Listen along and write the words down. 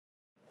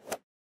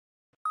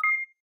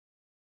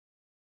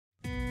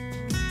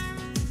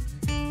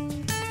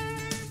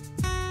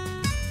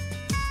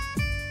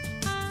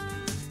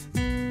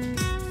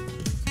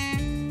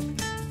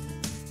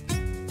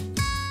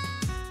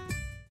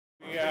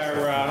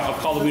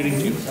Call the meeting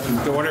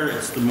to order.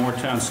 It's the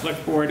Moretown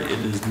Selectboard.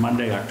 It is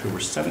Monday, October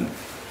 7th.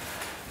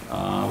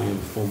 We have a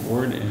full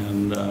board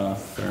and a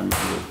fair amount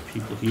of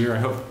people here. I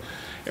hope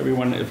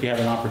everyone, if you have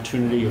an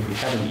opportunity, or if you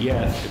haven't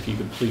yet, if you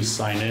could please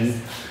sign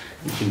in,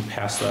 you can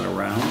pass that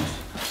around.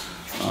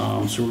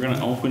 So we're going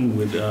to open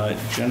with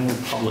general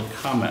public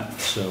comment.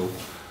 So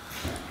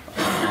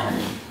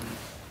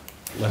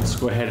let's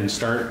go ahead and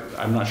start.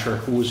 I'm not sure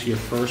who was here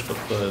first, but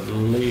the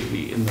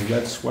lady in the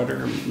red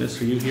sweater,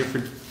 Miss, are you here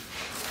for?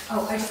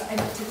 Oh, I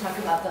have to talk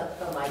about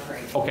the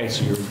library. Okay,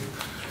 so you're,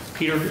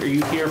 Peter, are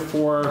you here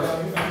for?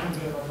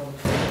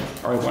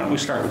 All right, why don't we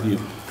start with you?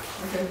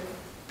 Okay.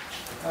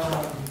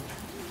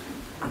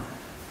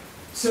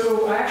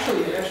 So I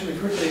actually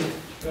quickly,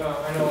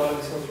 I know a lot of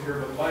these folks are here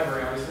about the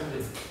library, obviously,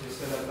 they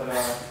said that, but I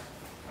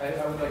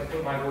would like to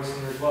put my voice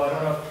in here as well. I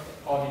don't know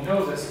if all of you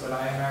know this, but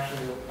I am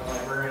actually a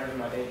librarian in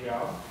my day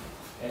job,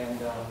 and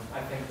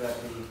I think that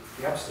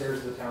the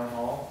upstairs of the town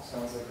hall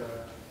sounds like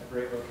a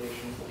great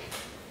location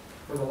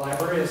for the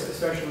library,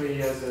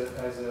 especially as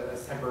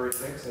temporary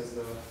fix,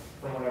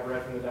 from what I've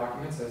read from the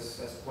documents,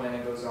 as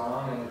planning goes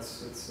on and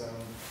it's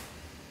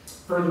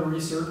further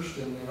researched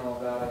and all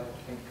of that. I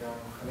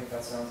think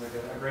that sounds like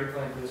a great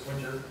plan for this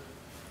winter,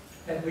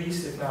 at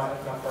least, if not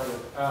farther.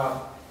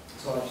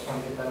 So I just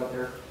want to get that out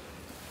there.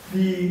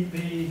 The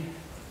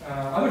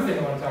other thing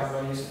I want to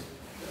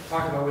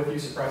talk about with you,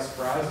 surprise,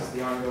 surprise, is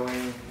the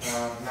ongoing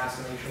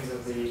machinations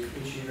of the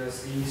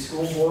HUSD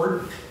school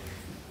board.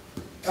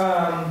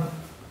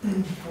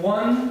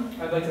 One,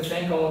 I'd like to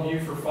thank all of you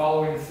for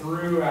following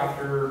through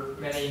after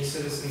many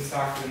citizens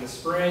talked in the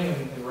spring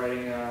and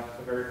writing a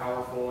very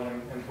powerful and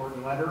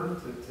important letter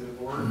to the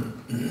board.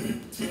 I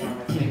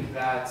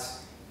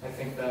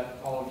think that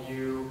all of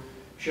you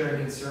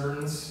sharing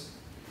concerns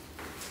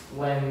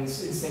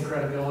lends instant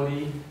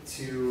credibility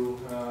to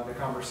the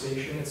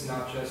conversation. It's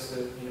not just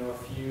a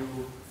few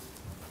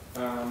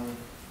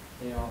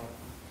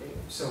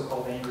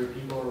so-called angry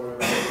people or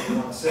whatever you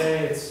want to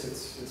say.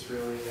 It's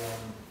really.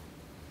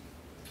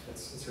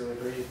 It's really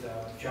great.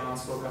 John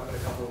spoke up at a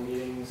couple of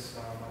meetings.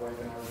 My wife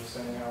and I were just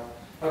saying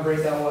how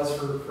great that was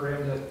for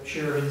him to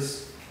share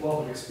his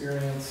wealth of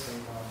experience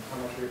and how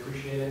much we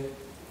appreciate it.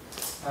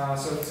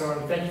 So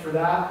thank you for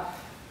that.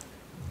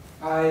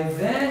 I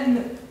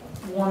then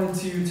wanted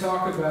to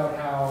talk about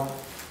how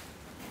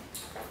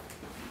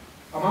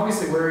I'm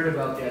obviously worried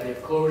about the idea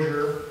of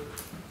closure.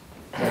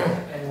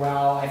 And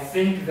while I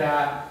think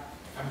that,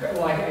 I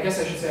guess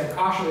I should say I'm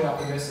cautiously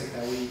optimistic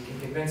that we can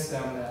convince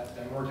them that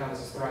Moretown is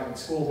a thriving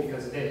school,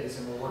 because it is,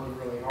 and we're working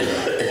really hard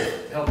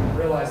to help them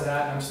realize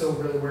that, and I'm still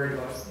really worried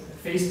about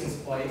Faceman's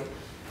plight.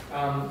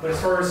 But as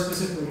far as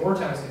specifically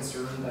Moretown is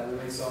concerned, that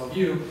relates to all of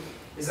you,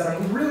 is that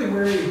I'm really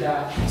worried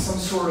that some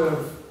sort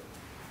of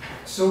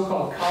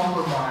so-called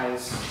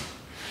compromise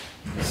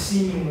is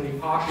seemingly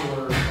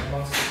popular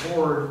amongst the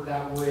board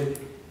that would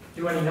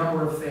do any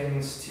number of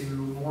things to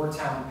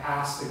Moretown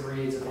past the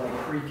grades of like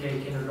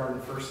pre-K, kindergarten,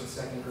 first and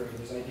second grade.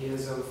 There's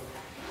ideas of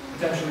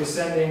potentially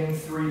sending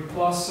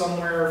 3+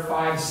 somewhere,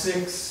 5,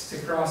 6 to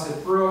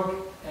Crossett Brook.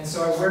 And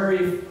so I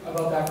worry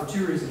about that for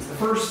two reasons. The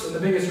first and the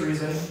biggest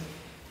reason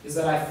is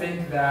that I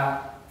think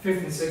that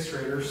 5th and 6th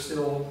graders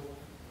still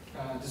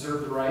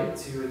deserve the right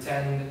to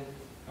attend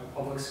a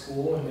public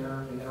school in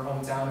their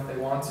hometown if they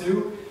want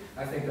to.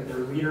 I think that they're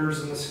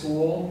leaders in the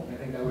school. I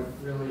think that would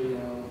really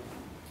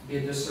be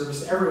a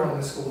disservice to everyone in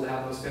the school to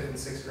have those 5th and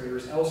 6th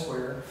graders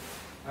elsewhere.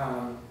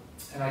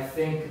 And I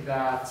think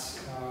that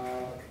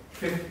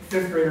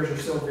fifth graders are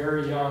still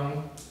very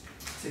young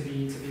to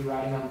be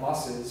riding on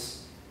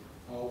buses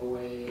all the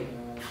way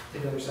to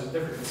the other side of the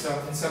district. So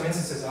in some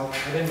instances, I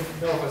didn't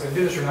know if I was going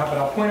to do this or not, but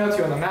I'll point out to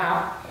you on the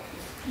map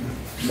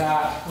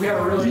that we have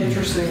a really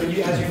interesting,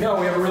 as you know,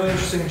 we have a really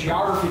interesting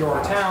geography to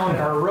our town, and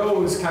our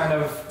roads kind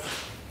of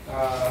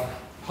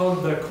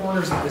hug the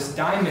corners of this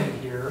diamond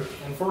here.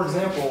 And for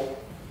example,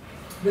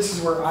 this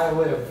is where I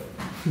live,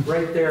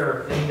 right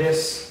there in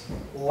this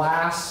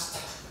last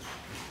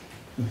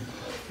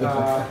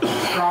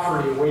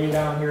property way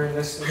down here in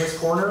this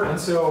corner. And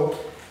so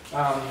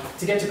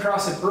to get to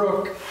Crossett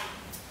Brook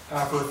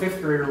for a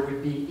 5th grader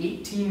would be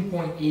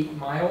 18.8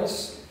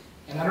 miles.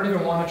 And I don't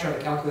even want to try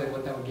to calculate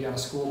what that would be on a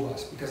school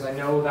bus, because I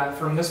know that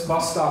from this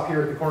bus stop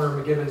here at the corner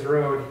of McGibbons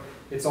Road,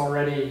 it's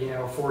already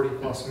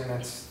 40+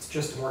 minutes. It's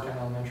just to Moretown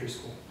Elementary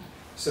School.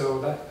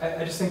 So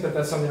I just think that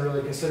that's something to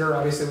really consider.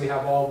 Obviously, we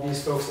have all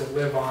these folks that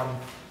live on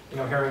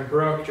Herring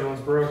Brook,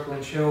 Jones Brook,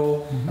 Lynch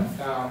Hill.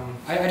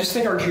 I just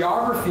think our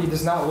geography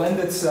does not lend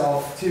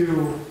itself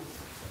to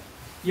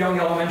young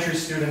elementary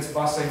students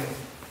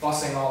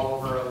busing all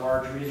over a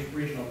large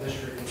regional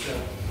district. And so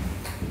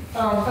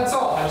that's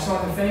all. I just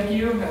wanted to thank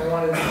you, and I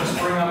wanted to just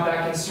bring up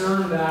that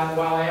concern that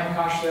while I am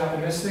cautiously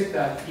optimistic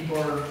that people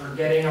are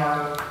getting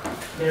our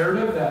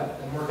narrative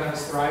that Moretown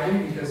is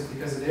thriving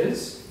because it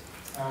is,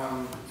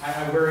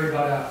 I worry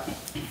about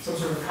some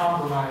sort of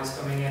compromise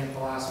coming in at the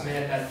last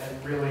minute that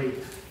really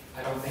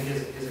I don't think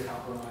is a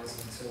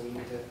compromise, and so we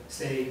need to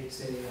stay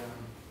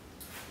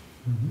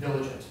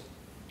diligent.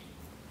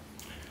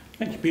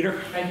 Thank you, Peter.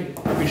 Thank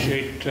you.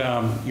 Appreciate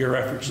your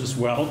efforts as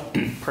well,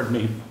 pardon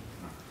me,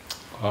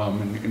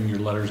 and your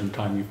letters and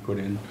time you've put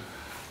in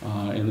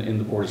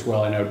the board as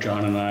well. I know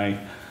John and I,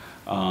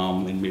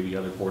 and maybe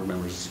other board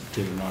members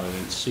did or not, I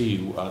didn't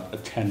see,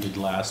 attended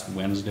last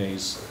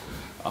Wednesday's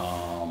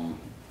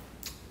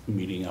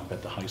meeting up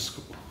at the high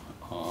school.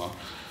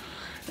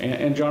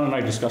 And John and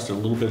I discussed it a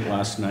little bit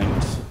last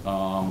night.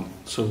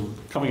 So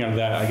coming out of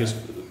that, I guess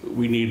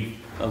we need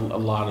a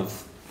lot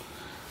of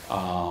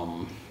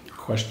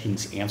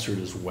questions answered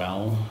as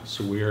well.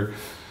 So we're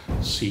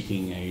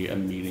seeking a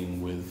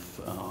meeting with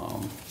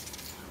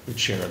the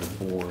chair of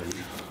the board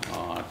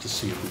to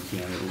see if we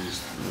can, at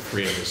least the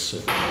three of us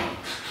sit down,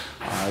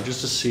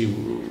 just to see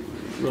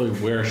really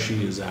where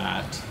she is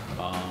at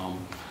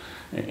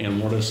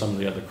and what are some of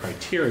the other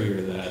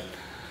criteria that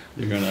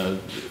they're going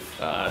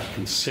to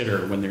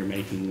consider when they're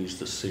making these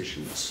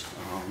decisions.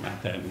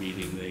 At that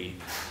meeting,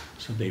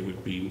 they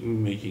would be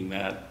making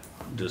that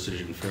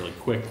decision fairly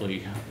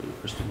quickly.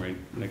 Kristen, right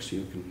next to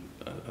you, can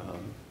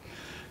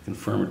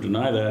confirm or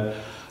deny that.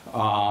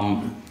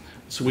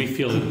 So we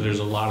feel that there's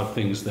a lot of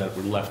things that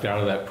were left out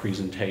of that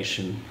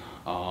presentation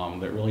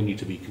that really need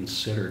to be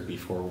considered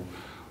before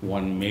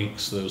one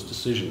makes those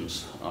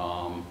decisions.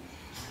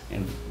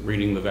 And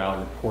reading the Valley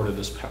Reporter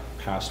this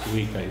past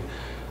week, I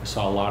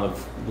saw a lot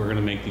of, we're going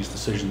to make these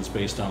decisions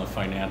based on the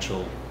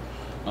financial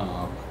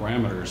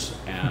parameters,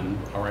 and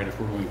all right, if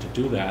we're going to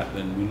do that,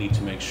 then we need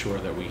to make sure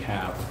that we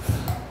have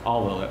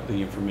all the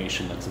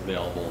information that's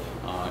available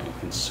and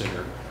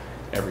consider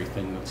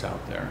everything that's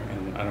out there,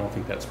 and I don't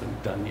think that's been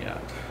done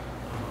yet.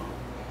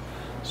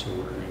 So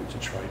we're going to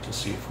try to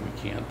see if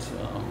we can't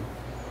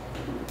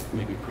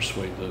maybe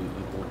persuade the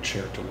board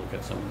chair to look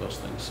at some of those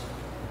things.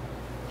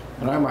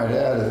 And I might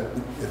add,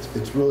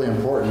 it's really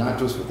important, not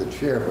just with the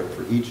chair, but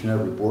for each and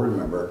every board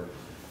member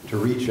to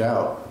reach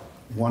out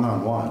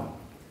one-on-one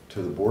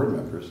to the board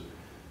members.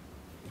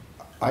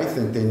 I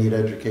think they need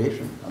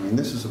education. I mean,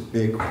 this is a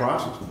big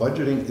process.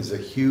 Budgeting is a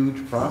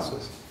huge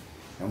process.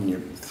 And when you're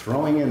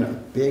throwing in a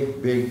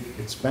big, big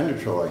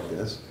expenditure like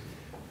this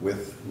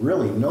with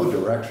really no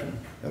direction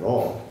at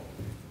all,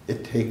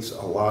 it takes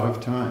a lot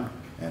of time,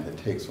 and it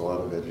takes a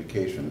lot of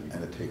education,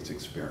 and it takes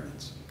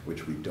experience,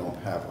 which we don't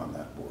have on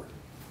that board.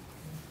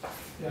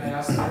 Yeah, I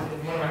asked, in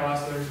one of my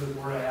last letters to the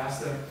board, I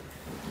asked them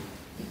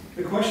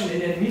the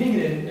question, and meaning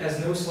it as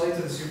no slight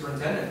to the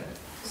superintendent,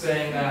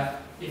 saying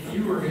that if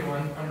you were going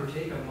to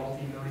undertake a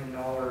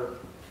multi-million-dollar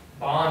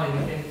bond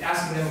and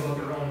asking them about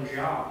their own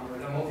job, you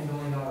know, a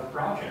multi-million-dollar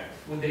project,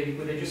 would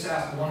they just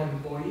ask one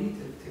employee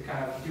to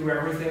kind of do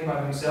everything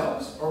by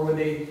themselves, or would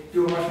they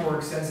do a much more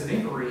extensive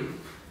inquiry?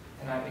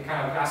 And I'd be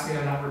kind of asking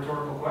them that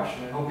rhetorical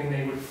question and hoping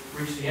they would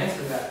reach the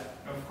answer that,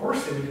 of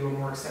course, they would do a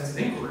more extensive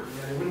inquiry.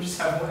 You know, they wouldn't just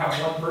have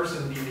one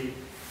person be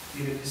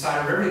the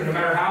decider of everything, no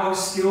matter how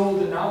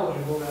skilled and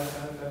knowledgeable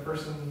that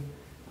person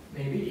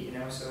may be. You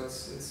know, so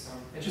it's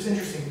just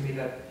interesting to me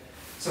that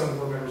some of the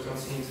board members don't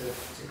seem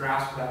to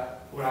grasp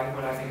that what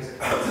I think is a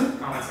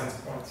common sense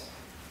point.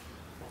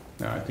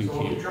 No, I think so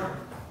we'll keep trying.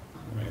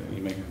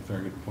 You make a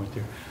very good point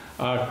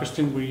there.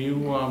 Kristen, were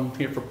you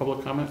here for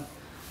public comment?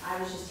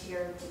 I was just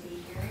here to be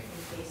here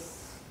in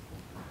case.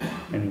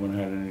 Anyone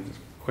had any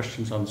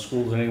questions on the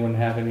school? Does anyone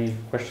have any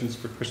questions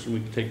for Kristen?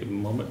 We can take a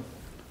moment.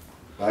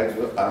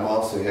 I'm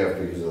also here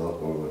because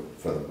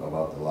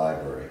about the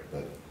library,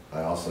 but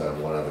I also have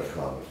one other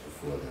comment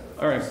before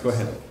that. All right, go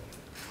ahead.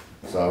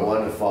 So I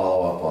wanted to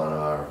follow up on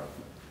our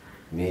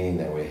meeting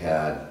that we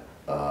had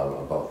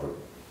about the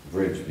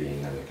bridge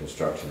being under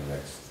construction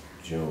next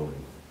June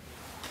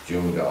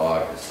to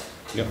August.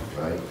 Yep.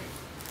 Right?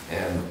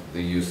 And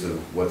the use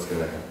of what's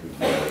going to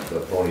happen,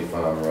 the Pony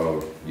Farm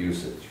Road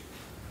usage.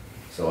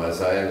 So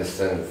as I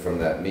understand from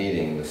that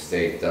meeting, the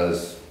state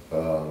does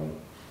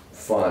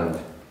fund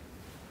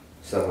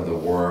some of the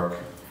work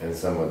and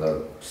some of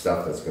the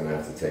stuff that's going to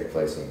have to take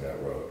place on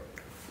that road.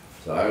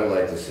 So I would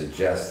like to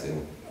suggest,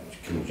 in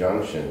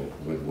conjunction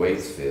with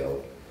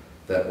Waitsfield,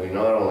 that we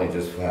not only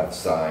just have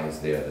signs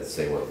there that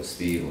say what the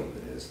speed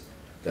limit is,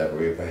 that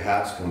we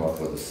perhaps come up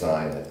with a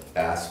sign that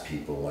asks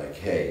people like,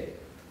 hey,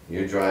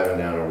 you're driving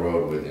down a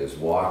road where there's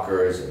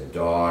walkers and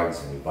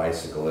dogs and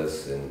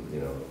bicyclists and, you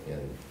know,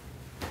 and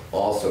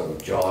also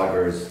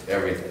joggers,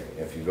 everything.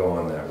 If you go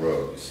on that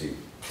road, you see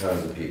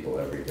tons of people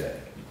every day.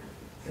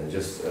 And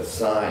just a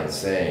sign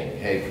saying,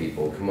 hey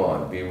people, come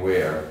on,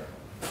 beware,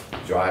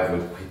 drive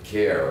with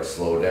care or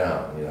slow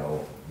down, you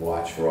know,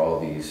 watch for all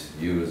these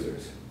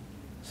users.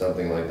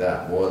 Something like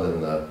that, more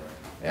than the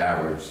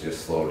average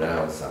just slow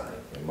down sign.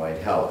 It might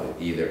help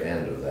at either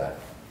end of that.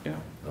 Yeah.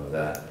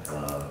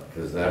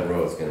 Because that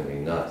road's going to be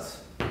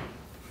nuts.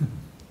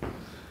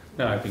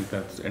 No, I think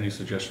that's any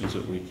suggestions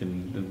that we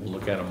can, and we'll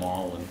look at them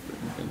all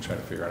and try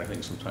to figure out. I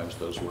think sometimes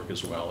those work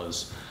as well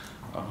as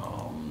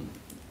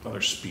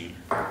other speed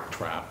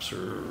traps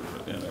or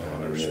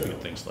other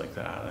speed things like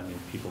that. I mean,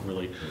 people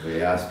really if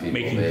we ask people,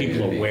 making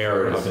people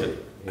aware of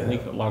it. Yeah. I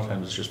think a lot of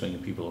times it's just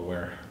making people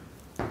aware.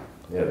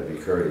 Yeah, to be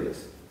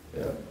courteous.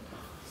 Yeah.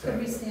 Could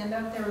we stand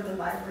out there with the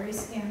library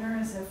scanner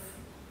as if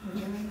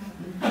we're doing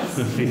that?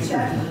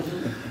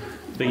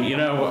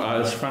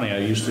 It's funny, I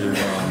used to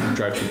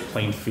drive to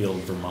Plainfield,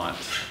 Vermont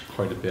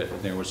quite a bit,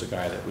 and there was a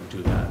guy that would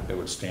do that, that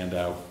would stand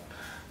out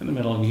in the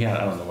middle, and he had,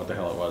 I don't know what the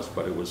hell it was,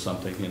 but it was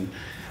something, and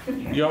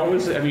you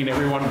always,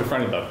 everyone in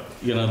front of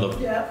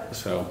Yeah.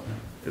 so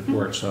it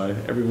works, so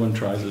everyone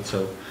tries it,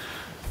 so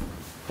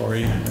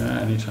Corey,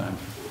 anytime.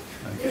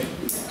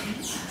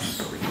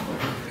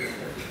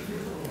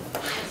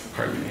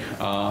 Pardon me.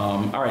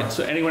 All right,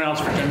 so anyone else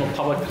for general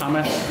public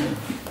comment?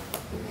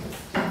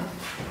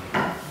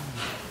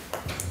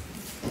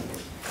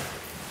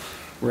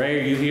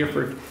 Ray, are you here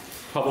for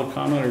public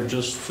comment or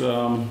just,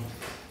 Well,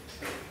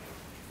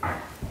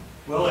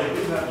 I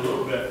do have a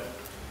little bit.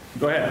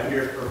 go ahead. I'm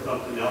here for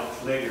something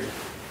else later.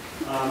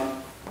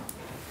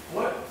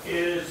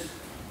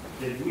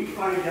 Did we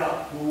find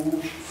out who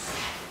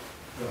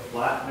the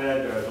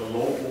flatbed or the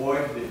low boy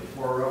that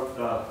tore up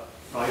the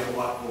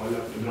sidewalk going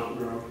up the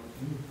mountain road?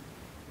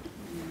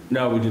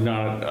 No, we did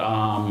not.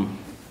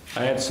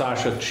 I had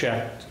Sasha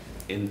checked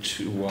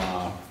into,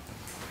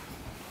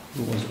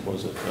 who was it?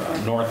 Was it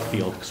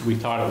Northfield? Because we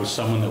thought it was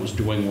someone that was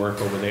doing work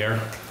over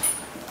there.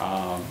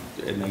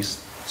 And they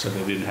said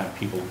they didn't have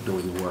people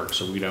doing the work,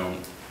 so we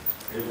don't.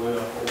 It went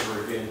up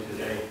over again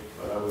today,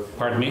 but I was.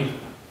 Pardon me?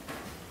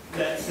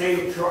 That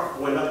same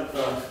truck went up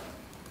the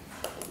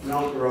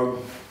mountain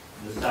road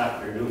this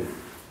afternoon.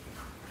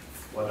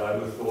 But I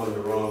was going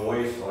the wrong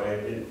way, so I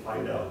didn't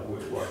find out who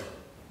it was.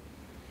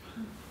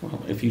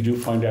 Well, if you do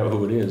find out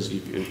who it is,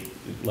 you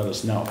let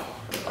us know.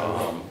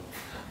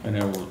 I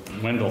know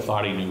Wendell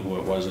thought he knew who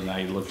it was, and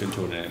I looked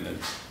into it, and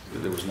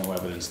there was no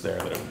evidence there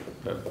that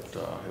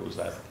it was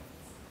that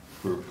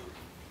group.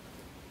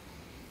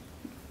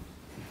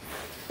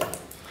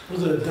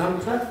 Was it a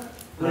dump truck?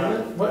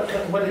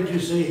 What did you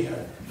see?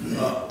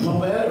 Low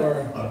bed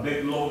or? A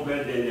big low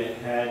bed, and it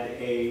had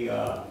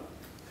a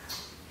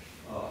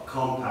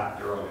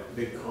compactor on it,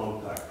 big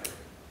compactor.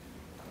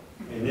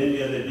 And then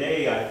the other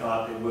day, I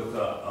thought it was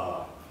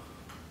a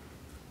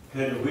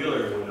head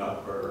wheeler went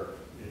up, or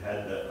it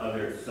had the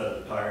other set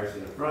of tires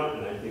in the front,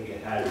 and I think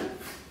it had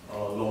a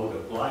load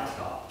of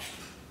blacktop.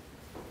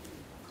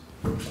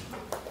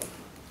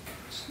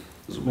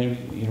 So maybe,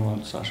 you know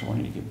what, Sasha, why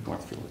don't you give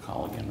Northfield a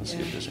call again and see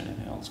if there's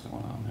anything else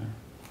going on there?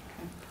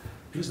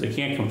 Because they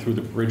can't come through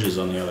the bridges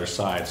on the other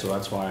side, so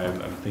that's why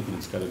I'm thinking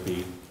it's gotta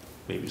be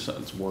maybe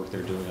something's work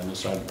they're doing on the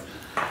side.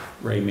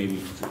 Ray, maybe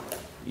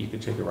you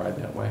could take a ride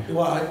that way.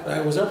 Well,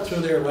 I was up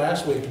through there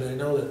last week, and I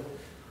know that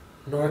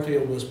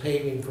Northfield was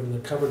paving from the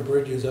covered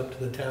bridges up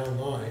to the town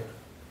line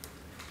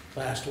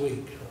last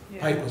week.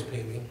 Pike was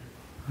paving.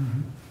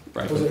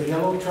 Right. Was it a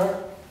yellow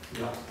truck?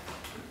 Yeah.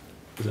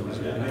 Is that what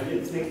it is? I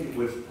didn't think it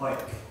was Pike.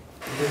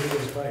 I think it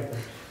was Pike.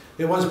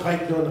 It was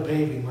Pike doing the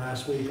paving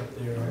last week up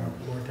there on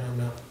Moretown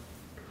Mountain.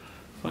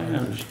 Find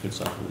out if you could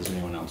stop if there's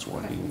anyone else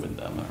working with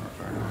them or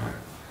not.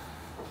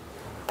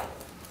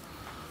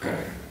 All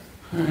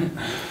right.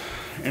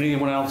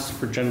 Anyone else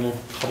for general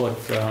public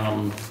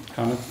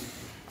comment?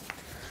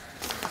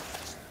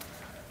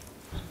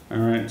 All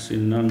right,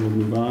 seeing none, we'll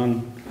move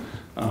on.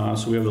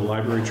 So we have the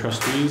library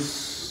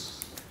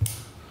trustees.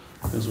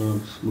 You guys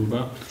want to move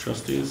up, the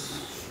trustees?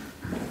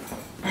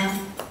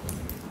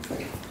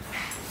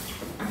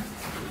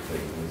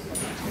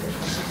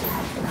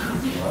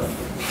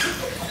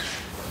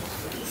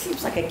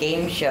 Seems like a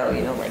game show,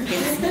 like you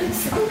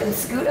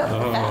scoot up the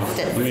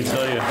fastest. Let me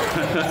tell you.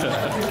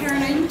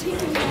 Karen, are you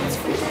taking notes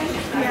for that?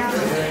 Yeah.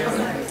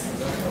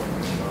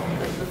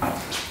 I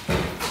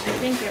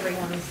think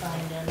everyone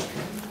signed in.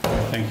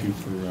 Thank you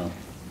for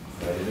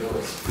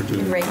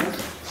doing Great.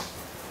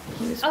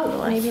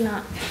 Oh, maybe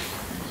not.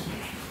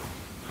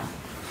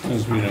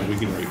 As we know, we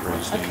can write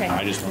Ray's name. Okay.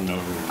 I just don't know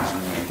everyone's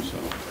name, so.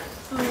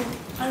 Oh,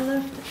 I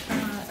left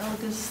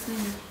Elga's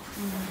thing.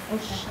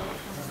 Okay.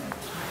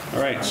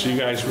 All right, so you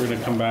guys were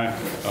gonna come back.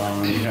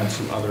 You had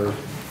some other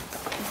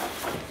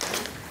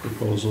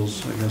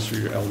proposals. I guess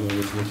your Elga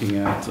was looking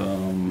at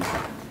doing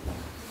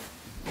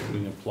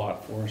a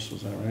plot for us,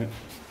 was that right?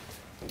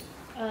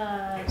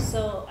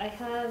 So I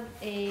have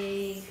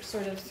a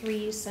sort of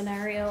 3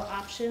 scenario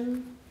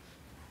option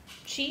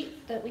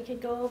sheet that we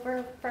could go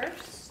over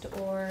first,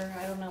 or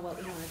I don't know what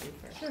we want to do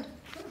first. Sure.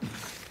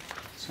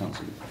 Sounds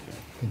good. Okay.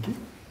 Thank you.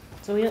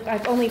 So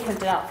I've only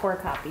printed out 4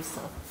 copies,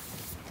 so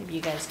maybe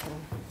you guys can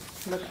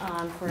look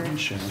on for.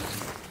 Sure.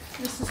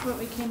 This is what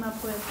we came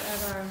up with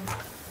at our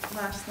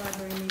last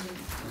library meeting.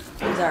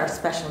 It was our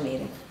special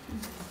meeting.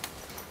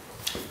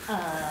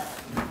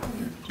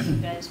 Do you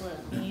guys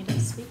want me to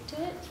speak to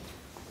it?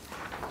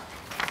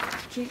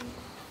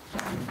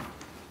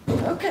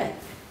 Okay.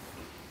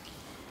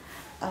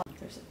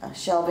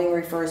 Shelving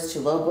refers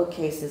to low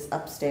bookcases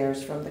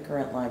upstairs from the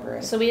current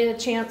library. So we had a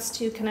chance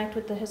to connect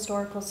with the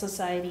Historical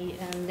Society,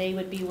 and they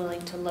would be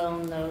willing to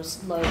loan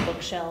those low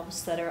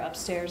bookshelves that are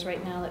upstairs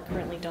right now that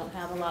currently don't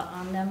have a lot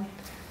on them.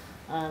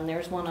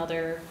 There's one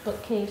other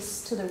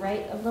bookcase to the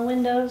right of the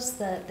windows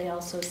that they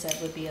also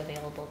said would be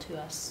available to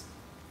us.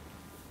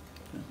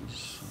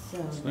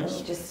 So let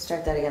me just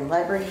start that again.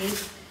 Library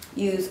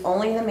use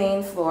only the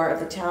main floor of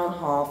the town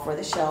hall for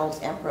the shelves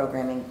and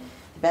programming.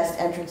 The Best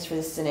entrance for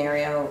this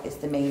scenario is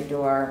the main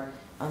door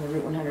on the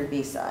Route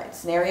 100B side.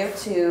 Scenario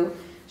 2,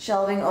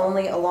 shelving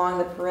only along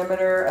the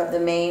perimeter of the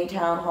main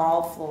town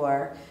hall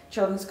floor,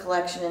 children's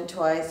collection and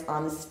toys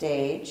on the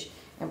stage,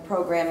 and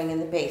programming in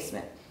the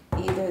basement.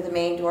 Either the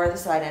main door or the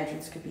side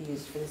entrance could be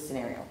used for this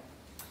scenario.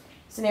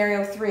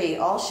 Scenario 3,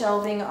 all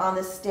shelving on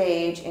the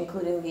stage,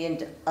 including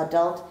the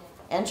adult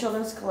and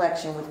children's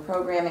collection, with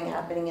programming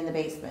happening in the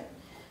basement.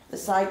 The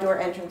side door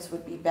entrance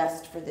would be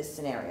best for this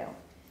scenario.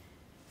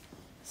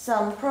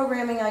 Some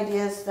programming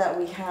ideas that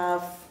we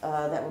have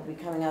that would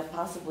be coming up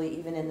possibly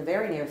even in the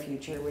very near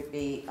future would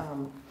be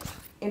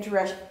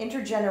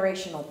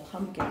intergenerational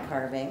pumpkin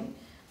carving.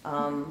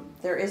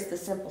 There is the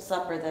Simple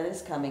Supper that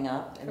is coming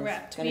up. And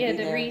Correct. It's We had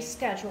be to there.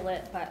 reschedule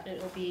it, but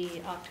it'll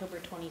be October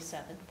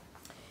 27th.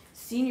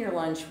 Senior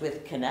lunch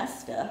with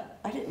Canesta.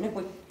 I didn't know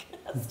what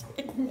Canesta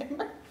in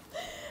there.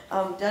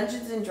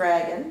 Dungeons and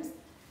Dragons.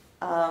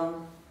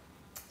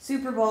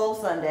 Super Bowl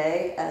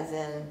Sunday, as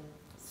in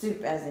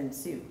soup, not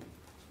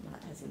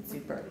as in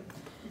super.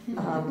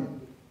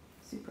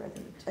 Super, I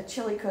think. A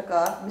chili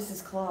cook-off,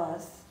 Mrs.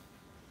 Claus,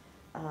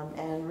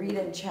 and read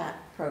and chat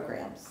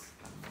programs.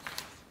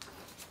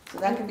 So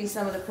that could be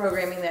some of the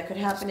programming that could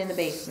happen in the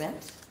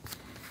basement.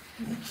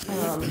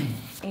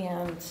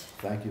 And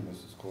Thank you,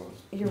 Mrs. Claus.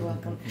 you're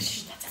welcome.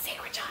 Shh, that's a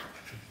secret,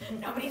 John.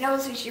 Nobody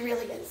knows who she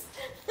really is.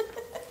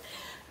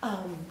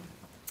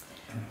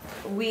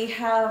 We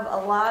have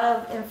a lot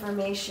of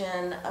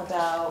information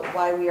about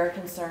why we are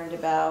concerned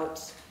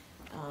about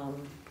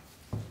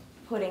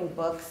putting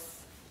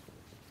books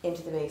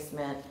into the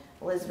basement.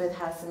 Elizabeth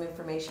has some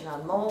information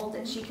on mold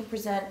that she can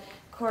present.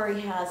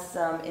 Corey has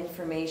some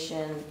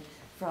information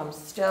from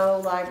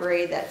Stowe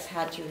Library that's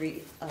had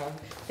to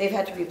they've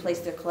had to replace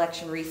their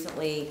collection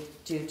recently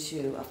due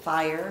to a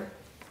fire,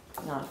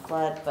 not a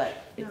flood, but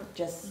it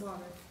just. Water.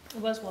 It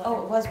was water.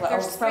 Oh, it was water. Their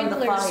Oh, from the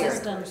sprinkler fire.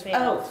 system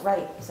failed. Oh,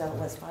 right, so it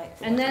was fire.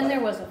 And then there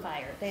was a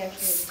fire. They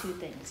actually had two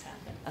things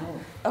happen.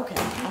 Oh, okay,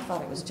 I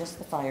thought it was just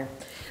the fire.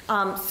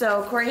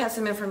 So Corey has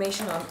some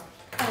information on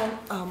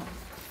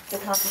the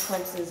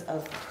consequences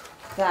of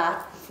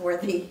that for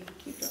the,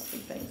 keep dropping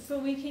things. So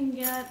we can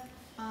get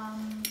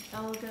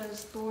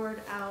Elga's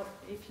board out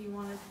if you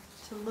wanted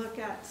to look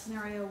at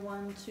scenario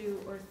 1,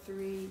 2, or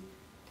 3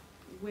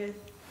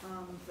 with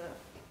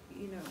the,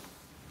 you know,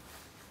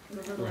 the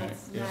little Right,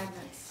 yeah.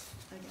 magnets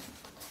again.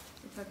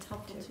 If that's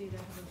helpful to you to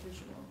have a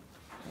visual.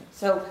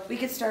 So we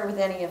could start with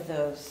any of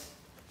those.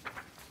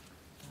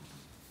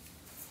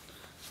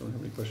 Someone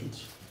have any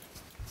questions?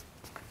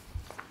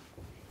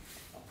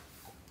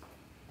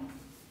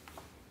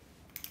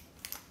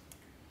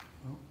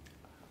 Well,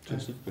 I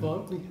Jesse,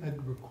 thought we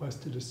had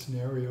requested a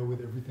scenario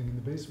with everything in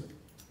the basement.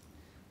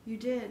 You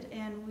did,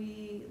 and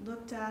we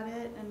looked at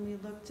it, and we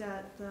looked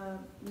at the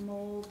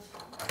mold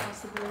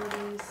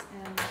possibilities,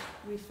 and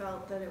we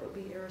felt that it would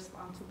be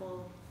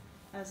irresponsible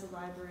as a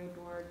library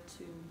board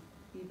to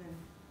even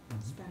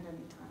spend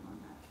any time on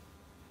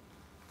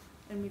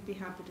that. And we'd be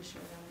happy to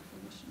share that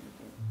information with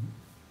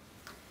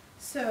you.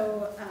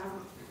 So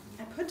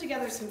I put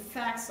together some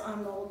facts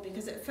on mold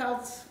because it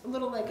felt a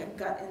little like a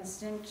gut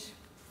instinct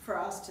for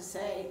us to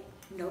say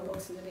no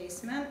books in the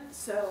basement.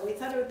 So we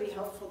thought it would be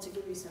helpful to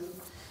give you some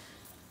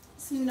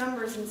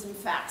numbers and some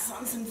facts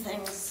on some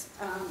things.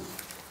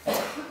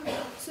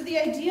 So the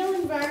ideal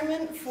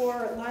environment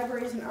for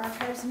libraries and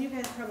archives, and you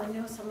guys probably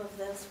know some of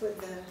this with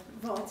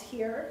the vault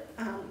here,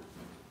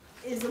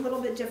 is a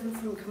little bit different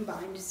from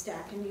combined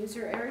stack and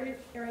user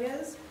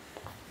areas.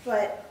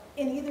 But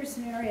in either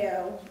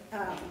scenario,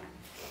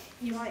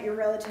 you want your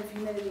relative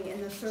humidity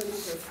in the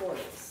 30s or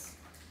 40s.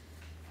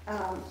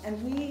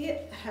 And we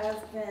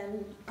have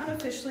been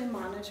unofficially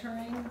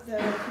monitoring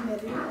the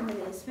humidity in the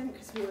basement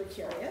because we were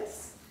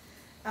curious.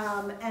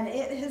 And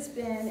it has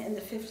been in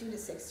the 50 to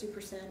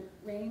 60%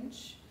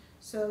 range,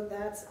 so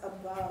that's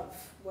above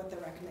what the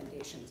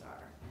recommendations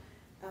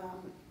are.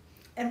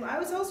 And I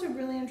was also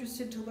really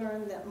interested to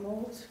learn that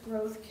mold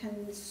growth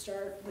can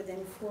start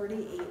within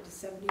 48 to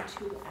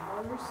 72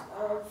 hours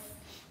of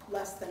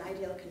less than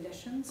ideal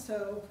conditions.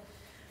 So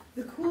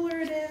the cooler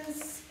it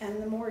is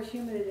and the more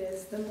humid it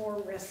is, the more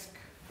risk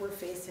we're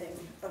facing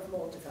of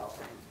mold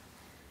developing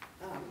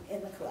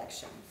in the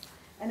collection.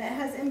 And it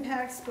has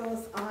impacts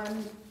both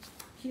on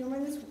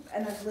humans,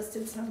 and I've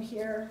listed some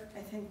here.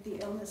 I think the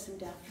illness and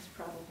death is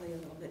probably a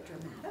little bit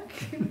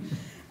dramatic.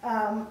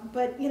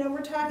 But you know,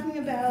 we're talking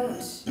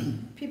about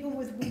people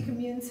with weak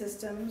immune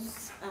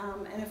systems,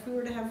 and if we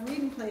were to have read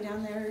and play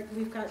down there,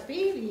 we've got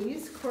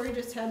babies. Corey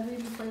just had read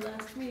and play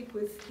last week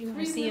with You want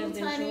three to see a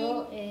little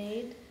visual tiny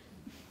aid?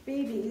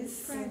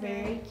 babies. They're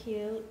very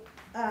cute.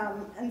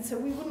 And so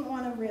we wouldn't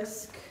want to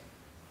risk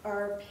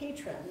our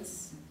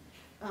patrons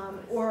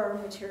or our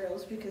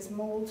materials because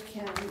mold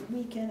can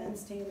weaken and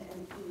stain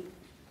and eat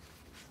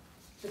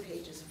the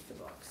pages of the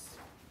books.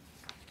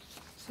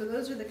 So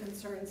those are the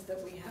concerns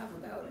that we have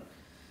about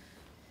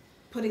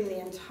putting the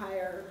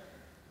entire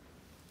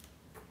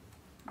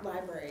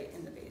library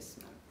in the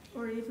basement.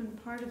 Or even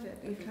part of it,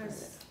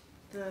 because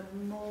the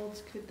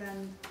mold could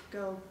then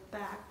go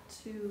back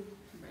to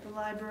the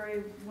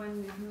library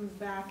when we move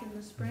back in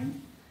the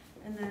spring,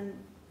 and then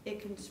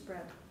it can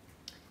spread.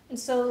 And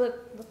so the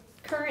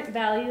current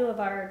value of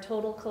our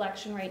total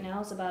collection right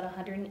now is about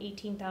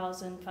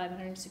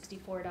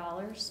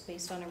 $118,564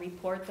 based on a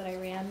report that I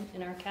ran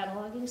in our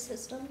cataloging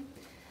system.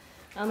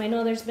 I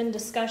know there's been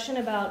discussion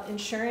about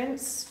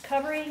insurance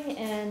covering,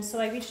 and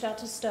so I reached out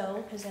to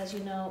Stowe, because as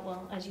you know,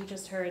 well, as you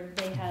just heard,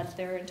 they had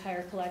their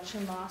entire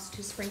collection lost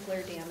to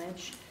sprinkler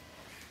damage.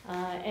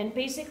 And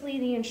basically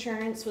the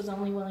insurance was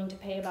only willing to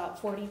pay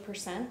about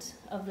 40%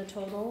 of the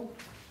total.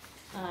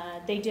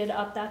 They did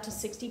up that to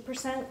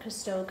 60% because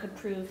Stowe could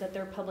prove that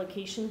their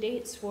publication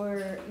dates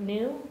were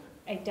new.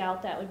 I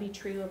doubt that would be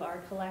true of our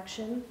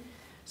collection.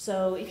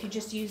 So if you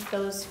just use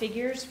those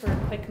figures for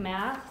quick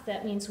math,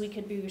 that means we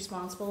could be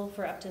responsible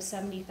for up to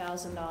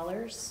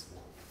 $70,000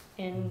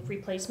 in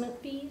replacement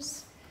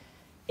fees.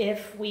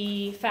 If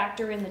we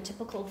factor in the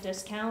typical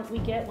discount we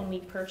get when we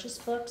purchase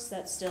books,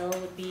 that still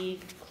would be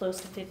close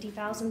to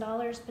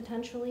 $50,000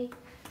 potentially.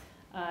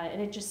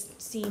 And it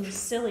just seems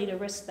silly to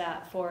risk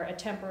that for a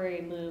temporary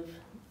move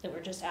that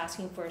we're just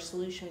asking for a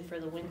solution for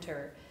the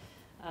winter.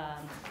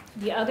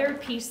 The other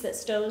piece that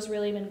Stowe's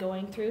really been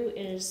going through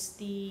is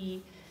the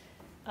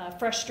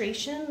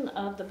frustration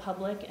of the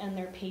public and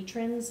their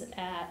patrons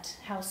at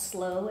how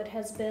slow it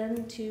has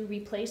been to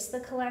replace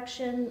the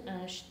collection.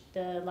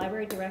 The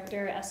library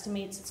director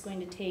estimates it's going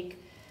to take,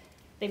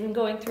 they've been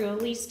going through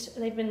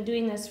they've been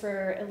doing this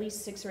for at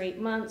least 6 or 8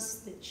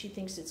 months. She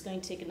thinks it's going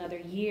to take another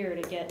year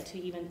to get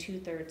to even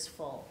 2/3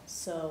 full.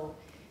 So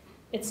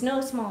it's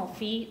no small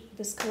feat.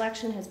 This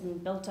collection has been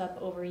built up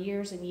over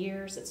years and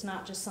years. It's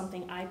not just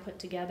something I put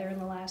together in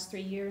the last 3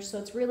 years. So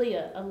it's really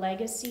a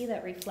legacy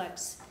that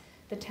reflects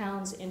the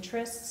town's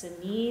interests and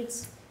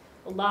needs.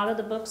 A lot of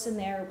the books in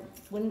there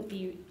wouldn't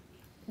be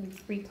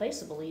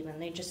replaceable even.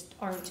 They just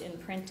aren't in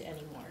print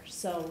anymore.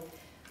 So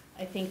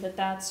I think that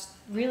that's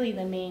really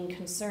the main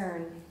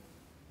concern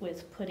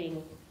with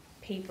putting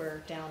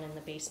paper down in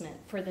the basement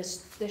for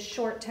this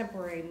short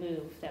temporary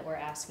move that we're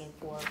asking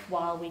for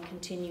while we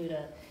continue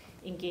to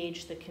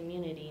engage the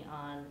community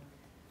on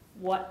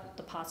what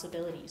the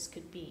possibilities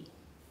could be.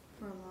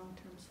 For a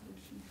long-term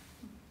solution.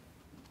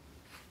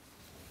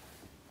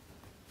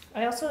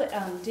 I also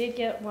did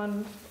get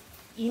one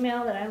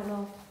email that I don't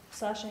know if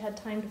Sasha had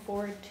time to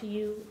forward to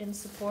you in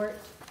support.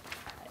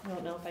 I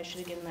don't know if I should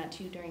have given that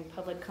to you during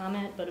public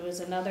comment, but it was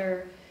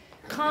another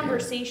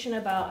conversation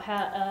about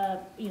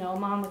how, a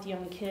mom with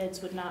young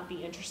kids would not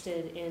be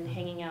interested in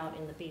hanging out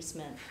in the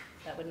basement.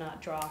 That would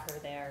not draw her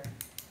there.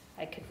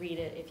 I could read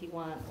it if you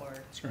want, or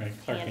That's right.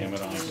 Clark hand it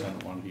to Hammond you.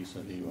 sent one. He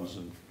said he was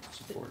in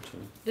support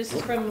too. This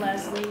is from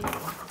Leslie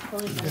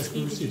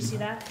Polizinski. Did you see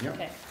that? Yep.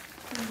 Okay.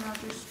 And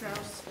Roger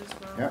Strauss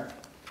as well.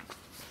 Yep.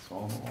 It's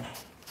all,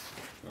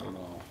 not at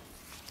all.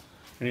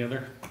 Any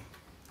other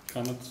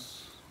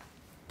comments?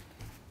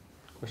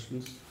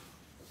 Questions?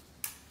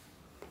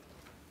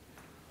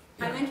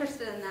 I'm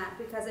interested in that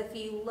because if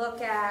you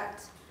look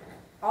at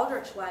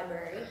Aldrich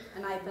Library,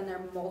 and I've been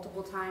there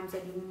multiple times, I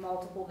do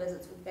multiple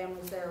visits with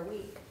families there a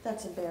week.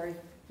 That's in Barry.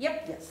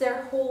 Yep, Yes.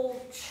 their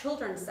whole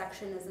children's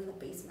section is in the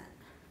basement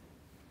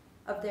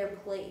of their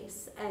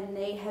place, and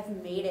they have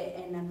made it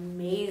an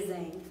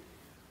amazing,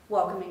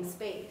 welcoming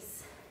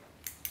space.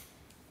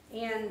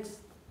 And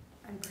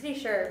I'm pretty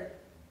sure,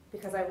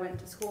 because I went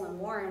to school in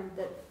Warren,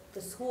 that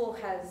the school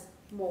has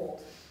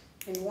mold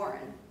in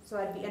Warren. So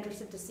I'd be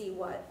interested to see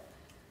what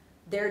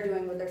they're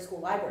doing with their school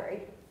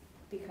library,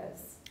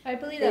 because I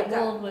believe that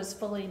mold was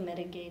fully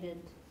mitigated.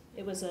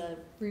 It was a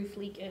roof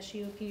leak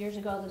issue a few years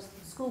ago.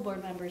 The school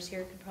board members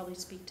here could probably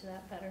speak to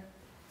that better.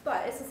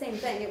 but it's the same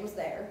thing, it was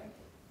there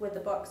with the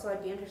book, so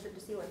I'd be interested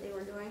to see what they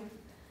were doing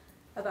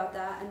about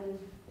that. And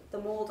the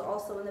mold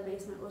also in the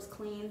basement was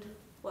cleaned,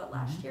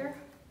 last year?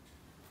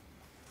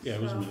 Yeah,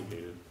 it was So-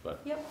 mitigated, but,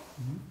 Yep.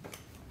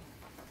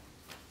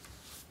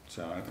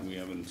 so we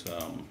haven't,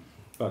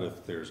 but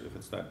if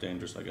it's that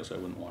dangerous, I guess I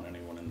wouldn't want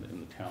anyone in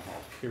the town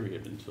hall,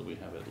 period, until we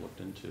have it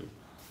looked into.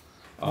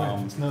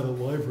 Right, it's not a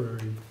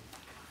library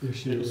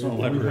issue. It's not a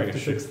We library have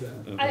to issue. fix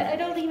that. I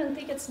don't even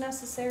think it's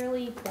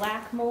necessarily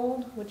black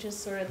mold, which is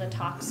sort of the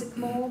toxic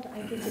mold.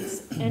 I think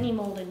it's any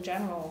mold in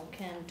general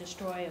can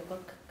destroy a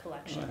book I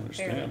collection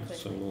very understand,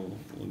 so quickly.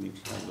 we'll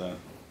need to have that,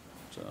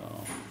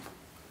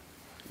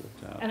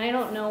 looked at. And I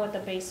don't know what the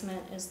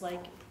basement is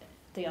like,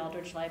 the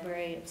Aldrich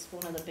Library. It's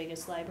one of the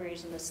biggest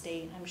libraries in the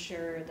state. I'm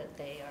sure that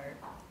they are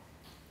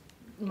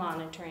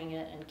monitoring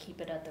it and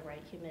keep it at the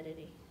right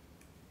humidity.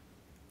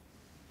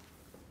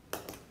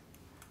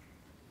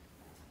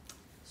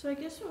 So I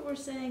guess what we're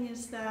saying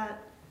is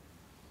that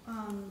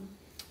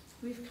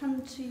we've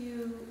come to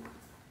you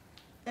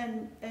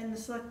and the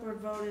select board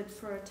voted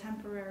for a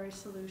temporary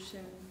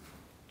solution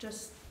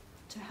just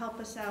to help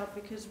us out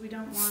because we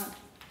don't want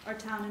our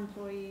town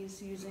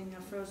employees using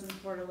a frozen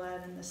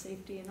portalette and the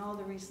safety and all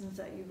the reasons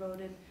that you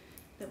voted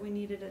that we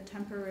needed a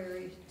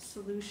temporary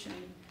solution.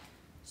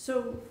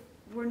 So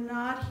we're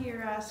not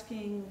here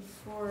asking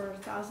for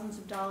thousands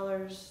of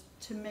dollars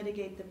to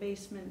mitigate the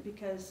basement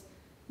because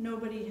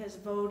nobody has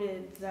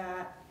voted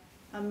that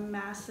a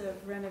massive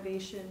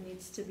renovation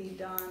needs to be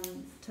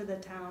done to the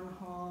town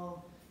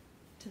hall,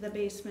 to the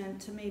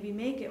basement, to maybe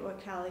make it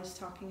what Callie's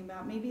talking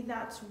about. Maybe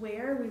that's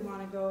where we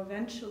want to go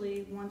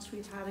eventually, once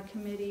we've had a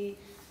committee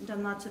and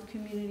done lots of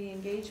community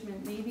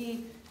engagement.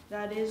 Maybe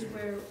that is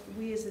where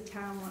we as a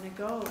town want to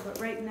go. But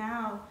right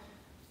now,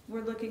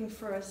 we're looking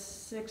for a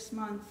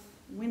 6-month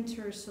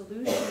winter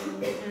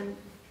solution, and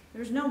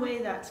there's no way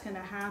that's going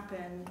to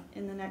happen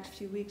in the next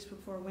few weeks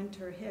before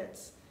winter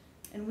hits.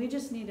 And we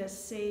just need a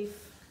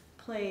safe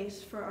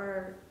place for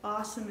our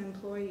awesome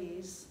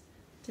employees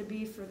to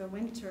be for the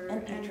winter.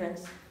 And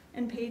patrons.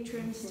 And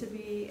patrons to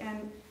be,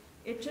 and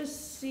it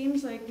just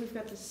seems like we've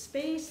got the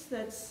space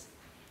that's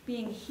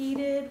being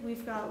heated.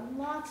 We've got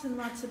lots and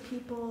lots of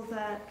people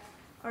that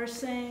are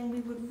saying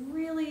we would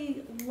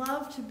really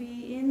love to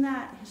be in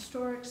that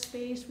historic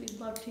space. We'd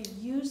love to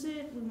use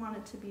it. We want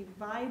it to be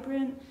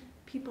vibrant.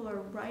 People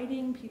are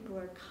writing, people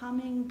are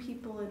coming,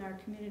 people in our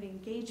community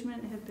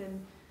engagement have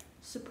been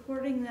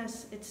supporting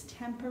this. It's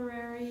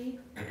temporary.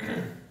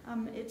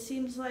 It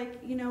seems like,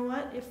 you know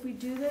what, if we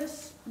do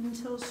this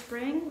until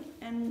spring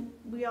and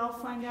we all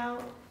find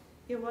out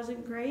it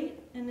wasn't great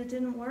and it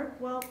didn't work,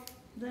 well,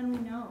 then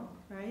we know,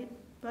 right?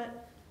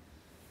 But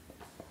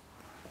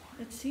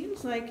it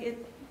seems like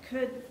it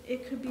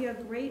could be a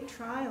great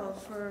trial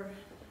for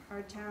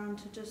our town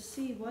to just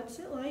see what's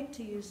it like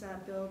to use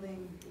that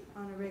building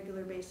on a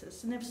regular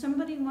basis. And if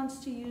somebody wants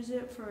to use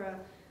it for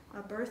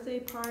a birthday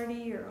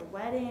party or a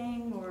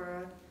wedding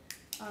or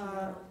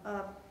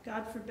a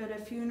God forbid a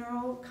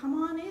funeral,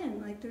 come on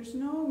in. Like, there's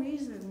no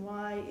reason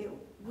why it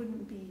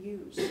wouldn't be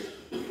used,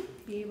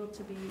 be able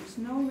to be used.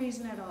 No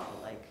reason at all.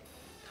 Like,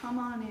 come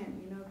on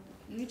in. You know,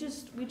 we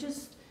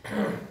just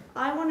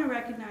I want to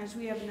recognize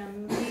we have an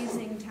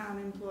amazing town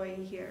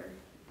employee here,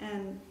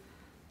 and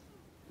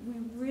we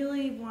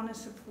really want to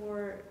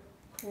support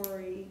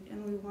Corey,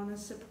 and we want to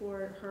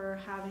support her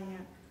having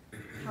a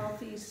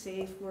healthy,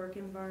 safe work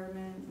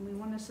environment, and we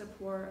want to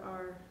support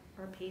our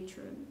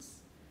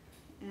patrons.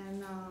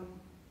 And,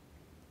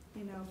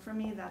 you know, for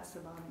me, that's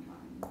the bottom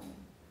line.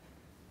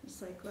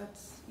 It's like,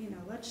 let's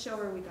show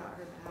her we got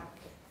her back.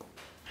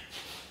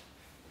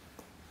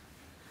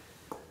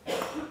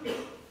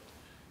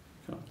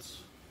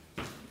 Comments?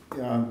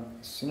 Yeah,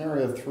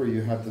 scenario 3,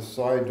 you have the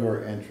side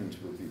door entrance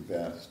would be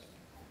best.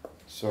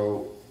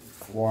 So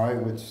why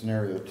would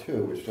scenario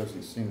 2, which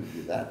doesn't seem to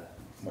be that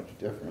much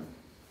different,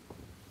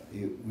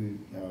 you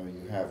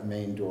have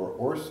main door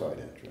or side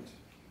entrance?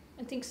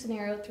 I think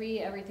scenario 3,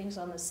 everything's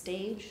on the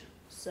stage,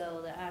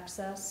 so the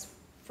access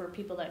for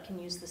people that can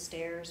use the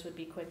stairs would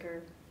be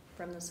quicker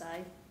from the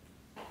side.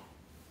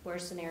 Where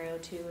scenario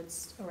 2,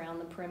 it's around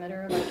the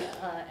perimeter, like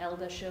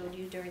Elga showed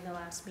you during the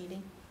last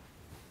meeting.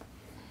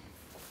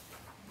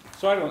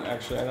 So I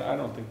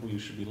don't think we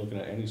should be looking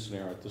at any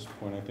scenario at this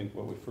point. I think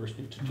what we first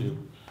need to do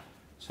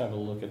is have a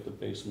look at the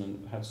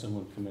basement, have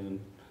someone come in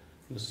and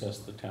assess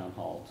the town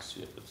hall to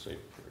see if it's safe,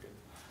 period.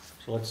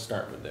 So let's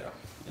start with that.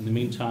 In the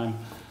meantime,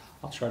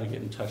 I'll try to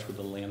get in touch with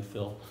the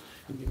landfill,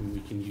 and maybe we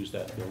can use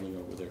that building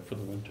over there for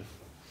the winter.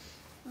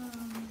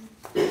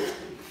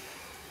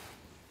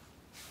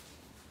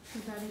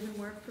 Would that even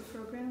work for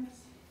programs?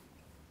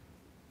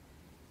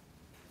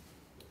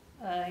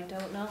 I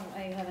don't know.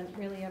 I haven't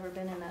really ever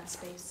been in that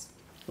space.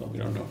 Well, we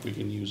don't know if we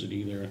can use it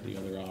either. The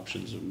other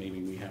options,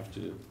 maybe we have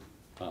to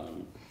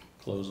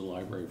close the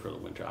library for the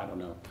winter. I don't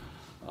know.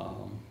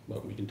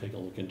 But we can take a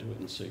look into it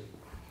and see.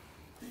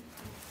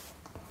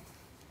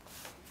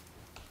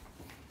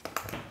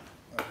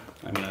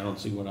 I mean, I don't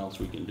see what else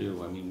we can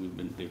do. I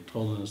mean, they've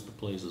told us the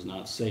place is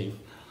not safe.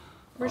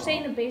 We're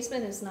saying the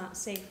basement is not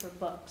safe for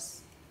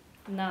books,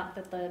 not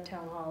that the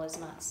town hall is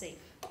not safe.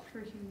 For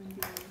human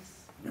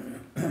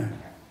beings.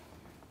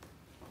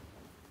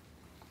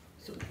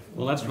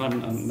 Well, that's what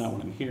not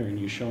what I'm hearing.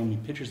 You're showing me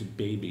pictures of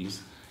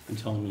babies and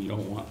telling me you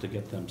don't want to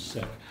get them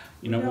sick.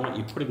 You know what?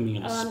 You're putting me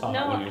in a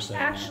spot when you're saying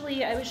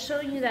actually, I was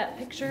showing you that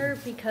picture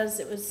because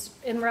it was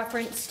in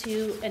reference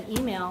to an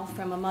email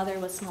from a mother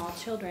with small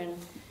children.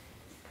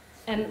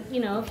 And, you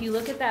know, if you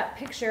look at that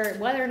picture,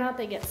 whether or not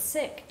they get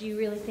sick, do you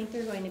really think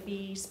they're going to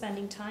be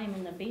spending time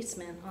in the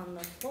basement on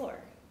the floor?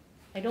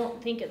 I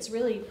don't think it's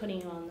really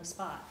putting you on the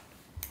spot.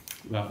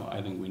 Well,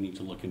 I think we need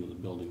to look into the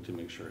building to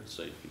make sure it's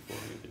safe before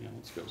anything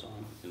else goes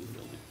on in the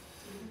building.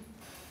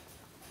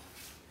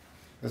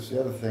 That's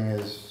the other thing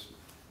is,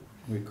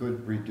 we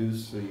could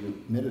reduce the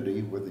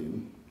humidity with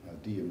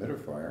the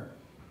dehumidifier.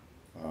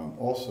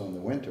 Also in the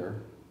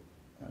winter,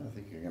 I don't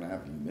think you're gonna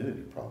have a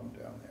humidity problem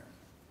down there.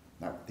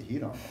 Not with the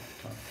heat on all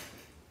the time,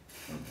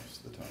 or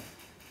most of the time.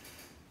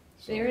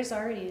 So, There is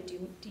already a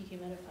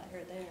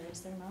dehumidifier there,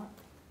 is there not?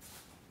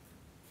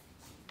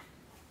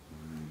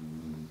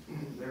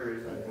 There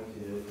is, I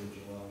emptied it in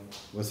July.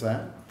 what's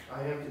that?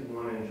 I emptied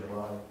one in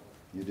July.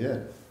 You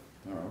did?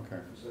 Oh, okay.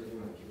 It's like in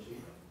my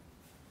kitchen.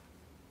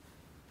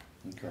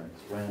 Okay.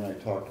 Ray and I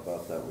talked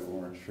about that. We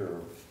weren't sure.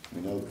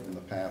 We know in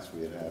the past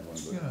we had one,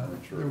 but we Yeah,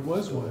 weren't sure. there if it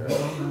was still one. I there.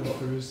 don't know if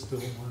there is still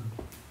one.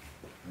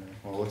 Yeah.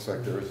 Well, it looks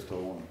like there is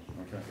still one.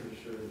 Okay. Pretty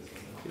sure it's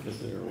in If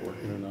they're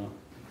working or not.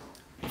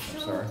 I'm So,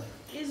 sorry.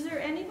 is there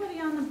anybody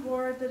on the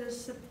board that is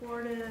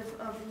supportive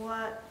of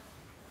what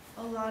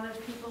a lot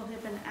of people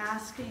have been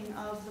asking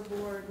of the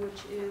board,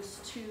 which is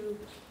to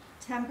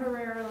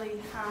temporarily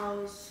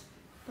house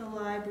the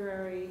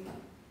library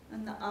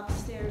and the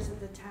upstairs of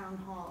the town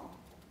hall?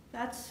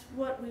 That's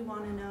what we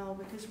want to know,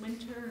 because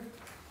winter,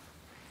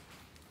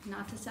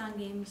 not to sound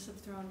Games of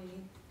Thrones-y,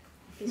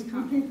 is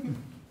coming.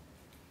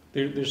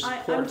 There's I'm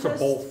support for just-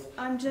 both.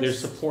 I'm There's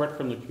just support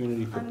from the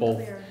community for both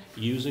unclear.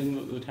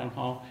 using the town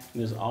hall,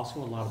 and there's also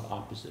a lot of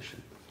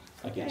opposition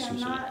Okay, against I'm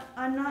using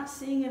it. not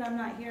seeing it, I'm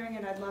not hearing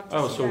it, I'd love to see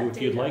Oh, that so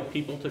if you'd data. like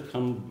people to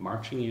come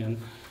marching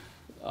in,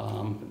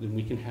 then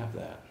we can have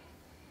that.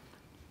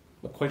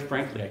 But quite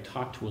frankly, I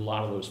talk to a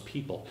lot of those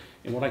people,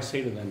 and what I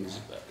say to them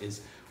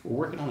is we're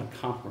working on a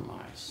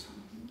compromise.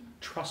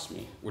 Trust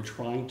me, we're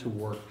trying to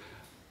work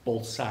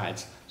both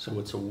sides, so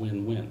it's a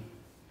win-win.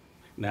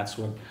 And that's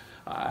what,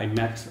 I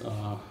met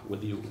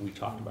with you, we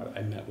talked about it,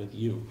 I met with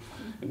you,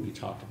 and we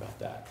talked about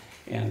that.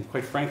 And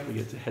quite frankly,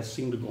 it has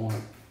seemed to go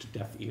on to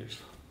deaf ears,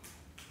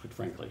 quite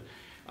frankly.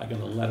 I got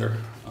a letter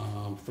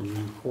from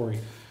you, Corey,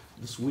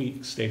 this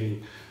week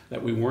stating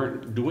that we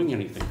weren't doing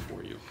anything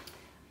for you.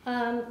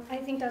 I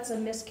think that's a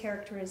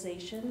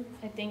mischaracterization.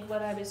 I think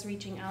what I was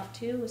reaching out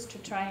to was to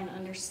try and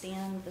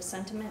understand the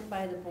sentiment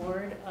by the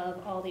board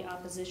of all the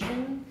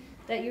opposition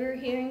that you're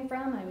hearing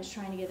from. I was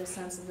trying to get a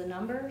sense of the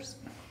numbers.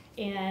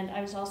 And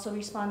I was also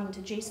responding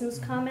to Jason's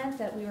comment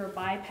that we were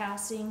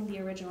bypassing the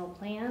original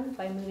plan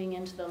by moving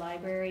into the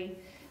library,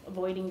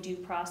 avoiding due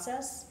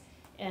process.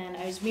 And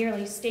I was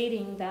merely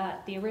stating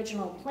that the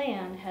original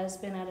plan has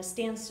been at a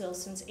standstill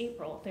since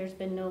April. There's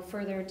been no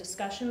further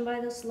discussion by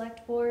the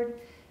select board.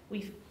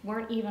 We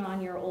weren't even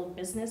on your old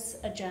business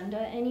agenda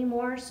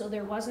anymore, so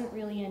there wasn't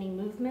really any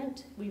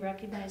movement. We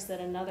recognized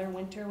that another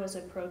winter was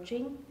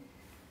approaching,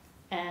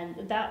 and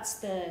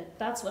that's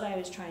what I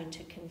was trying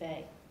to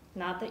convey.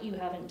 Not that you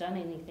haven't done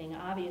anything.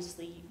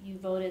 Obviously, you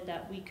voted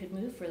that we could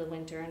move for the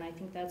winter, and I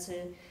think that's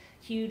a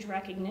huge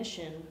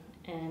recognition,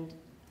 and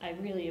I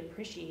really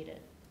appreciate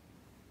it.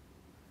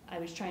 I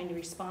was trying to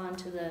respond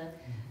to the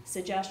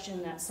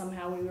suggestion that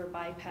somehow we were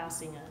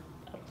bypassing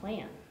a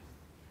plan.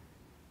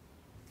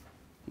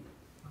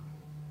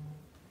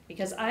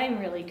 Because I'm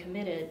really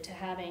committed to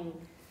having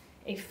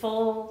a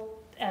full,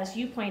 as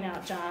you point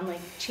out, John,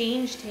 like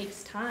change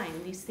takes time.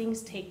 These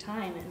things take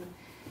time, and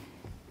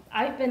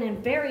I've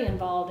been very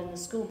involved in the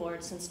school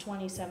board since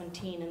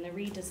 2017 in the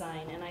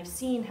redesign, and I've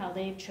seen how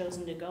they've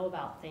chosen to go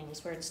about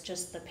things, where it's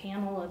just the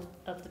panel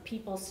of the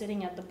people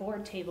sitting at the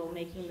board table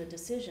making the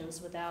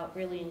decisions without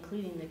really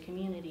including the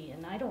community,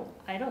 and I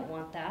don't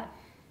want that.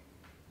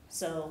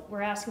 So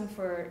we're asking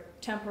for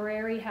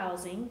temporary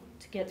housing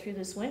to get through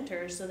this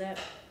winter so that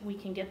we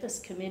can get this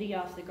committee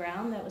off the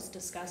ground that was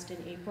discussed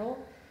in April.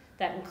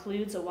 That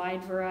includes a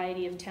wide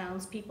variety of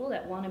townspeople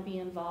that want to be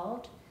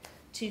involved,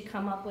 to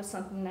come up with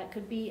something that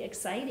could be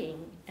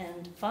exciting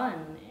and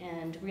fun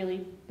and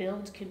really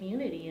build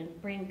community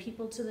and bring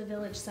people to the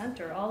village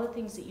center, all the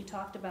things that you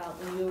talked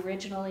about when you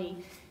originally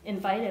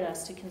invited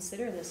us to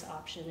consider this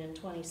option in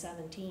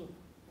 2017.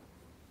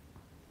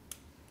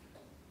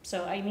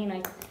 So, I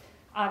mean,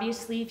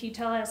 obviously, if you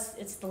tell us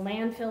it's the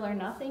landfill or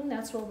nothing,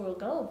 that's where we'll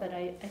go, but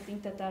I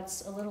think that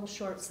that's a little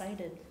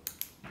short-sighted.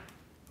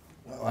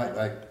 Well,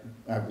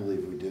 I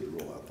believe we did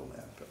rule out the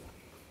landfill,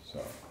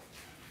 so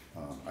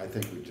I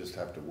think we just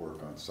have to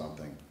work on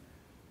something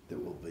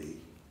that will be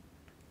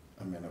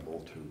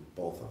amenable to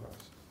both of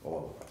us,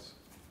 all of us.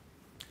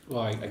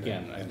 Well,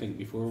 again, I think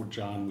before,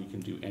 John, we can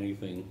do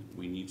anything,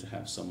 we need to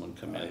have someone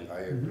come in.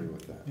 I agree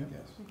with that, Yep.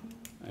 yes.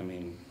 I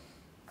mean,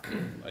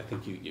 I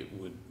think it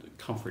would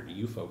comfort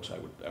you folks, I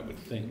would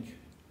think,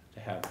 to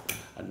have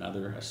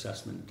another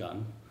assessment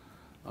done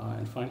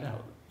and find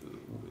out.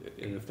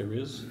 And if there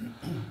is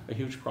a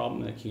huge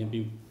problem that can't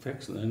be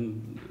fixed,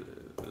 then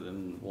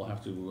we'll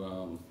have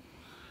to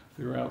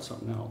figure out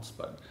something else.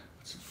 But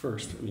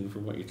first, I mean,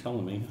 from what you're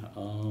telling me,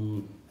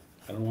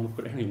 I don't want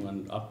to put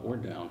anyone up or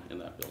down in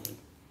that building.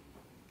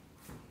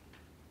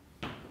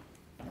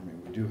 I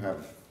mean, we do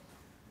have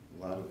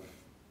a lot of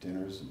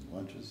dinners and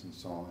lunches and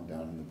so on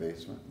down in the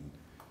basement, and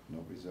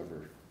nobody's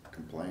ever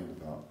complained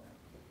about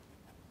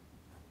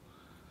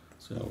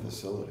the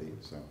facility,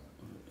 so.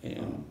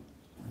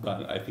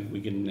 But I think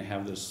we can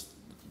have this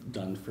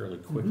done fairly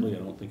quickly. I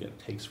don't think it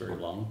takes very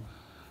long.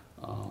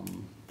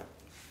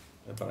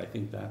 But I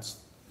think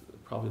that's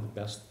probably the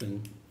best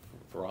thing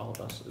for all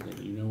of us.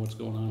 You know what's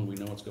going on, we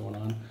know what's going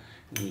on,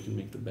 and we can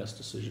make the best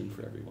decision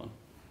for everyone.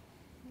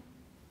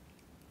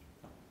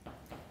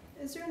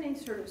 Is there any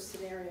sort of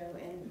scenario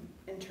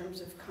in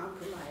terms of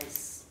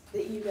compromise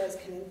that you guys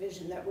can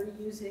envision, that we're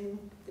using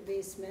the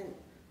basement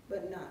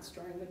but not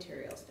storing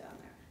materials down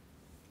there?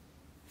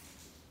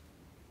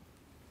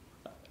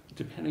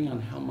 Depending on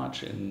how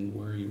much and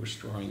where you were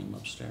storing them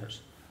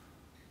upstairs.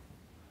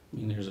 I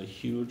mean, there's a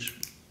huge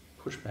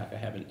pushback of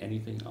having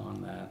anything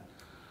on that,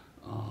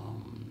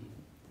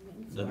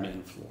 the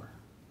main floor.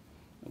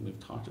 And we've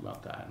talked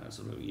about that, and that's,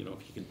 you know,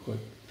 if you can put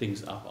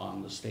things up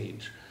on the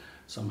stage.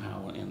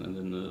 somehow, and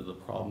then the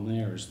problem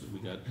there is that we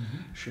got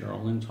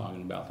Cheryl Lynn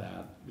talking about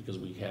that, because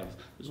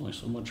there's only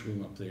so much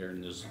room up there,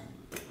 and there's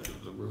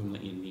the room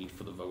that you need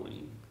for the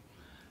voting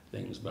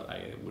things, but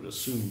I would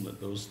assume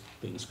that those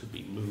things could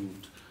be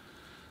moved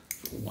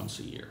once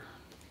a year.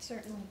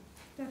 Certainly.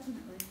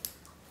 Definitely.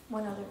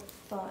 One other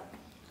thought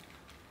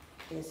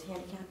is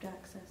handicapped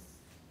access.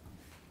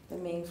 The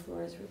main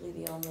floor is really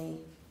the only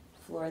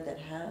floor that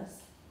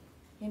has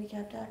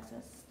handicapped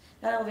access.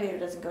 That elevator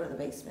doesn't go to the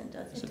basement,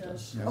 does it? It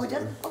does. Oh, it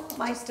does? Oh,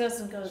 my, Just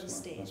doesn't go to the That's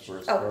stage. where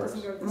it oh,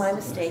 starts. my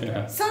mistake.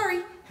 Yeah. Sorry.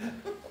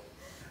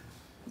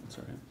 That's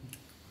all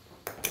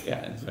right.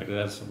 Yeah, in fact,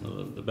 that's some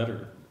of the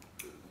better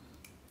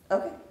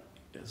Okay.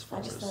 as far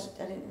I as. just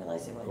thought, I didn't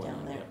realize it went going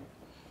down up, there.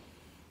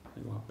 yeah.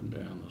 They go up and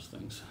down, those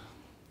things.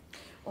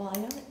 Well, I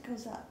know it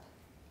goes up.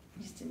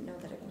 I just didn't know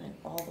that it went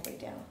all the way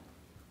down.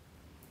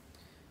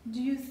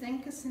 Do you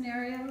think a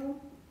scenario,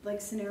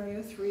 like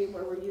scenario 3,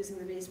 where we're using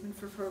the basement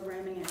for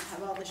programming and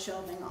have all the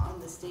shelving on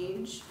the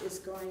stage, is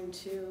going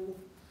to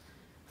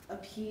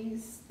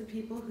appease the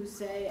people who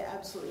say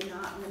absolutely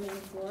not on the main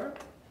floor,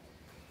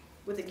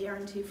 with a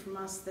guarantee from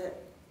us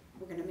that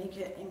we're gonna make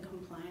it in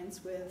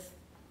compliance with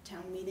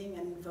town meeting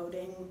and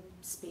voting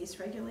space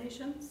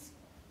regulations?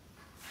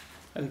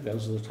 I think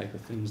those are the type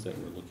of things that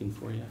we're looking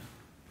for, yeah.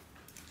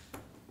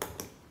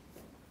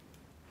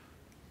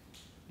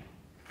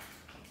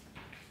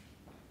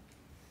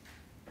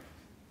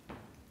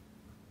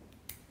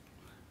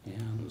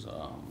 And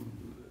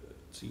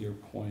to your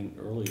point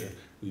earlier,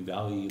 we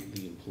value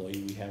the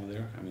employee we have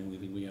there. I mean, we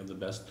think we have the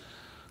best,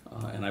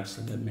 and I've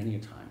said that many a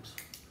times.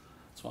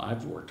 That's why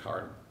I've worked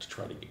hard to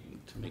try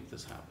to make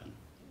this happen.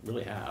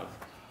 Really have.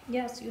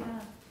 Yes, you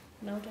have,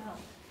 no doubt.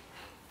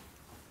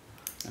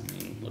 I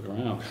mean, look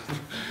around.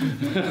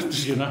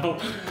 You know,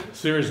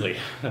 seriously.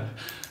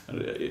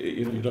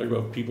 You know, you talk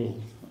about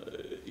people,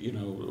 you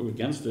know,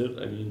 against it.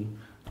 I mean,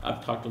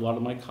 I've talked to a lot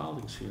of my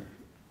colleagues here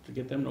to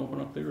get them to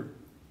open up their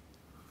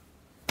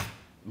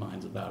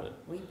minds about it.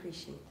 We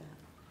appreciate that.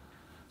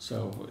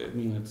 So, I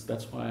mean,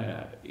 that's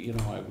why, you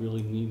know, I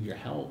really need your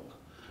help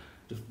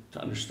to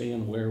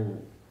understand where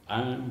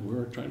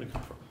we're trying to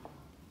come from.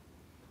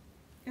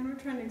 And we're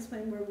trying to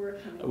explain where we're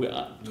coming We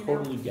from. you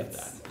totally know? get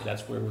that.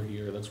 That's where we're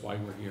here. That's why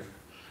we're here.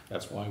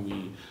 That's why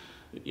we,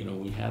 you know,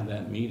 we had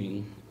that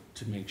meeting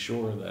to make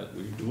sure that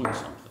we're doing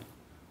something.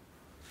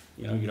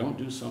 You know, you don't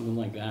do something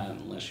like that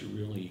unless you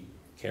really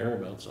care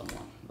about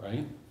someone,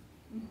 right?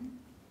 Mhm.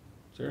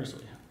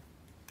 Seriously.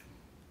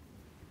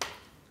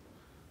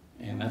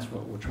 And that's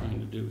what we're trying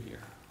to do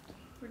here.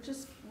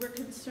 We're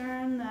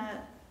concerned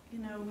that, you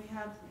know, we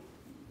have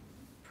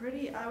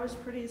I was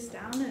pretty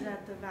astounded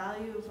at the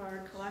value of our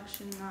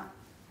collection,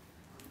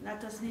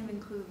 that doesn't even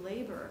include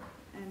labor,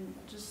 and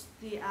just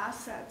the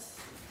assets.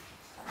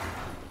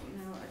 You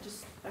know,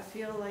 I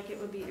feel like it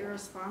would be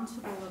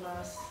irresponsible of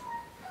us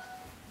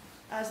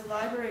as a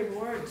library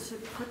board to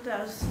put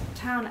those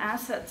town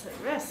assets at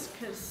risk,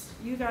 because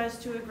you guys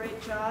do a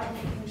great job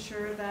making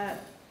sure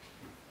that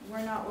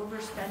we're not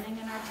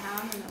overspending in our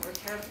town and that we're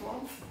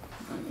careful.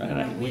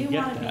 We We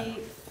get want to that.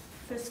 be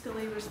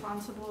fiscally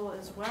responsible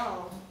as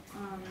well.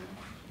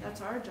 That's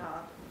our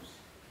job.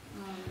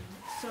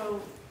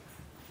 So,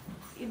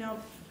 you know,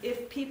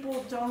 if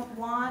people don't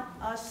want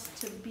us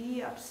to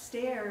be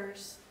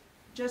upstairs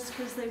just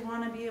because they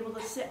want to be able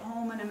to sit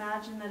home and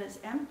imagine that it's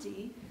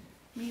empty,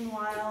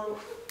 meanwhile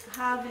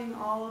having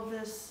all of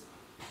this,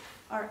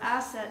 our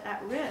asset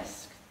at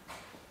risk,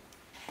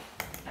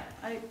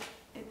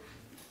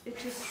 it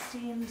just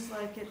seems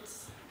like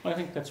it's. Well, I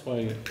think that's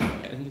why,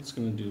 I think it's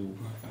gonna do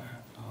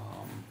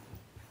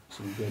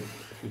some good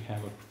if we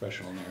have a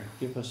professional in there.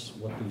 Give us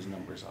what these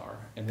numbers are,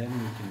 and then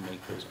we can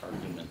make those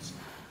arguments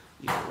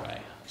either way.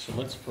 So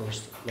let's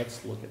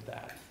look at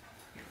that.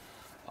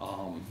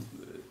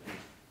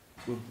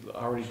 We've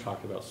already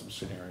talked about some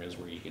scenarios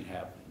where you can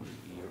have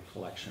your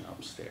collection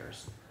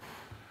upstairs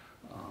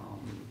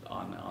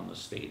on the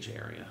stage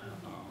area.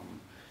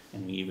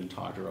 And we even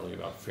talked earlier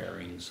about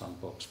ferrying some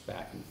books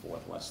back and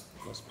forth, less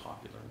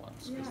popular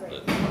ones, because Yeah.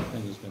 the whole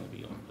thing is gonna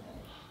be open.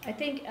 I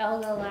think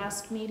Elga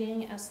last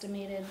meeting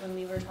estimated, when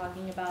we were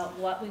talking about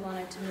what we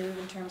wanted to move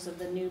in terms of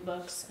the new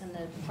books and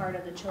the part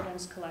of the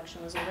children's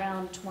collection, was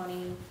around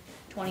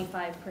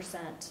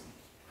 25%.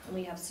 And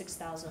we have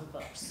 6,000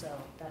 books, so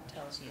that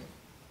tells you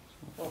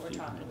what we're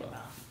talking about.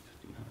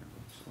 1,500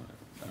 books, whatever.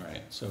 All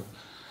right, so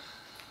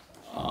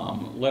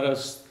let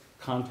us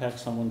contact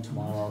someone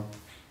tomorrow,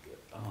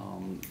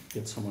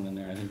 get someone in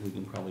there. I think we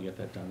can probably get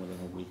that done within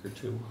a week or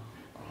two.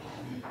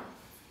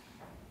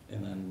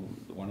 And then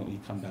why don't we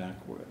come back,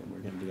 we're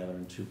getting together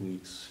in 2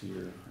 weeks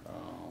here,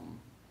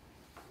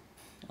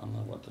 on the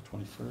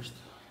 21st? Is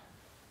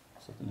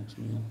that the next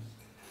meeting?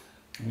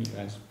 And you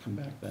guys come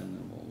back then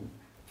and we'll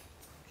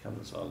have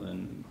this all.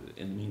 Then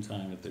in the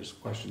meantime, if there's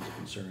questions or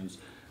concerns,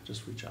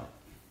 just reach out.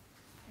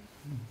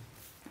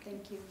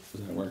 Thank you.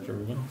 Does that work for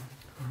everyone?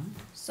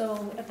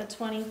 So at the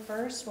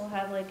 21st, we'll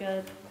have like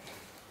a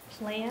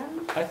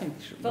plan I think.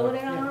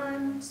 voted yeah.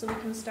 on, so we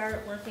can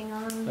start working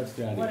on That's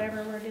the idea.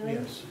 whatever we're doing.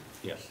 Yes.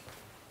 Yes.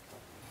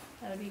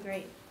 That would be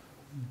great.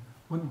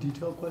 One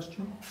detailed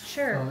question.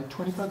 Sure.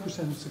 25%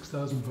 of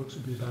 6,000 books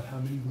would be about how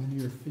many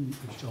linear feet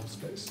of shelf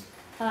space?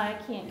 I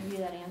can't give you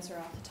that answer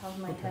off the top of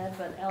my Okay. head,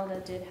 but Elda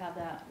did have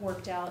that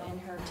worked out in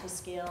her to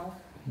scale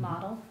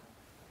model.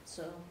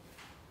 So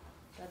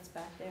that's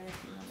back there.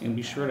 if you want to And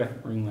be look at sure it. to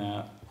bring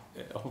that,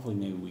 hopefully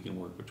maybe we can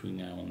work between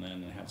now and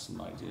then and have some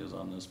ideas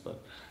on this,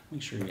 but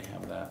make sure you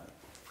have that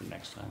for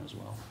next time as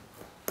well.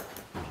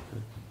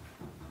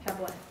 Have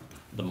what?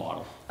 The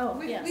model. Oh,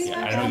 We- yes. we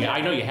Yeah, have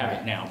I know you have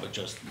it now, but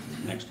just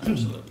next time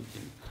so that we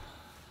can,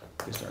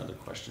 in case there are other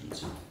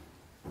questions.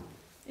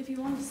 If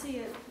you want to see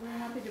it, we're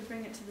happy to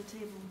bring it to the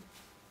table.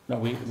 No,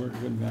 we're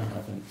good now,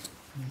 I think.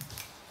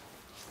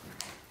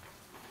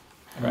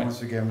 And Right.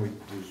 once again, we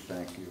do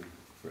thank you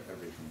for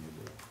everything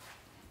you do.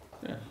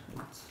 Yeah,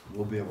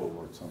 We'll be able to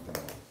work something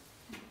out.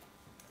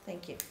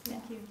 Thank you.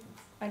 Thank you.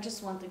 I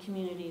just want the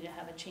community to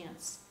have a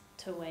chance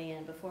to weigh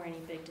in before any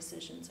big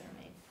decisions are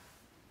made.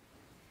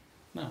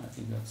 no,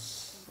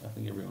 I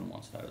think everyone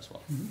wants that as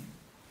well. Mhm.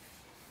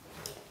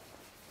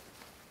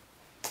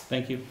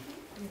 Thank you.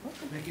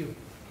 Thank you.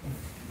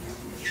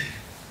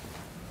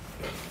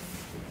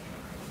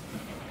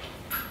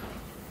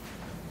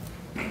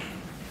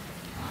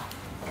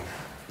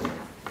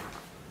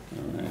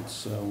 All right,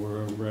 so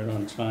we're right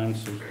on time,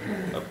 so,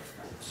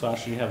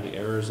 Sasha, you have the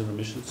errors and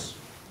omissions?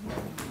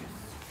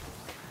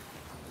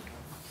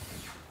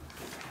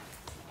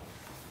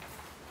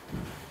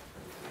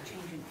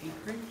 Changing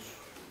acreage.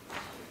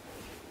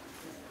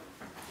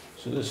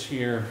 So this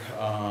here,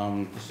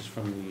 this is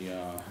from the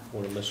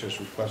Board of Listers,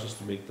 request us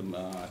to make them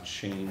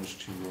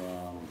change to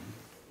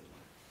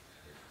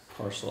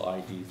parcel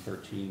ID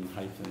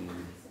 13-003.000.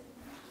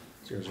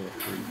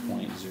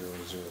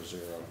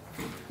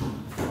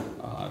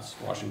 It's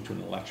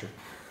Washington Electric.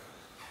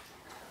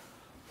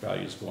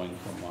 Values going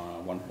from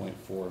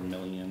 1.4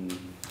 million to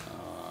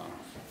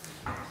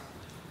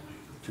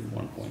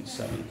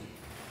 1.7.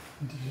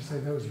 Did you say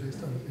that was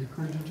based on the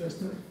acreage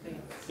adjustment?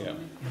 Yeah,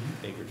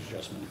 acreage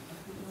adjustment.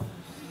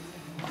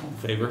 All in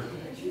favor?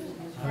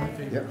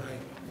 Yep.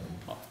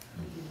 Oh,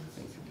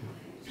 thank you.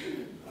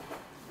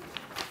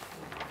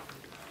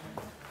 I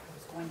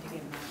was going to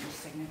get Martin's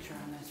signature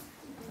on this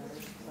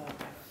first, but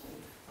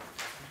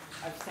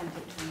I've sent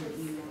it to him,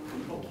 email.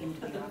 He came to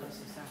the office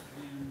this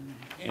afternoon.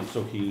 And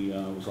so he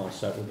was all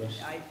set with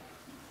us? I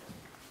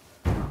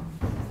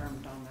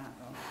confirmed on that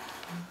though.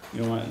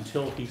 You know what,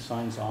 until he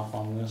signs off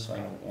on this, I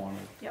don't want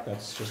it. Yep.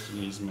 That's just an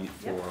easement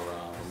for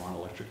Vermont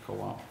Electric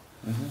Co-op.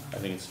 Mhm. I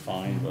think it's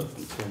fine, but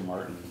until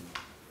Martin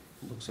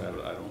looks at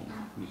it, I don't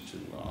need to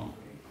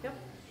Yep.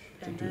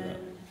 To And do that.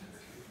 then,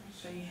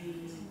 so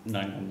you,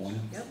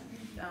 911. yep,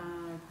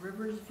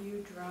 Rivers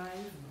View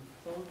Drive,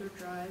 Boulder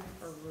Drive,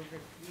 or River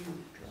View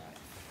Drive?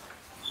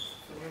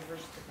 For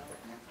Rivers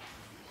Development.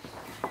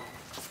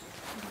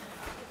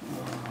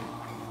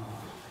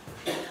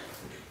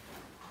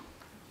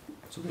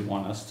 So they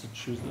want us to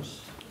choose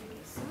this? I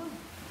guess so.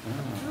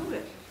 Ah. Do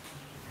it.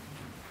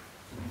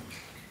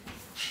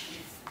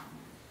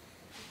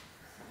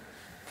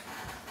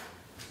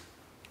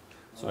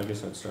 So I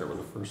guess I'd start with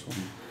the first one.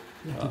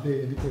 Did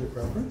they indicate a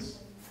preference?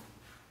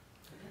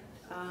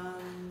 I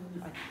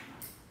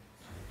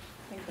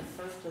think the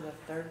first or the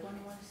third one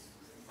was.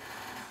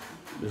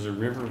 There's a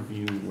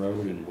Riverview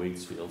Road in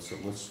Waitsfield, so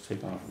let's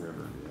take off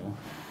Riverview.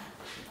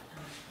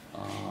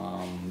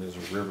 There's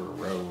a River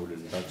Road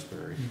in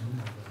Duxbury.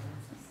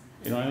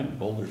 You know, I think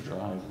Boulder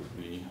Drive would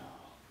be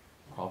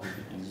probably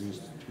the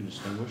easiest to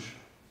distinguish.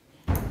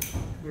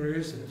 Where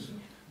is this?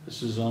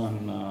 This is on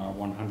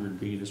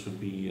 100B. This would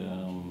be I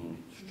don't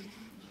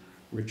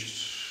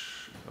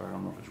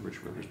know if it's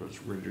Rich Rivers, but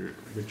it's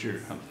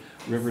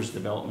Rivers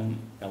Development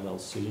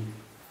LLC.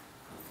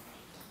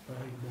 I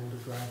think Boulder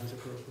Drive is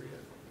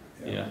appropriate.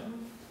 Yeah.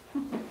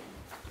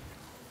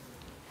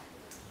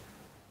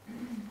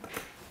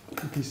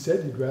 If he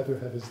said you'd rather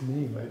have his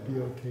name, I'd be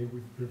okay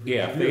with River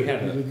Yeah, if View, they but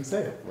had he a- didn't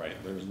say it. Right,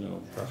 there's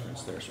no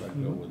preference there, so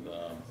I'd go with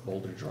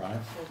Boulder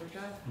Drive. Boulder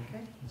Drive,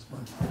 okay. That's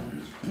fine.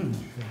 Thank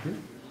you.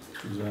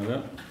 Is that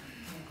it?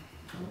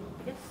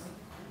 Yes.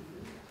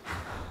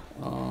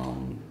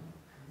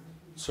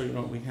 So you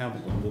know, we have a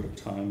little bit of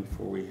time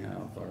before we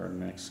have our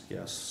next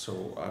guest,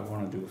 so I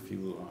want to do a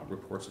few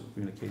reports and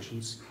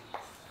communications.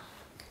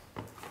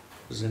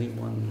 Does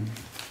anyone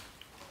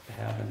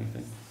have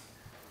anything?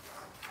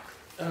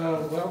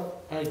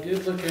 Well, I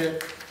did look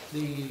at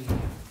the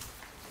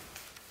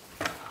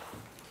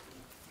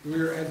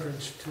rear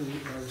entrance to,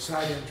 or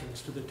side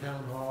entrance to the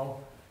town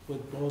hall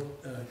with both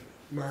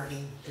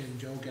Martin and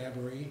Joe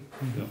Gabory.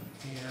 Yeah.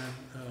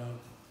 And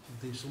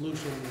the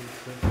solution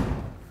that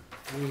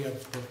we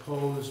have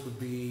proposed would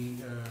be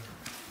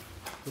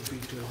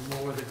to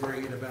lower the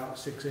grade about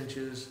 6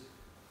 inches,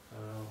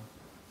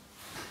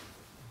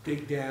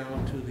 dig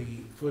down to the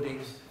footing,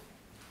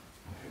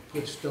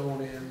 put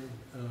stone in,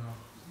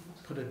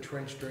 put a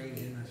trench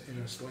drain in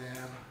a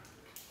slab,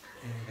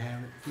 and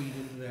have it feed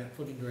into that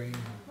footing drain,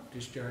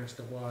 discharge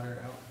the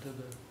water out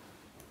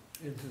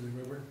into the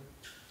river.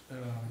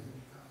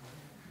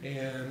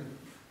 And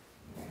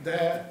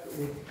That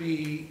would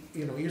be,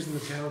 you know, using the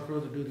town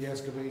crew to do the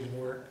excavation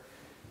work,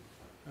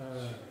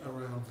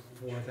 around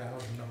 $4,000,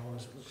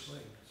 it looks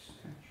like.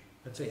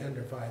 I'd say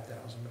under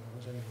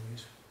 $5,000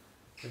 anyways.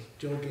 'Cause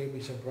Joe gave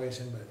me some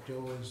pricing, but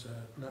Joe is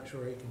not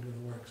sure he can do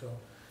the work, so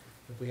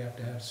if we have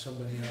to have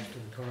somebody else do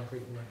the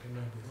concrete work, it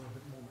might be a little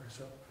bit more,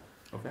 so.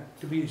 Okay.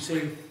 To be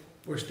safe,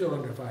 we're still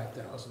under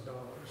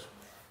 $5,000.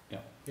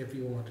 Yeah. If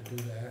you want to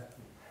do that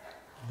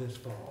this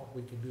fall,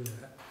 we can do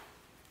that.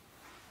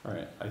 All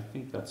right, I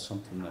think that's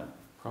something that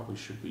probably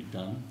should be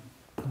done.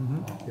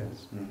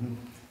 Yes.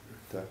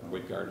 Definitely.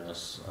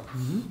 Regardless of,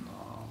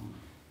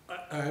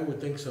 I would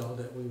think so,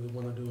 that we would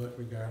wanna do it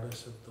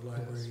regardless if the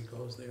library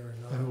goes there or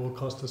not. And it will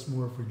cost us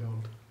more if we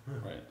don't.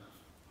 right.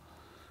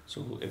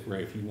 So if,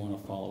 Ray, if you wanna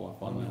follow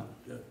up on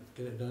that.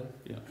 Get it done?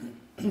 Yeah.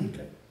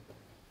 Okay.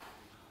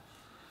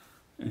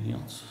 Anything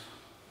else?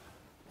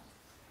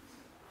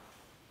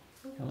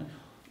 Kelly?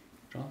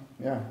 John?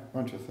 Yeah, a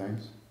bunch of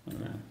things. All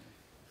right.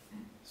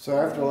 So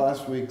after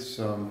last week's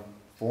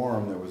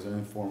forum, there was an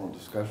informal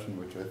discussion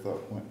which I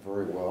thought went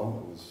very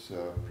well. It was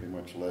pretty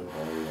much led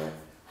by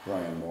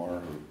Brian Moore,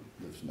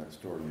 who lives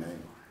next door to me.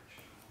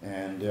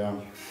 And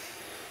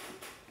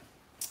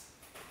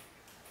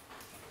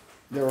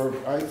there were,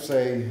 I'd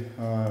say,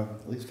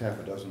 at least half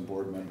a dozen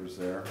board members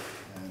there,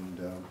 and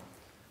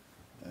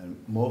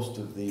most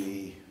of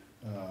the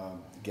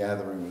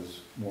gathering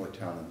was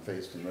Moretown and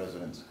Facein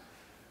residents.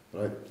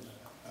 But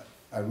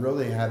I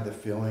really had the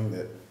feeling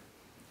that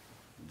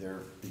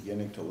they're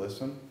beginning to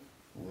listen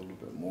a little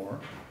bit more.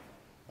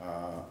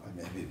 I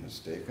may be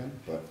mistaken,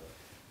 but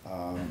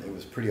it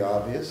was pretty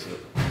obvious that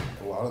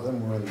a lot of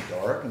them were in the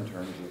dark in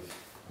terms of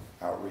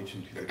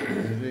outreaching to the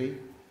community.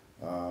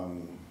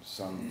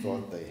 Some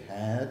thought they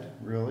had,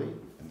 really,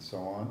 and so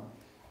on,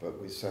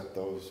 but we set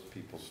those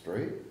people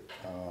straight.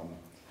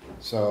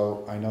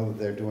 So I know that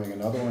they're doing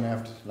another one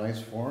after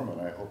tonight's forum,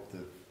 and I hope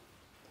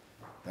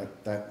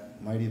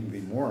that might even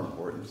be more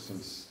important,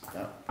 since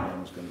that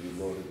forum is going to be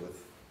loaded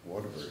with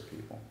Waterbury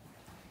people.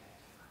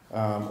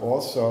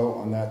 Also,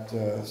 on that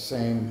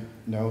same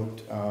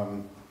note, I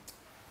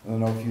don't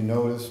know if you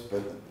noticed,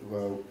 but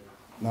well,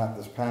 not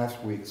this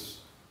past week's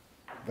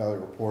Valley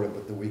Reporter,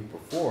 but the week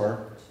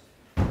before,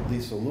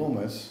 Lisa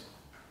Loomis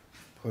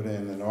put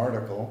in an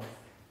article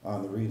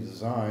on the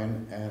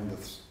redesign and the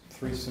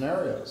 3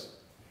 scenarios.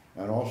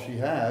 And all she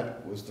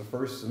had was the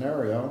first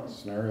scenario,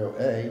 scenario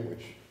A,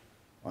 which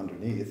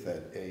underneath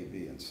had A,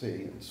 B, and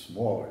C, and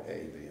smaller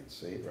A, B, and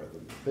C, rather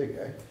than the big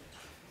A.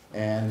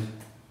 And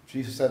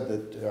she said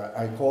that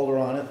I called her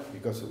on it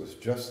because it was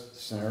just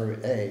scenario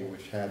A,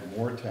 which had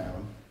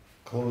Moretown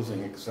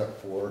closing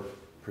except for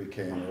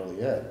pre-K and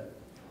early ed.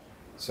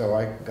 So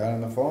I got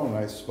on the phone and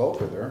I spoke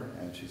with her,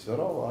 and she said,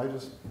 "Oh, well,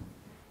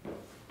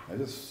 I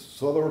just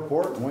saw the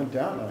report and went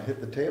down and I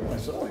hit the table." And I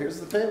said, "Oh, here's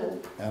the table,"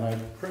 and I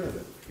printed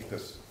it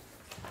because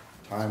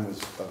time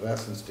was of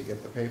essence to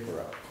get the paper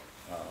out.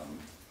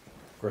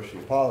 Of course, she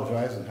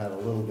apologized and had a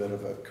little bit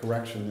of a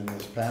correction in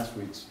this past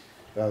week's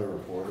Valley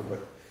Reporter, but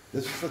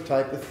this is the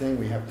type of thing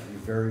we have to be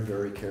very,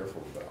 very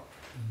careful about.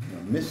 You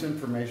know,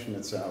 misinformation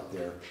that's out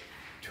there,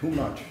 too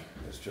much.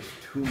 There's just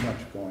too much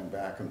going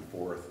back and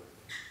forth,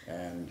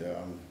 and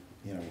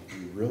you know,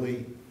 we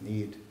really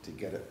need to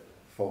get it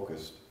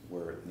focused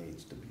where it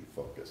needs to be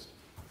focused.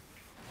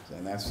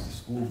 And that's the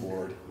school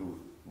board who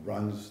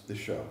runs the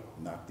show,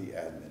 not the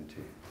admin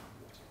team.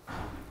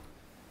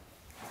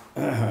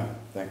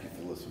 Thank you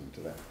for listening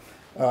to that.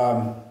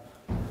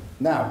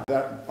 Now,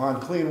 on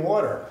clean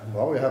water,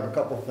 well, we have a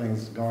couple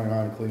things going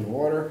on in clean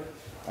water.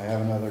 I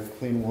have another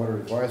Clean Water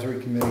Advisory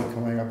Committee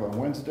coming up on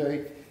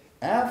Wednesday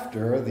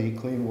after the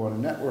Clean Water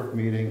Network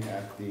meeting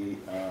at the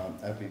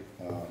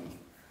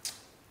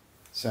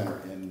Center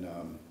in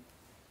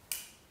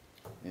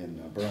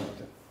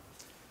Burlington.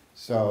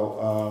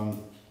 So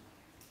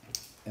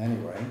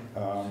anyway,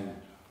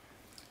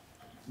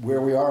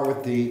 where we are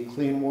with the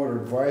Clean Water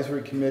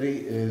Advisory Committee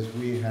is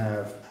we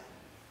have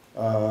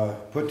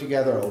put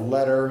together a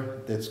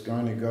letter that's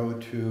going to go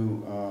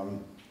to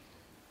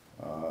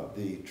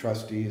the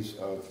trustees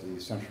of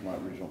the Central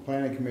Vermont Regional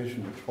Planning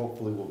Commission, which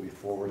hopefully will be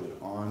forwarded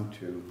on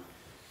to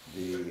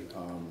the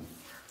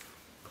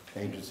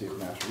Agency of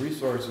Natural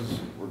Resources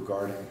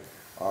regarding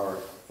our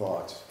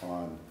thoughts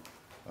on,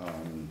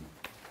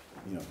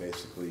 you know,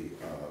 basically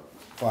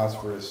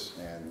phosphorus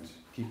and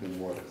keeping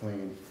water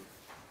clean,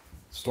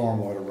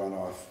 stormwater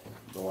runoff,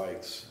 the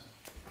likes.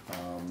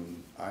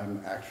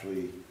 I'm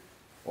actually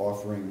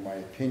offering my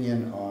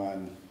opinion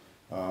on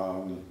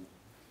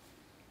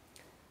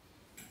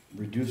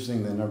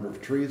reducing the number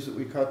of trees that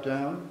we cut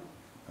down,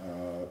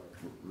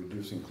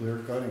 reducing clear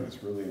cutting.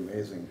 It's really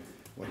amazing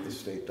what the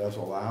state does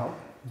allow,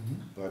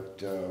 but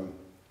the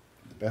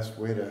best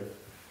way to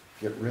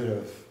get rid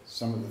of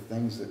some of the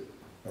things that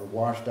are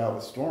washed out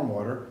with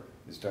stormwater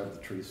is to have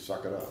the trees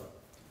suck it up.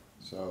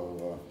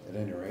 So at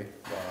any rate,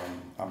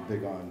 I'm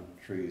big on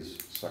trees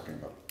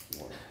sucking up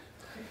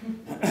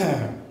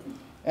water.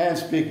 And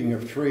speaking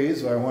of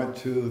trees, I went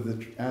to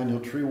the annual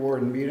tree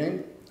warden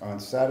meeting on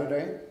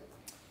Saturday,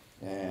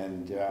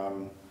 and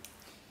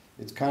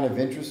it's kind of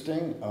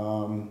interesting.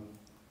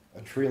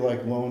 A tree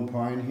like lone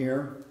pine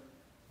here,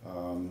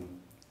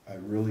 I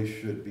really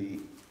should be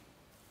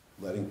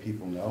letting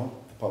people know,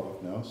 the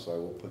public know, so I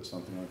will put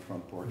something on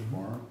front porch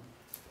tomorrow.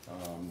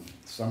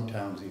 Some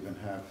towns even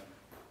have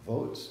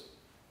votes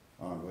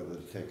on whether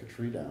to take a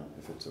tree down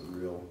if it's a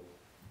real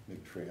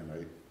big tree, and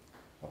I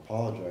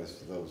apologize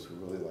to those who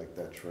really like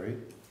that tree.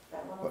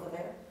 That one But- over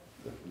there?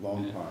 The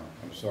lone pine,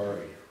 I'm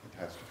sorry, it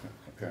has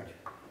to, okay.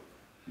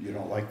 You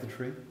don't like the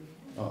tree?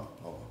 Oh,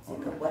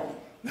 okay. What?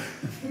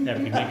 Yeah,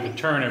 if you make the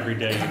turn every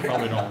day, you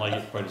probably don't like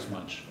it quite as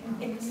much.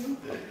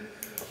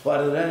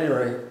 But at any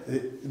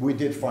rate, we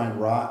did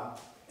find rot,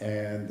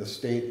 and the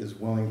state is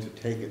willing to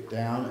take it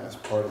down as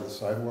part of the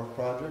sidewalk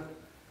project.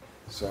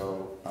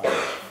 So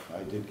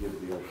I did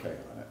give the okay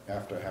on it,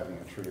 after having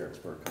a tree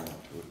expert come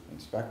out to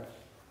inspect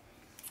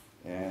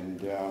it. And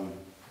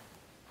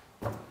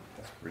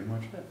that's pretty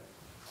much it.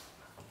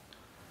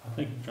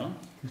 Thank you, John.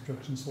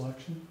 Construction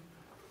selection?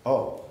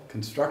 Oh,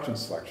 construction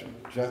selection.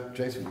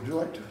 Jason, would you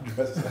like to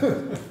address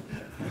that?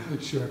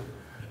 Sure.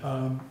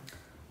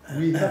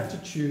 We have to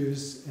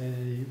choose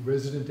a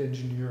resident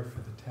engineer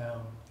for the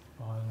town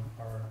on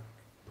our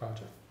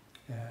project.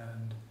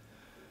 And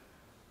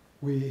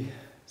we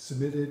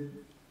selected,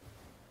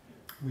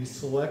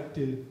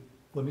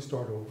 let me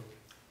start over.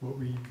 What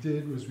we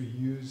did was we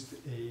used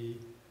a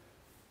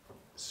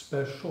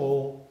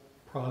special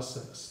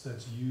process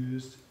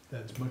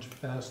that's much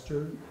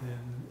faster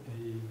than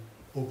a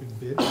open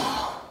bid.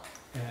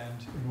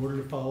 And in order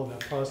to follow that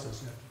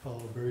process, you have to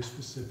follow very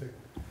specific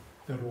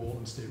federal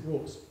and state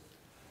rules,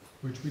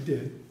 which we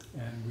did,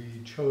 and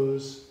we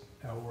chose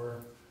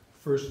our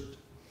first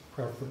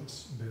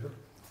preference bidder.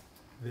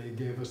 They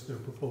gave us their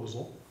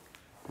proposal,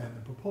 and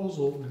the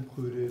proposal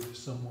included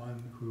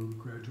someone who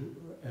graduated,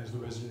 as the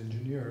resident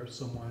engineer,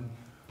 someone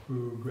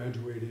who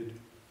graduated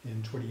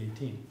in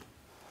 2018.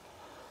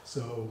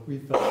 So we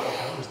felt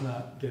that was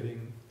not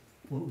getting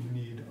what we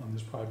need on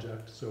this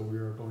project, so we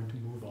are going to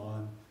move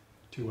on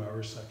to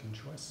our second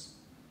choice.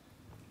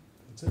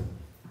 That's it.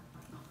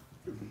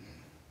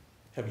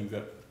 Have you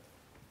got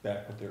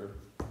back what they're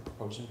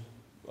proposing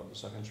of the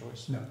second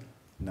choice? No.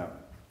 No.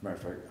 Matter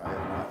of fact, I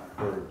have not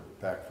heard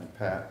back from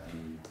Pat,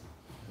 and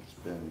it's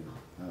been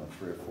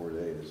 3 or 4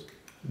 days.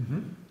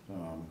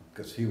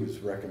 Because he was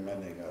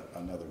recommending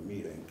another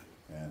meeting,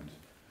 and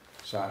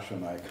Sasha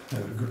and I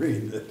kind of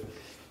agreed that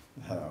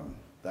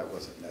that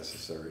wasn't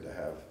necessary to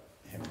have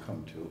him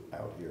come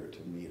out here to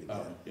meet again.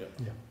 Oh, yeah.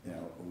 You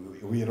know,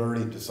 we had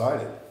already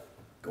decided,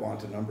 go on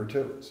to number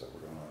 2, so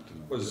we're going on to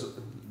number 2. Was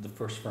the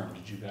first firm,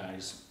 did you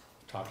guys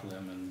talk to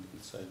them and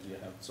say, do you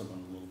have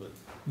someone a little bit?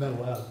 Not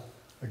allowed.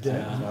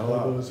 Again, Not all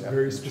allowed. those Yeah,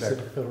 very we specific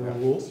checked. federal Yeah.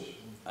 rules.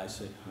 I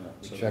see.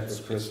 We So checked it's-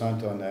 with Chris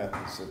Hunt on that,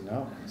 and he said,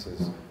 no. He says,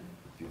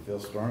 if you feel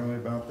strongly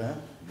about that,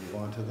 move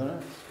on to the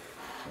next.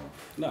 So,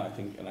 No, I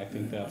think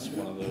that's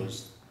one of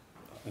those,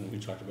 and we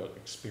talked about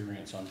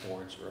experience on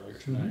boards earlier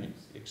tonight.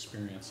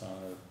 Experience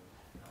on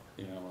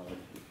a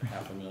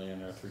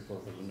 $500,000 or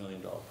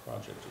 $750,000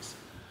 project is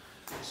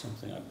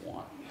something I'd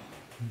want.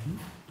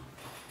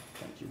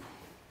 Thank you.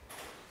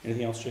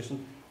 Anything else,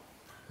 Jason?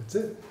 That's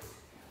it.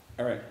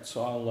 All right,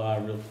 so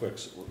I'll real quick.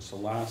 So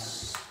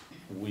last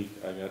week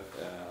I got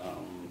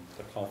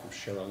a call from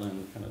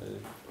Sherilyn, kind of a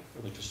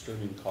really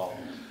disturbing call.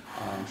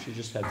 She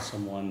just had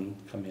someone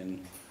come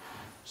in,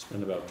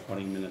 spend about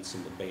 20 minutes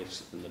in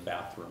the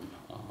bathroom.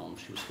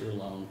 She was here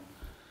alone,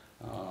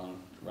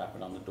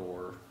 rapping on the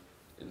door,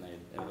 and they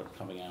ended up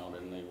coming out,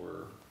 and they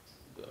were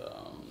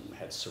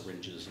had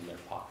syringes in their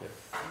pocket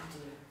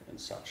and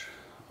such.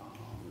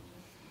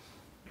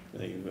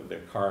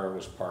 Their car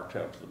was parked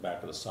out to the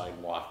back of the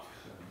sidewalk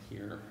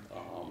here.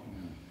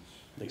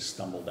 They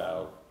stumbled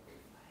out.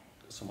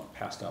 Someone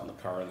passed out in the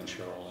car, and then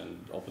Cheryl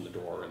opened the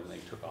door, and they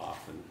took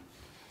off. And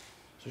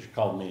so she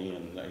called me,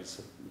 and I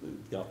said,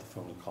 get off the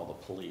phone and call the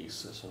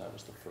police. So that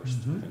was the first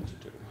thing to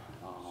do.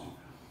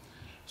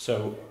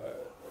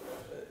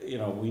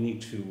 We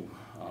need to.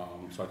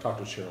 So I talked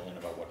to Cheryl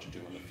about what to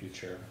do in the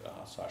future.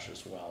 Sasha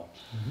as well.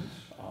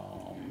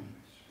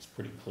 It's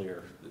pretty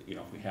clear that,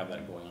 if we have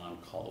that going on,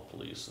 call the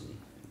police and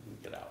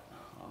get out.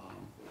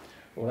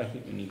 What I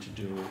think we need to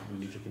do, we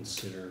need to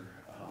consider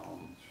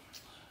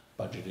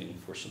budgeting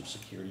for some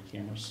security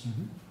cameras.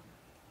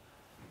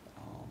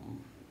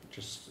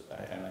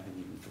 And I think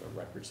even for the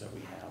records that we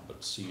have,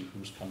 but see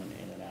who's coming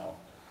in and out.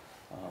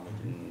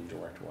 We can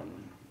direct one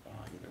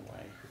either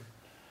way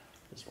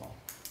as well.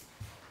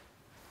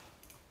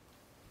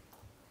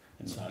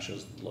 And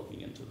Sasha's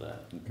looking into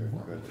that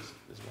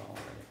as well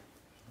already.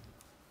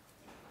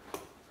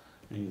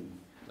 I mean,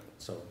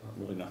 so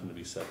really nothing to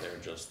be said there,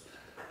 just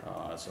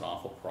it's an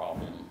awful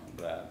problem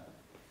that,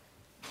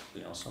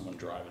 someone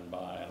driving by,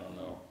 I don't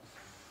know,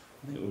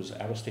 I think it was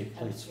out-of-state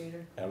plates,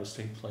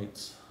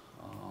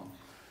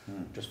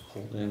 just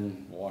pulled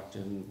in, walked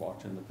in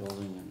the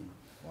building and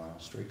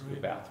straight to the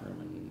bathroom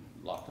and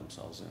locked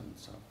themselves in,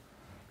 so.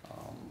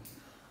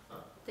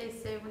 They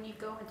say when you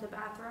go into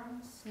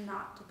bathrooms,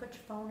 not to put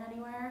your phone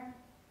anywhere,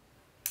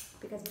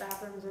 because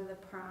bathrooms are the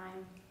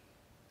prime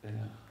Yeah.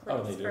 Oh,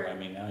 they place do. for- I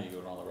mean, now you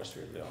go to all the rest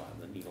of it, they'll have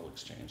the needle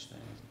exchange thing,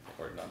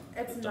 or not.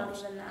 It's the not dumps.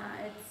 even that,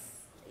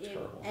 it's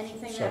Terrible.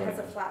 anything So that has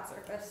a anyway. flat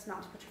surface,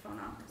 not to put your phone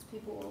on, because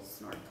people will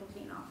snort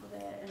cocaine off of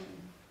it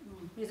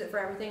and use it for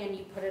everything, and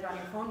you put it on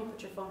your phone, you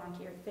put your phone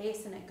onto your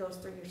face, and it goes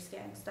through your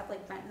skin. Stuff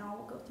like fentanyl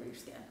will go through your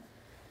skin.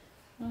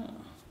 Oh,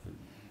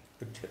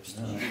 good tips.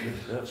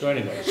 So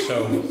anyway,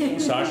 so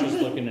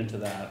Sasha's looking into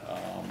that.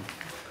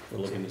 We're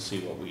looking to see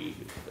what we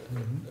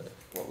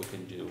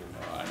can do.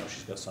 I know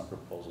she's got some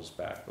proposals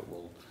back, but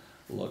we'll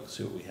look,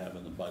 see what we have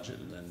in the budget,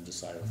 and then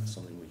decide if it's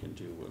something we can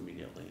do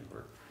immediately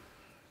or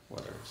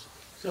whether it's.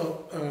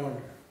 So,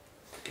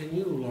 can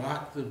you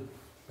lock the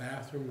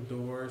bathroom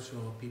door so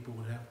people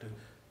would have to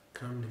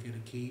come to get a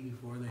key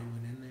before they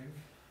went in there?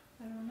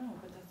 I don't know,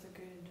 but that's a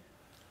good,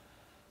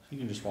 You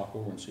can just walk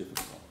over and see if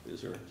it's,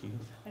 is there a key?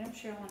 I know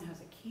Sherilyn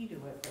has a key to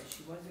it, but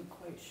she wasn't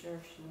quite sure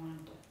if she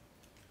wanted to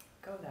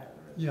go that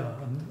route. Yeah,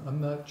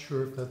 I'm not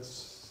sure if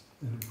that's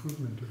an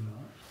improvement or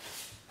not.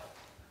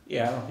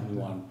 Yeah, I don't think we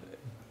want,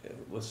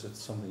 unless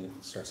it's something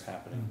that starts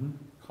happening,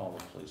 Mhm. call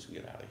the police and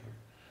get out of here.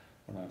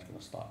 We're not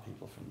gonna stop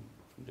people from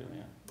doing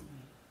it.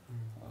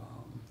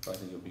 But I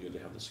think it would be good to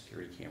have the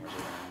security cameras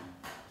around.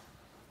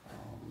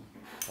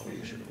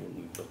 Probably should, when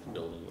we built the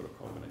building, it would have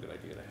probably been a good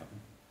idea to have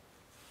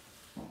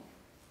them.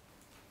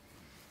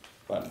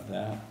 But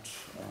that,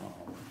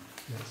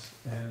 Yes,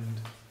 and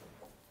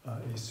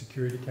a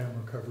security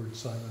camera covered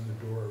sign on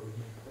the door would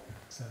make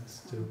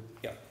sense too.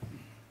 exactly.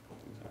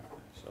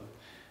 So,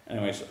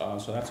 anyways,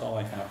 so that's all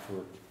I have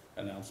for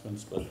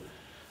announcements, but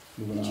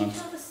moving Did you on.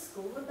 tell the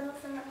school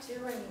about that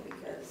too? I mean,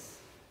 because,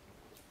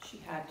 She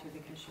had to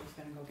because she was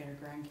gonna go get her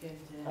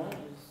grandkids and Oh, it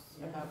was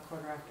yeah. about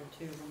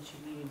 2:15 when she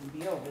needed to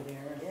be over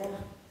there. yeah,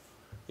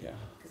 Yeah,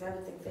 because I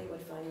would think they would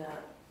find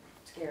that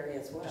scary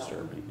as well.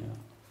 disturbing, yeah.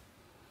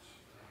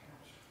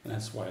 And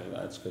that's why,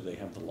 that's good they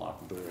have the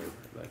locked door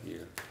that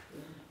you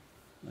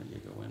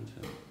go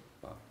into.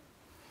 But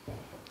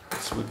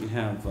that's what you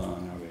have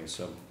nowadays,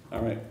 so,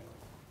 all right.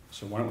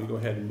 So why don't we go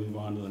ahead and move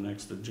on to the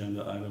next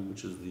agenda item,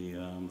 which is the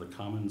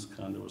Commons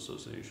Condo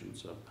Association.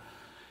 So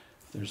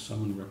if there's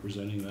someone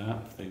representing that,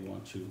 if they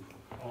want to.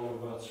 All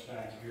of us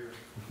back here.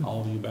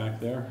 All of you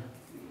back there?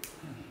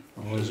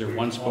 Or is there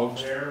one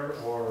spokes? There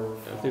or.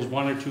 If there's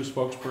one or two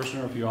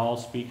spokesperson, or if you all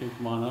speaking,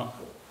 come on up.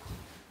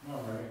 All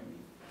right.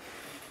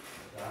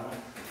 Donna?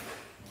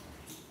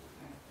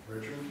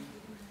 Richard?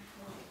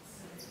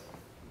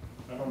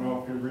 I don't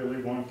know if you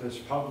really want this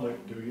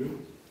public, do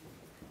you?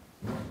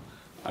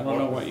 I don't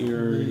know what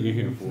you're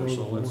here for,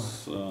 so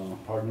let's,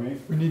 Pardon me?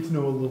 We need to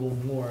know a little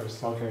more,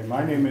 so. Okay,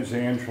 my name is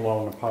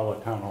Angelo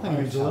Napolitano. Hi,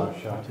 Angela.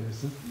 Sasha.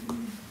 Jason.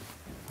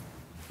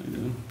 how you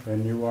doing?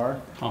 And you are?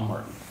 Tom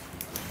Martin.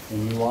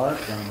 And you are?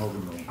 John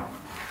Hogan.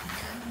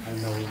 I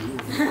know you.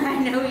 I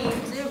know you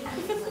too.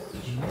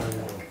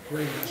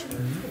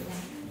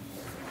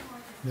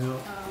 Now,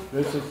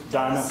 This is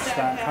Donna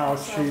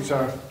Stackhouse. She's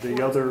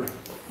the other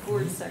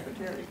Board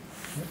secretary.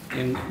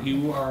 And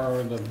you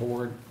are the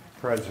board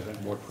president.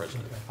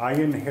 president, I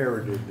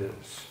inherited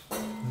this.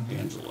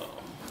 Angelo.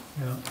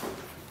 now,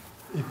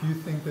 if you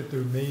think that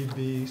there may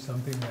be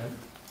something that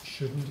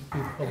shouldn't be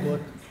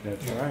public,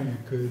 That's right. you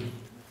could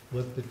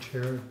let the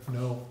chair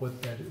know what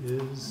that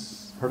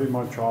is. Pretty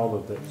much all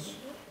of this.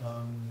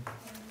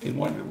 In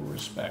what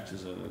respect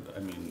is it, I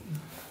mean,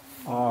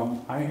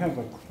 I have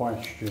a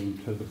question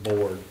to the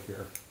board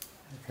here,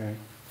 okay?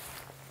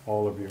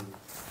 All of you.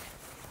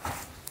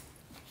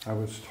 I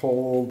was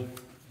told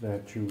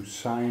that you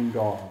signed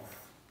off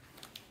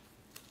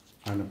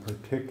on a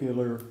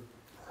particular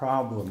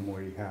problem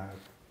we have,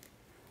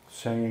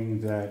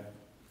 saying that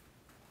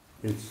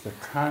it's the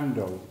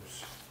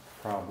condos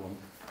problem,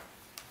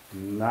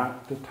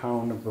 not the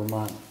town of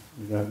Vermont,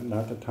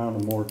 not the town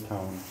of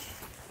Moretown's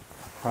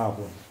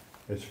problem,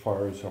 as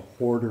far as a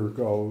hoarder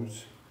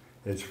goes,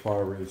 as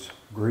far as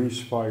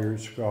grease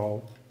fires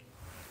go,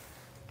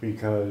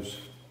 because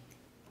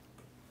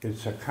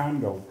it's a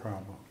condo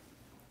problem.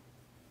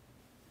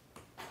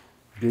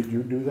 Did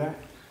you do that?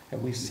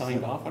 have we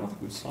signed off? I don't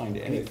think we've signed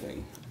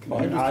anything.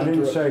 I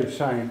didn't say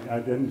sign, I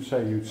didn't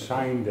say you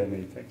signed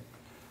anything.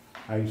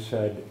 I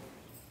said,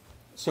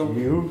 So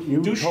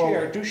you do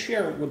told.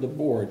 share with the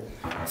board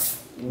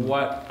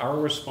what our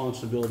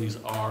responsibilities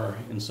are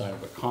inside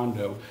of a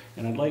condo.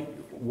 And I'd like,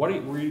 what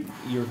are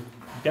your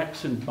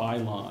decks and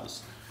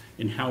bylaws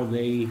and how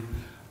they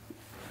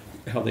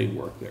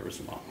work there as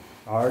well?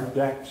 Our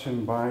decks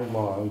and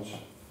bylaws,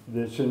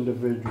 this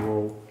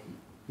individual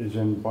is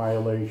in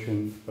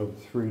violation of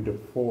 3 to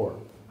 4.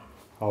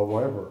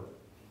 However,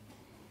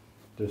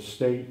 the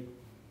state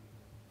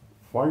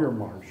fire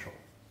marshal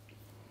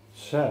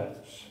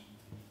says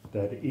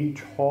that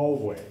each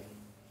hallway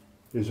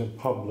is a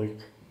public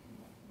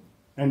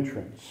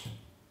entrance.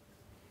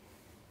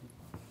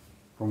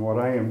 From what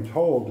I am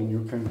told, and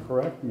you can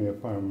correct me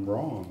if I'm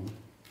wrong,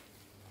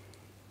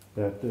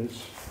 that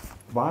this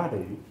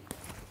body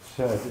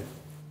said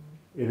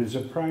it is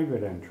a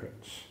private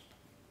entrance.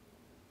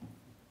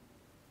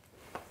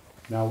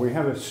 Now, we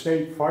have a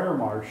state fire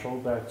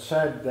marshal that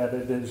said that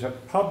it is a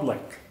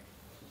public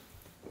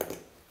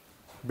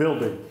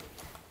building.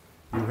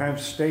 You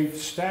have state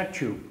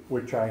statute,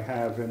 which I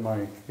have in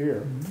my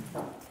here,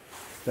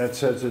 that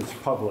says it's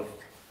public.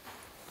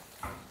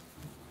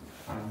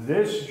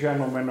 This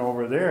gentleman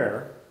over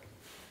there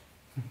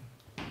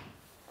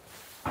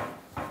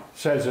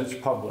says it's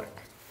public.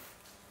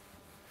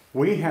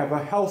 We have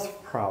a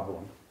health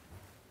problem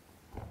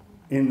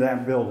in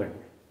that building.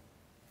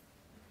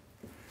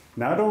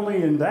 Not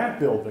only in that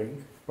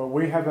building, but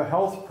we have a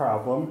health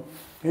problem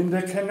in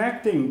the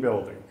connecting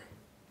building.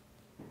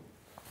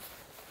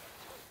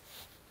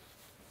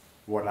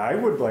 What I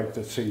would like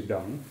to see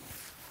done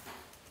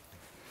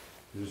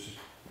is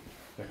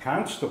the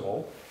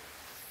constable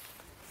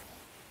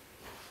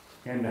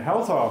and the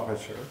health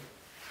officer,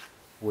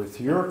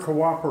 with your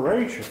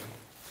cooperation,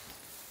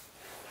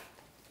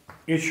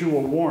 issue a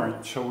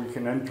warrant so we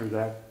can enter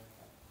that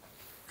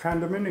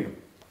condominium.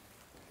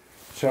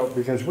 So,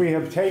 because we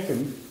have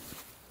taken,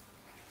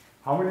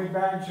 how many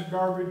bags of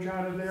garbage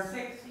out of there?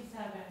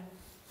 67.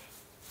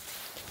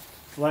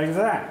 Like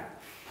that.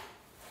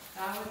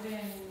 That was in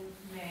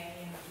May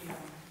and June.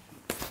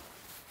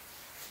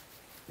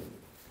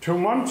 2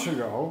 months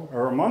ago,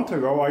 or a month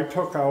ago, I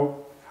took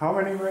out, how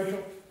many,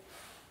 Rachel?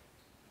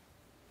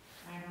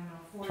 I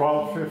don't know,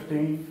 12,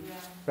 15 Yeah.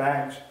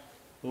 bags,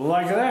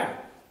 like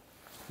that.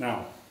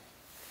 Now,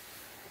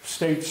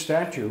 state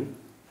statute,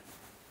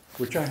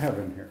 which I have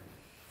in here,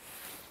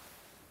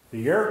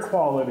 the air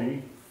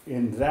quality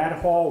in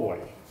that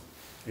hallway,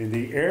 in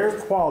the air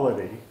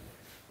quality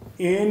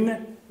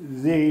in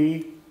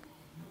the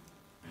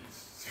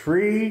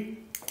 3,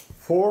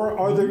 4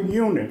 other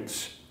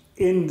units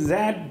in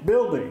that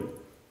building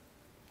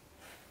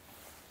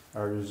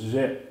are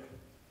zip.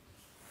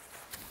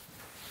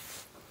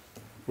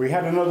 We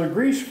had another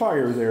grease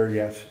fire there,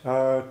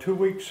 2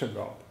 weeks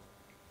ago.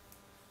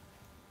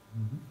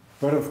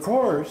 But of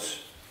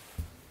course,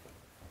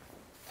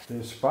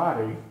 this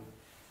body,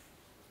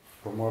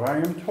 from what I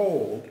am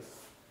told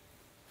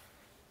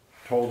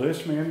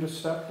this man to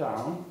step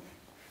down.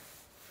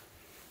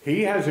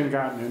 He hasn't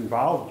gotten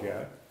involved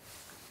yet.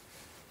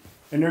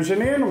 And there's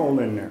an animal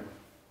in there.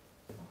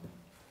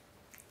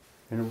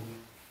 And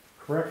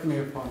correct me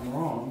if I'm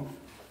wrong,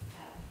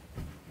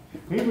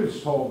 he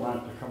was told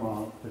not to come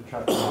out to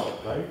check it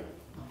out, right?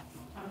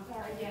 I'm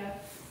sorry, yes.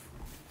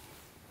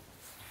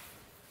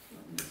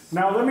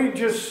 Now let me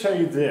just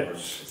say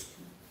this.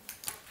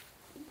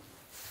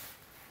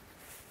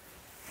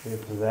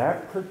 If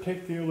that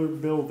particular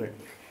building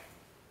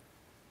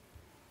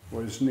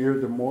was near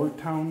the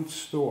Moretown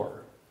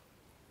store,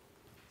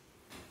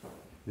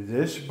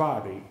 this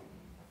body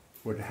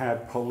would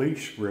have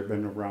police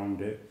ribbon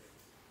around it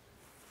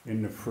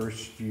in the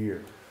first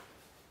year.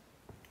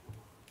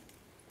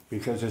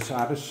 Because it's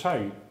out of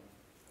sight,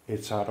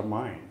 it's out of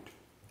mind.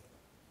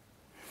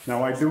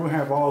 Now I do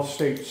have all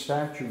state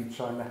statutes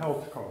on the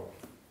health code.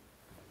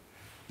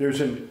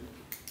 There's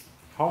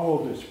how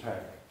old is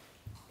Peg?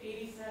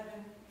 87.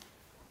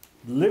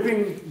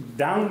 Living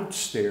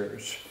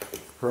downstairs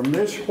from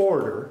this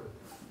hoarder.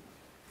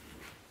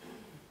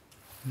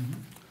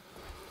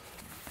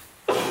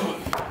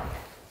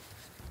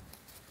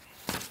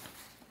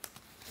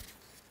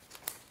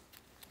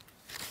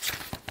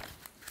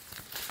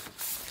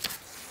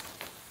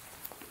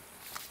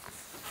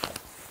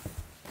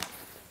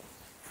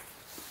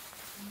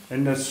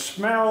 And the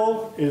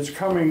smell is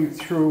coming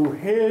through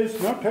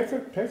his, no,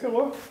 take a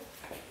look.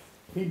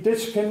 He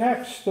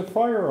disconnects the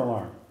fire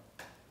alarm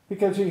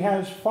because he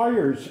has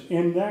fires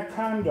in that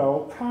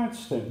condo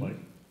constantly.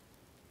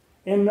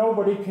 And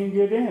nobody can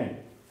get in.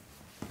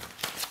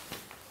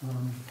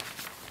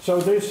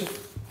 So this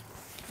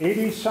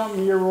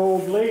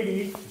 80-something-year-old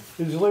lady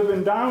is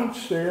living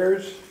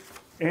downstairs,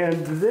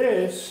 and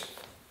this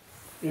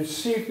is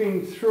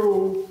seeping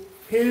through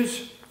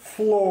his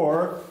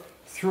floor,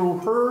 through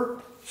her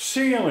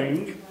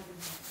ceiling,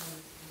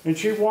 and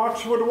she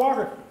walks with a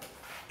walker.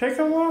 Take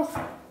a look.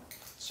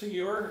 So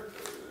your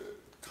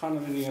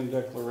condominium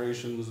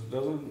declarations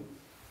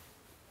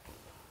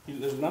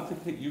there's nothing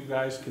that you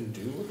guys can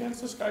do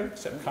against this guy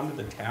except come to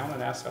the town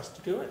and ask us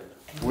to do it?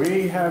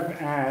 We're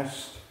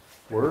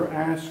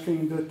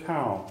asking the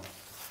town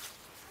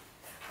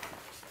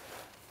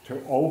to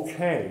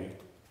okay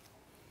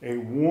a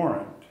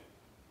warrant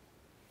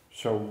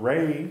so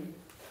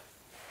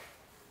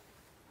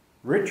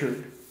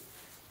Richard,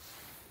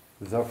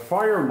 the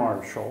fire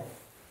marshal,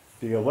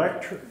 the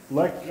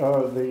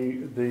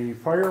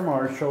fire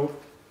marshal,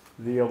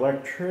 the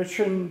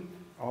electrician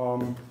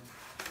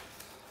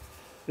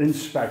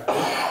inspector,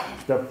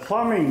 the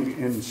plumbing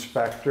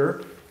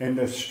inspector, and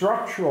the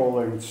structural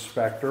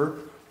inspector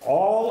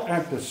all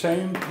at the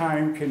same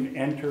time can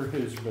enter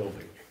his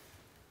building.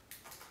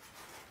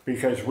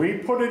 Because we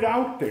put it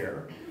out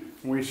there,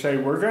 and we say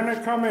we're going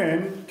to come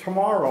in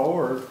tomorrow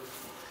or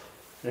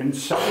in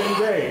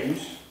 7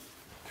 days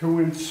to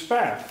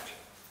inspect.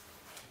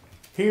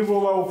 He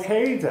will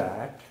okay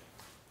that,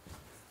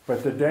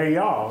 but the day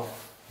of,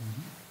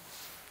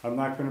 I'm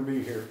not going to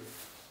be here.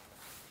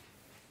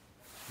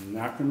 I'm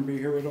not going to be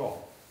here at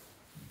all.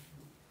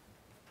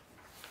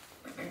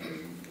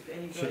 If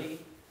anybody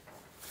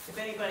if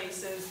anybody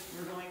says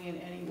we're going in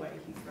anyway,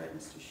 he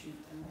threatens to shoot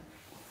them.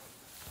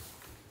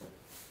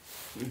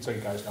 You'd say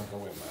guys don't go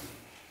in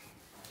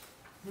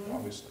then,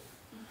 obviously.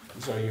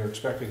 So you're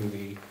expecting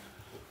the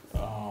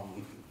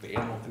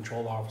animal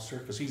control officer,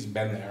 because he's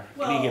been there,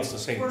 and he gets the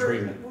same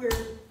treatment. We're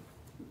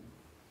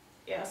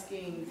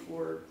asking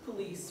for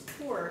police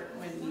support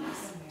when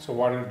these. So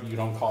why don't you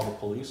don't call the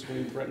police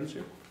when he threatens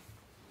you?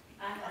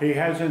 He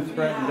hasn't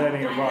threatened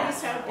any of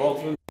us.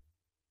 Well,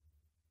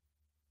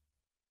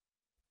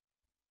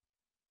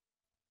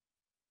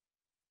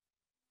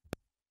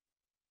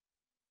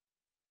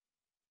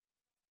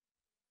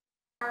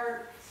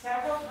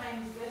 Several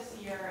times this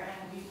year,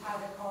 and we've had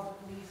to call the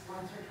police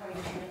once or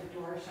twice to get the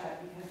door shut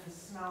because the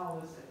smell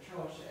was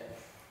atrocious.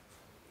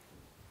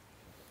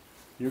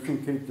 You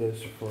can keep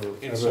this for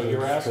And so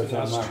you're evidence, asking because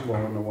I'm us not to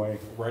going away.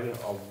 write a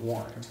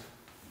warrant?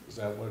 Is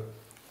that what?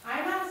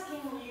 I'm asking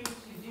you to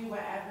do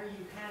whatever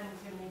you can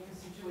to make the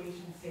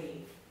situation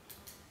safe.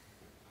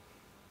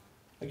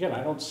 Again,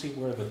 I don't see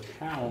where the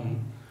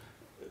town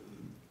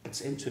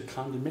gets into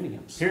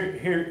condominiums.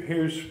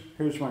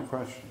 Here's my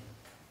question.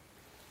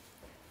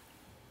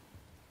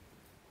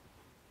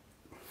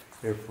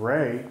 If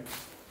Ray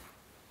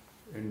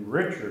and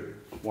Richard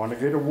want to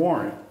get a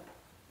warrant,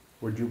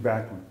 would you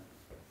back them?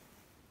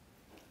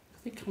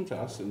 If they come to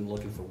us and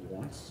looking for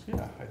warrants,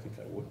 yeah, I think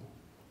I would.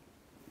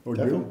 Would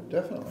you?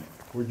 Definitely.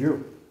 Would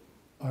you?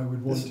 I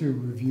would want to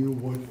review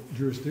what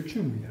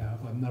jurisdiction we have.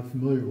 I'm not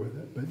familiar with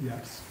it, but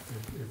yes,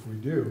 if we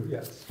do,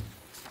 yes.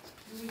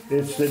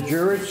 It's the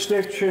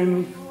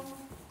jurisdiction.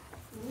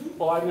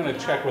 Well, I'm gonna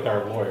check with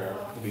our lawyer,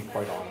 to be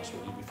quite honest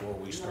with you, before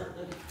we start.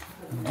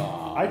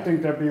 I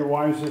think that'd be a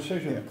wise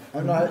decision.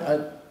 And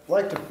I'd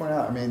like to point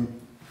out, I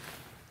mean,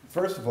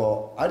 first of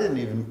all, I didn't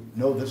even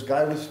know this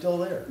guy was still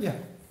there. Yeah.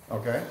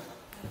 Okay?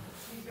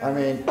 I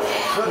mean,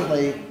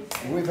 certainly,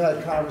 we've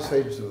had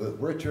conversations with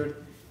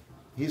Richard,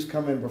 he's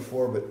come in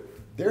before, but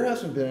there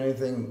hasn't been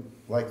anything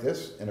like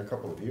this in a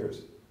couple of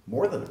years,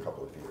 more than a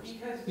couple of years.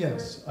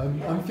 Yes,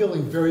 I'm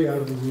feeling very out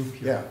of the loop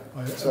here.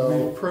 Yeah,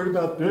 We've heard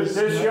about this.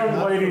 This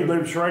young lady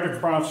lives right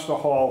across the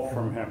hall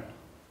from him.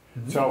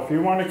 So if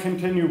you want to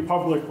continue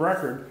public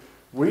record,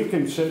 we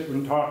can sit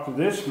and talk to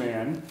this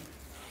man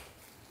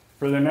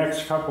for the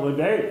next couple of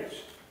days.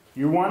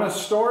 You want a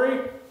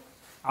story?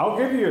 I'll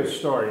give you a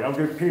story. I'll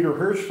give Peter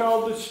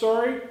Hirschfeld this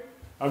story.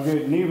 I'll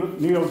give Neil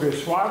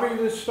Goswabi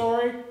this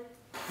story.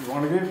 You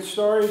want to give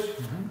stories?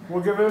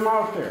 We'll give him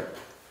out there.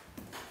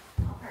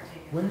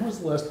 When was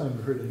the last time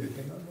you heard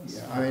anything on this?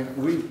 Yeah, I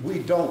mean, we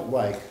don't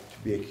like to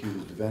be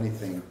accused of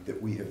anything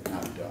that we have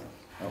not done,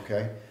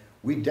 okay?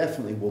 We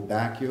definitely will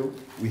back you.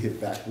 We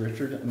have backed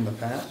Richard in the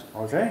past.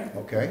 Okay.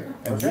 Okay?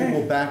 And Okay. we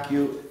will back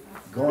you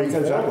going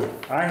Because forward.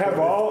 I have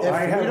all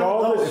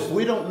this. If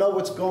we don't know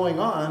what's going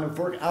on, if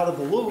we're out of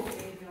the loop,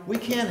 we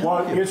can't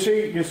help Well, you. you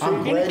see.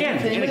 I'm glad again,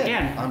 you came and in.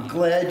 again. I'm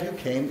glad you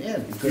came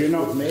in because You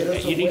know, you've made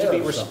us You need to aware be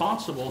of something.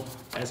 responsible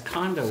as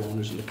condo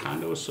owners in the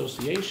condo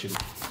association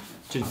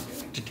to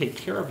take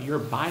care of your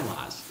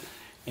bylaws.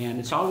 And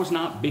it's always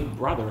not Big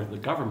Brother, the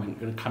government,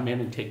 gonna come in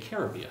and take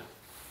care of you.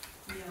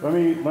 Let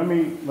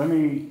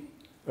me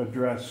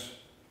address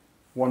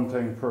one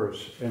thing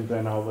first, and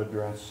then I'll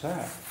address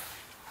that.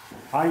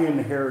 I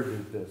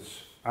inherited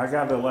this. I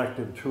got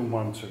elected 2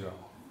 months ago.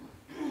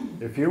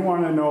 If you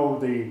want to know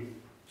the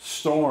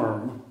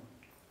storm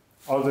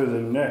other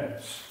than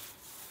this,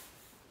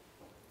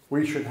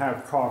 we should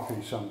have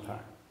coffee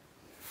sometime.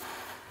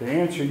 To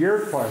answer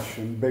your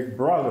question, Big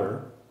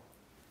Brother,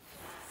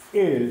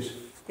 it's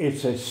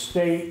a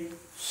state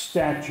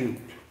statute,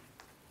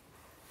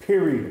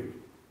 period.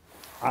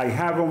 I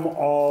have them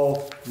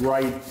all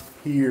right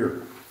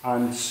here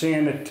on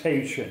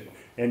sanitation,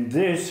 and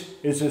this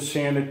is a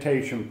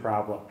sanitation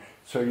problem.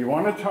 So you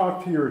want to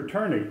talk to your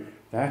attorney,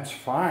 that's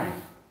fine.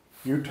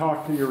 You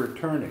talk to your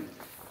attorney.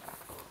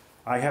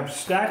 I have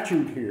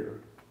statute here,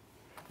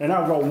 and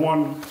I'll go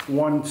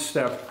one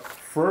step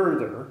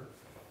further,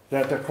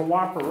 that the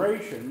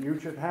cooperation, you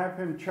should have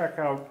him check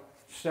out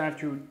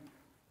statute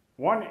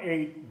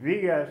 18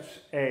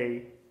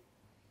 VSA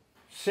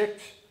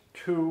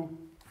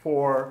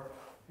 624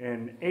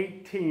 and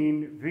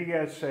 18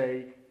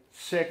 VSA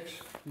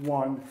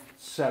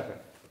 617.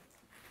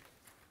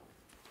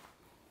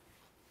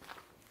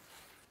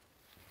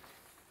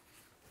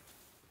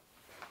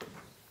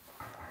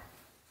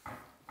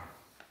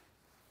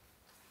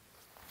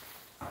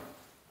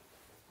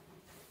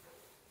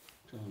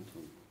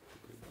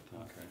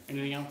 Okay.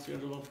 Anything else,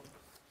 Angelo?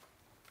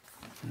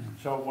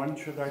 So when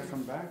should I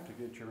come back to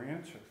get your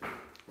answer?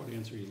 What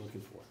answer are you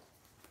looking for?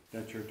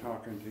 That you're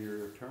talking to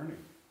your attorney?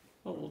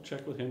 Well, we'll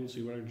check with him and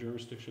see what our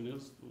jurisdiction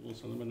is. We'll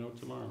send him a note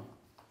tomorrow.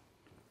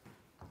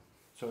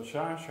 So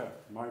Sasha,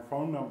 my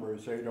phone number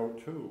is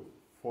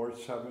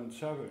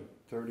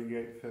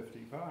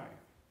 802-477-3855.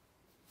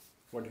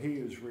 What he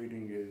is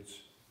reading is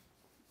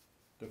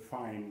the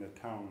fine the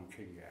town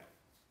can get.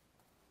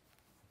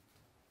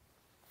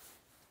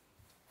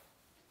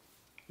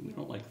 We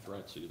don't like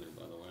threats either,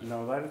 by the way.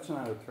 No, that is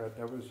not a threat,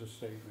 that was a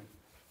statement.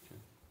 Okay.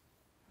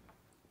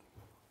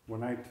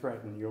 When I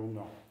threaten, you'll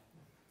know.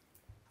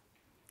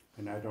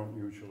 and I don't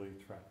usually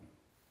threaten.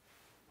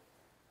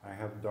 I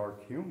have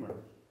dark humor.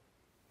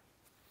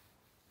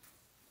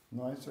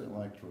 No, I certainly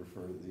like to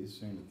refer to these,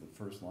 seeing that the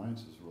first line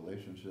says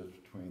relationships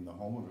between the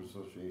homeowners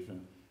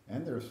association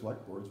and their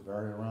select boards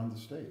vary around the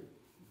state.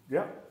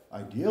 Yep,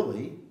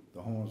 Ideally,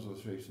 the homeowners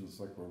association and the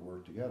select board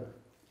work together.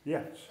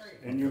 yes,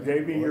 and you Okay,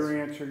 gave me well, your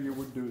let's- answer, you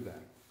would do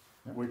that,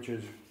 Yep. which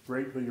is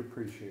greatly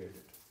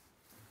appreciated.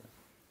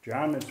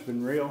 John, it's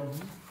been real.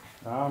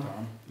 Tom?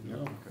 Tom? Yeah.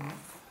 Okay.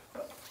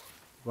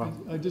 Well,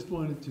 I just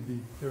wanted to be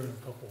clear on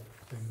a couple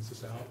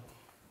things about,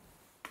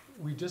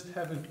 we just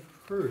haven't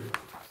heard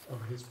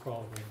of his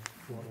problem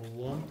for a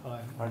long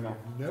time. I know.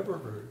 We've never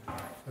heard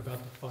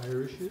about the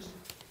fire issues.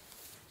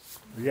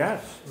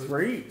 yes,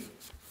 3.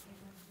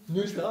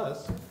 News to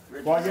us.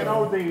 Well, you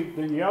know,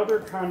 the other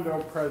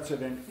condo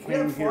president We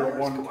came have here fires?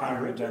 one Come on, time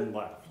and Richard. then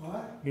left.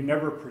 What? He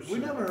never pursued. We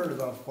never heard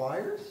about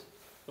fires.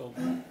 There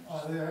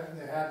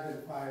have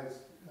been fires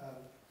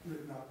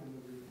written up in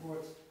the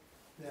reports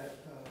that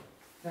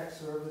tech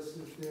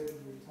services did,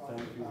 and we talked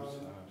Thank you, about it.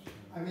 Sas.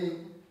 I mean,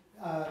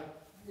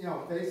 you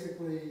know,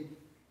 basically,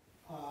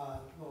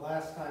 the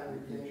last time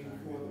we came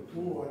before the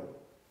board,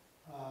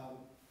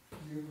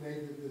 you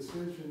made the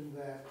decision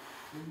that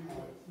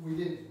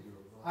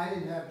I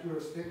didn't have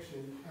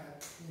jurisdiction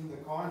in the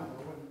condo,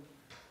 and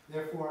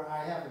therefore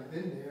I haven't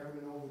been there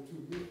in over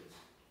 2 years.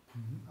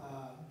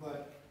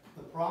 But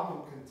the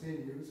problem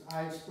continues.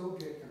 I still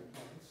get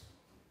complaints.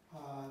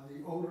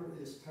 The odor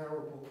is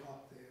terrible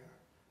up there.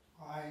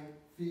 I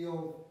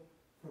feel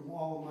from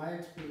all of my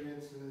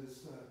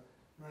experiences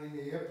running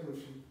the air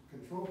pollution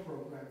control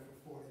program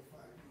for 45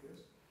 years,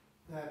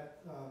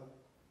 that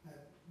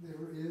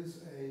there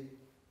is a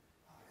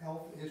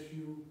health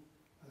issue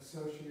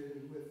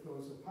associated with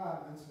those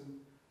apartments, and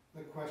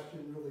the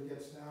question really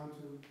gets down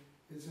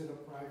to, is it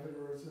a private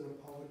or is it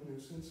a public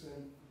nuisance?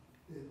 And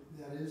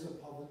that is a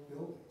public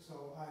building.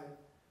 So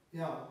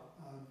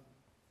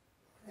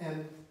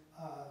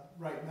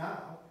right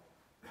now,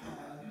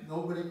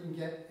 nobody can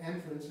get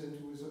entrance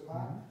into his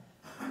apartment.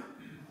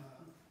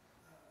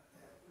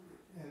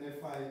 And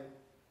if I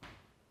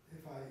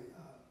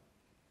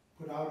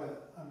put out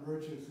an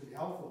emergency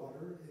health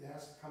order, it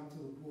has to come to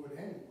the board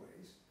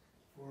anyways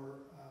for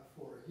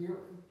a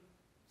hearing.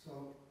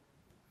 So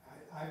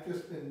I've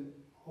just been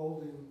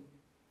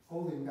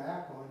holding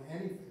back on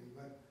anything,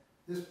 but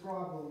this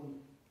problem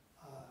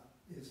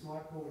is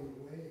not going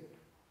away,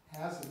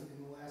 hasn't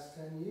in the last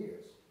 10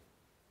 years.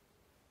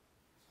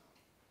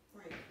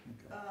 Right.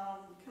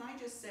 Can I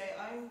just say,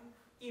 I'm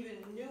even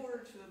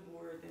newer to the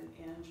board than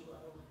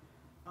Angelo,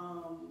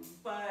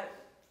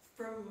 but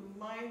from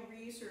my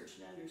research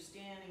and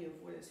understanding of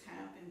what has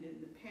happened in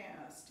the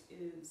past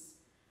is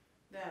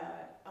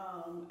that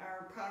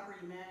our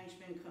property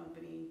management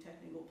company,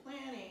 Technical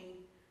Planning,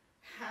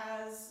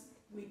 has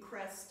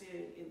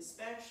requested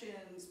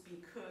inspections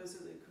because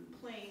of the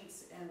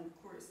complaints, and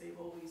of course they've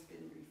always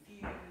been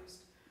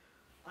refused.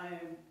 I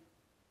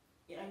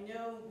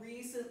know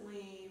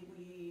recently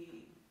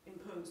we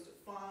imposed a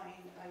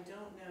fine. I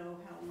don't know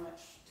how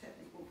much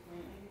Technical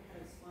Planning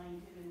has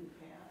fined it in the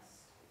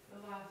past. The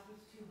last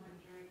was 200.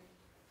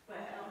 But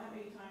how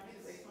many times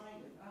have they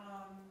fined it?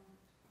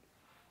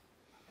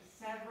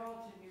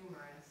 Several to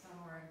numerous,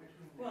 somewhere in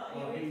between. Well,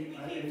 we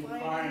keep in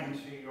finding.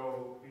 fines, he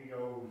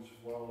owes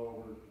well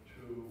over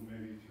 $2,000,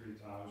 maybe $3,000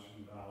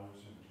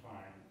 in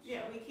fines.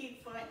 Yeah, we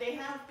keep they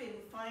have been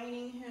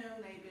fining him,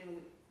 they've been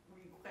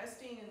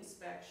requesting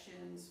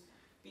inspections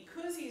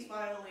because he's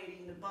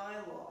violating the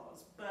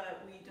bylaws,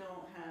 but we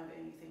don't have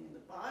anything in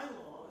the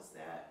bylaws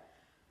that,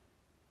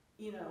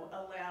 you know,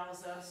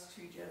 allows us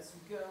to just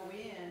go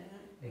in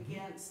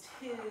against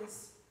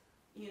his,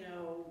 you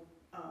know,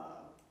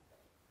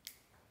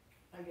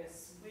 I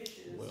guess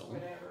wishes,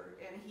 whatever,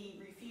 and he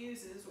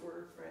refuses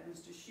or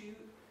threatens to shoot.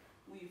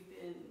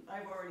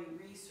 I've already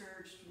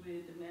researched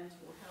with the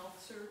mental health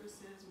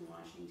services in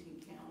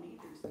Washington County.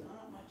 There's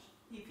not much,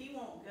 if he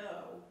won't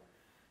go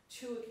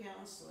to a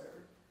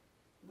counselor,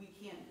 we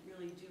can't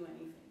really do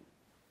anything.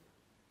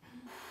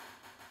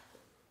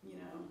 You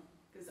know,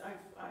 because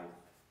I've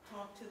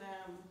talked to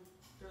them,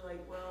 they're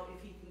like, well,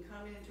 if he can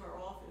come into our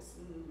office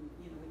and,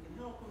 you know, we can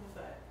help him,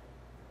 but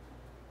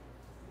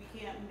we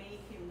can't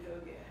make him go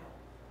get help.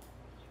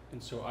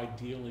 And so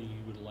ideally,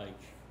 you would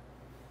like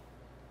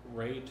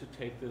Ray to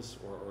take this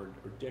or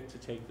Dick to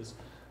take this?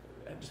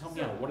 Just help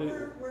me out.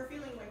 We're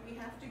feeling like we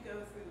have to go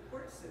through the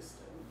court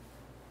system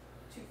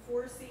to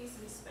force these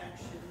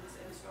inspections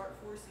and start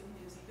forcing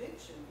his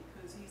eviction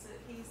because he's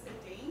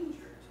a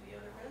danger to the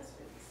other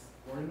residents.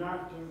 We're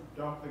not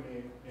dumping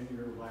it in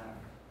your lap.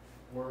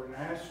 We're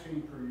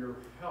asking for your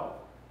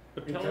help.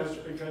 But because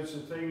the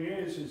thing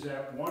is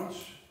that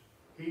once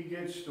he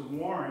gets the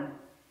warrant,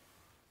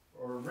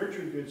 or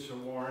Richard gets the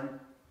warrant,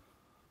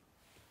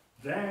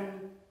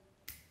 then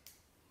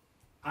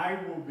I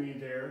will be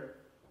there,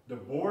 the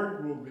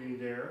board will be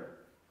there,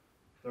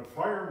 the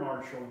fire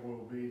marshal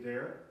will be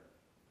there.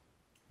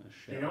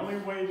 The only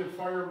way the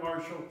fire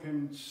marshal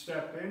can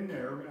step in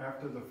there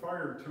after the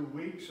fire 2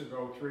 weeks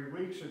ago, 3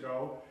 weeks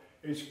ago,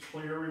 is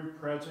clear and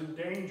present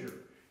danger.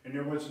 and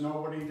there was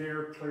nobody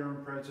there, clear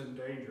and present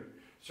danger.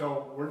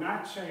 So we're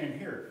not saying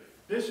here,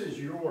 this is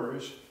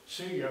yours,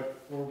 see ya,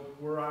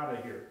 we're out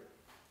of here.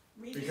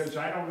 Because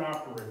I don't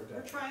operate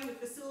that. We're trying to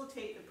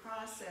facilitate the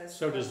process.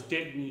 So does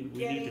Dick need,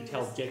 we need to Getting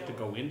tell this Dick to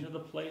going. go into the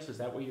place? Is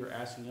that what you're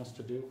asking us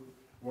to do?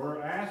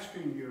 We're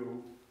asking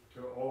you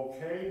to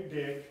okay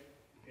Dick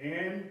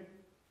and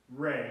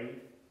Ray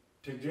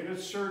to get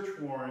a search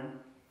warrant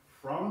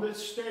from the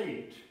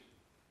state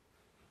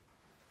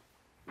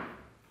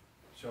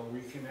so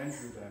we can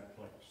enter that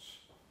place.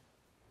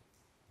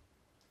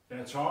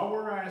 That's all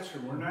we're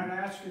asking. We're not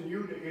asking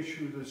you to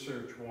issue the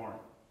search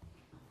warrant.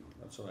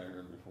 That's what I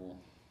heard before.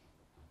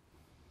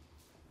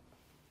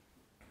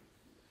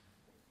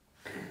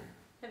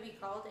 Have you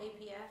called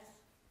APS?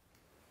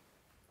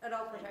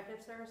 Adult Protective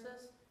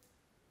Services?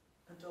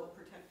 Adult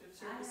Protective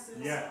Services?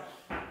 Yeah.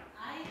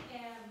 I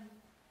am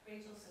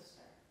Rachel's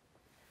sister,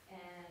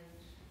 and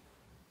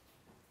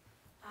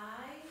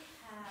I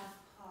have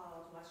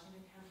called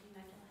Washington County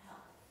Mental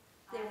Health.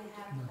 There I we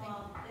have go.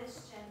 called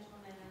this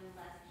gentleman and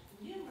left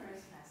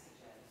numerous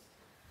messages,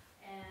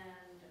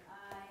 and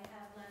I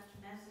have left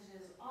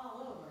messages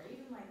all over,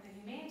 even like the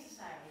Humane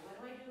Society. What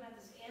do I do about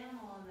this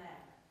animal in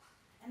there?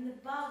 And the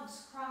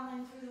bugs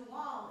crawling through the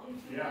wall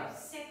into my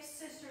 6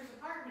 sisters'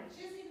 apartment.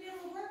 She hasn't even been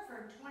able to work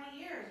for 20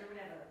 years or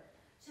whatever.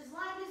 She has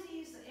Lyme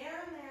disease, the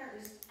air in there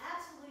is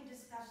absolutely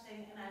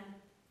disgusting, and I'm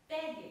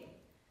begging,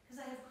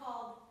 because I have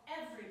called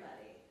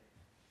everybody,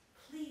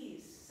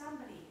 please,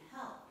 somebody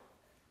help.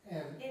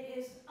 And It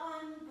is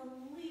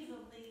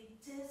unbelievably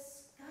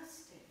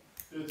disgusting.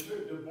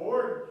 The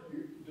board,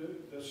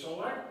 the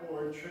select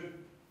board should,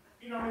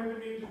 you don't even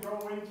need to go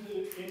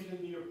into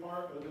the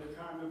apartment, the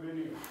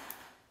condominium.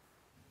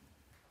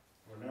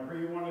 Whenever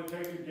you want to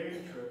take a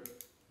day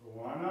trip,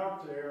 go on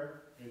up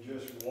there and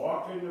just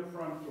walk in the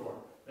front door.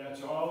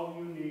 That's all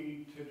you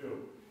need to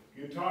do.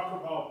 You talk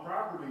about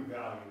property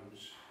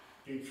values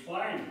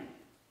declining.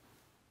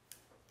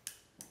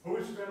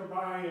 Who's going to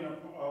buy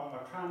a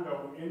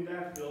condo in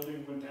that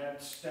building with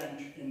that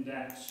stench and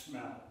that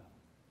smell?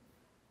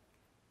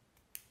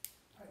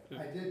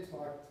 I did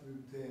talk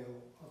to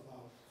Dale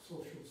about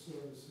social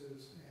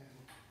services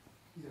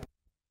and, you know,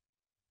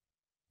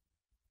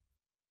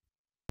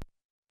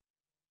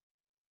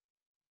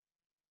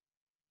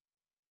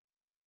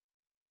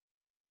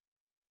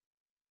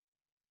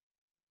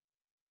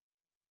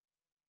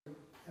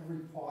 every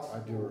possible. I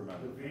do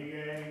remember. The VA,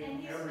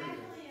 And he's everything.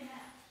 mentally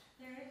inept.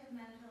 There is a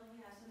mental,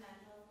 he has a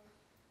mental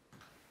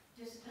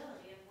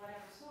disability of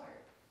whatever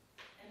sort.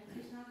 And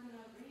he's not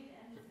gonna agree to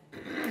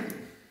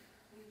anything.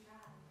 We've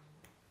tried.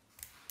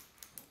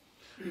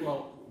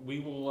 Well, we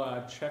will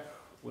check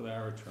with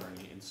our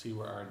attorney and see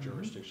where our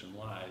jurisdiction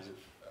lies.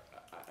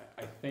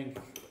 I think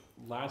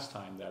last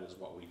time that is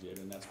what we did,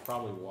 and that's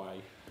probably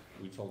why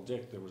we told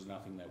Dick there was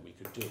nothing that we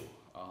could do.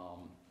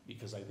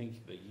 Because I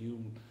think that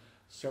you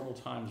several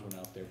times went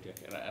out there,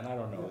 Dick, and I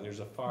don't know, there's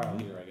a file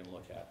here I can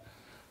look at.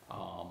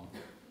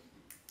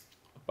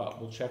 But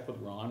we'll check with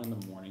Ron in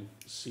the morning,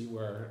 see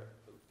where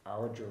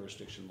our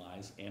jurisdiction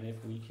lies, and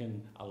if we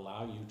can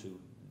allow you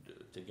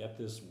to get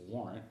this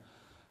warrant,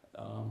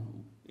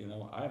 you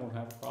know, I don't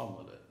have a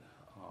problem with it.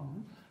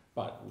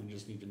 But we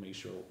just need to make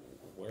sure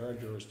where our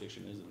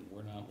jurisdiction is and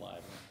we're not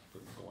liable for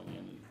going in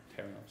and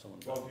tearing up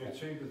someone's. Well, you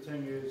see, the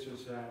thing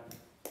is that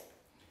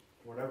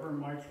whatever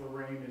Mike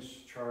Lorraine is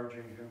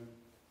charging him,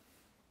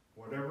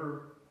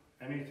 whatever,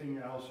 anything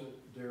else,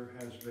 there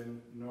has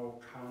been no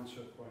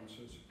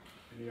consequences.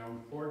 And the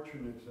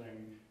unfortunate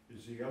thing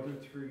is the other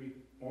 3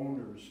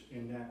 owners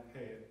in that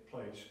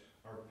place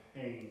are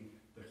paying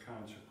the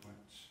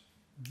consequence.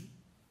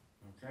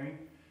 Okay?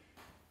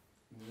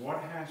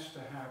 What has to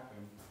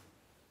happen,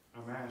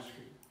 I'm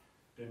asking,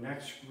 the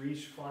next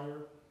Grease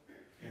fire,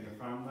 and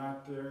if I'm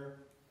not there,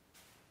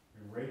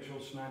 and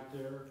Rachel's not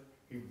there,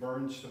 he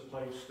burns the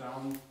place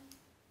down,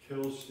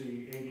 kills the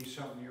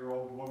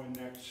 80-something-year-old woman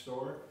next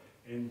door,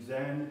 and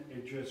then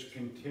it just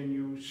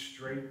continues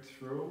straight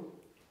through?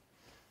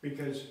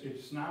 Because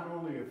it's not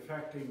only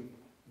affecting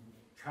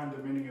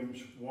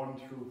condominiums 1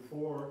 through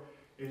 4,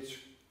 it's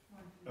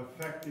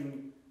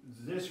affecting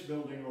this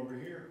building over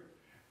here.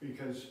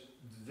 Because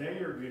they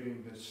are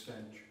getting the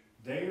stench,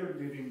 they are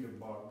getting the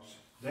bugs,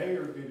 they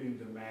are getting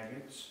the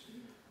maggots.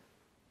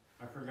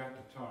 I forgot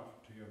to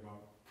talk to you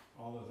about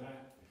all of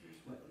that.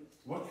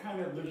 What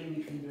kind of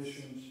living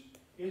conditions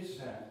is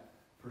that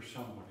for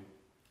somebody?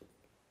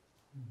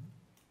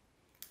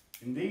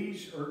 And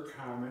these are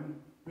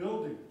common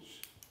buildings.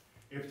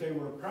 If they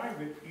were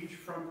private, each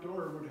front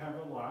door would have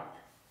a lock,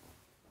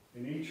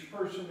 and each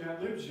person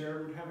that lives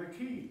there would have a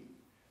key.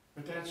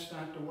 But that's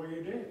not the way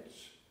it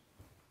is.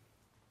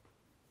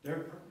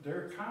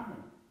 They're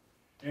common.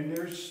 And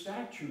there's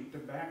statute to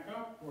back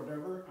up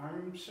whatever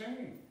I'm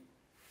saying.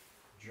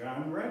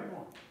 John read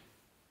one.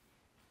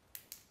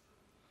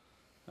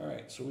 All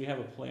right, so we have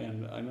a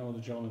plan. I know the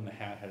gentleman in the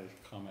hat had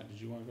a comment.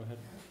 Did you want to go ahead?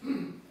 My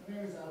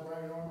name is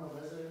Brian Norman,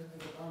 a resident in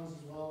the Commons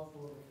as well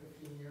for over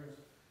 15 years.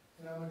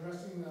 And I'm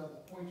addressing the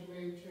point you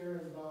made,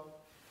 Chair, is about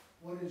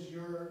why is it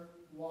you're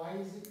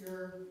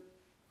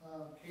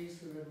case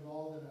that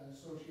involved in an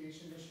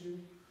association issue.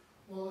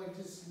 Well, like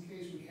just in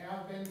case we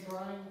have been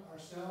trying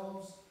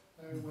ourselves,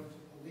 we went to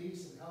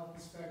police and health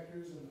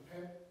inspectors and the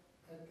pet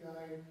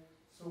guy.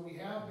 So we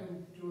have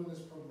been doing this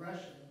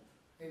progression.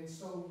 And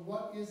so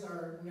what is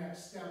our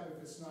next step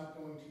if it's not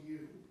going to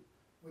you?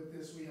 With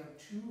this, we have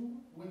 2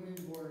 women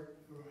who are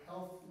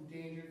health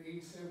endangered,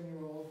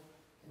 87-year-old,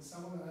 and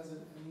someone who has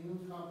an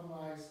immune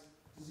compromised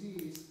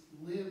disease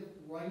live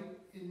right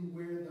in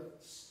where the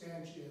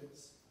stench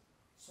is.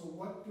 So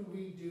what do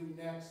we do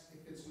next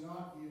if it's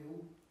not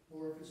you,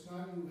 or if it's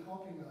not you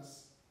helping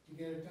us to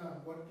get it done?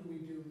 What do we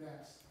do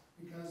next?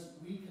 Because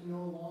we can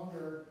no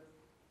longer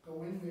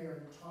go in there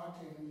and talk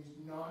to him,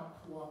 he's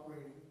not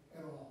cooperating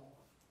at all.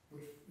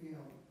 With,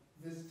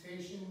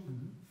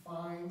 visitation,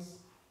 fines,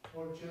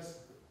 or just,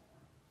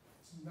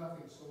 it's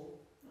nothing. So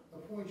the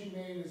point you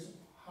made is,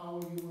 how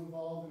are you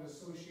involved in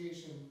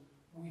association?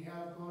 We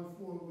have gone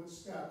forward with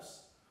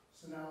steps,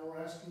 so now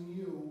we're asking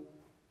you,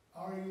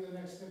 are you the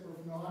next step? Or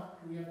if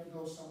not, do we have to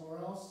go somewhere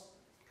else?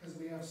 Because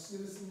we have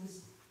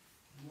citizens'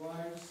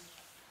 lives,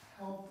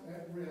 health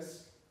at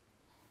risk,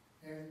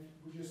 and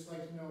we'd just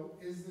like to know,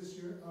 is this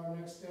our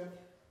next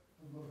step?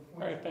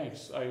 All right,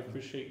 thanks. I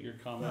appreciate your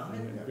comment.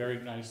 Very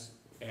nice.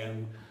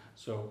 And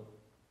so,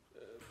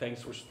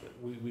 thanks for,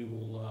 we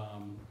will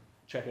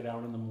check it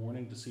out in the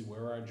morning to see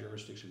where our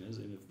jurisdiction is.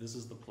 And if this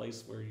is the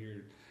place where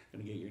you're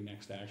gonna get your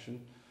next action,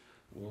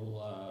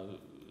 we'll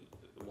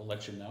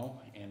let you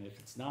know. And if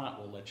it's not,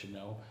 we'll let you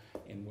know.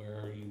 And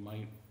where you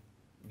might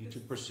need to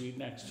proceed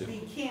next to.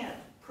 We can't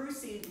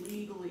proceed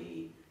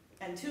legally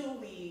until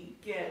we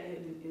get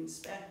it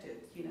inspected,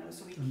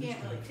 so we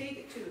can't really take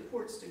it to the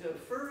courts to go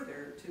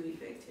further to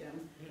evict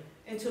him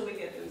until we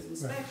get those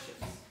inspections.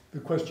 The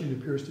question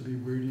appears to be,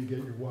 where do you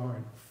get your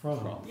warrant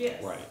from?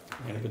 Yes. Right,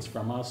 and if it's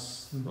from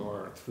us,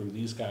 or through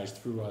these guys,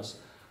 through us,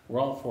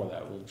 we're all for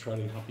that. We'll try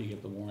to help you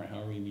get the warrant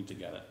however you need to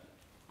get it.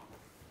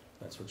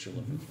 That's what you're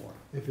looking for.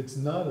 If it's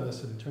not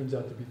us and it turns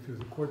out to be through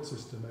the court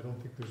system, I don't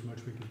think there's much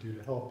we can do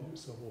to help you,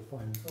 so we'll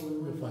find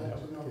out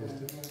what the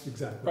case is.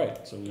 Exactly.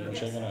 Right, so we'll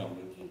check it out.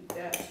 We need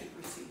that to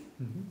proceed.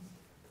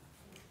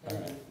 All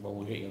right, well,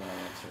 we'll get you that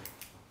answer.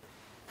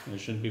 And it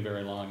shouldn't be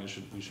very long. We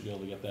should be able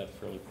to get that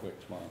fairly quick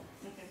tomorrow.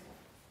 Okay.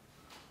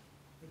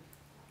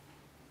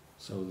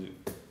 So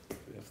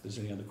if there's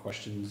any other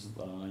questions,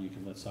 you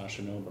can let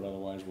Sasha know, but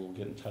otherwise we'll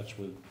get in touch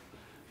with,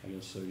 I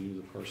guess, so you,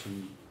 the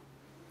person,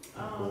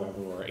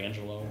 whoever, or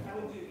Angelo. I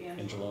would do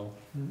Angelo.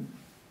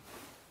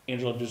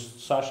 Angelo, does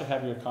Sasha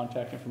have your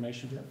contact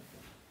information?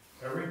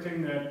 Yeah.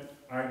 Everything that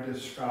I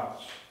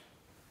discuss,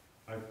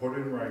 I put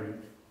in writing,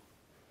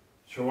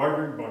 so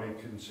everybody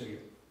can see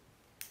it.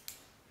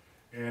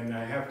 And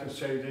I have to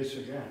say this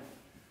again.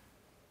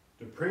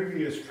 The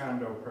previous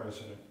condo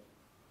president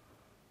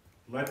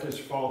let this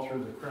fall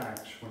through the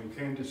cracks when he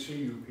came to see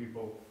you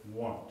people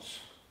once.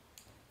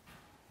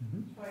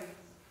 Twice.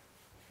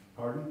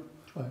 Pardon?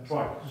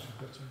 Twice.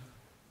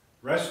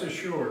 Rest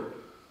assured,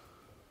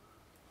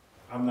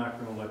 I'm not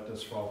going to let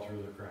this fall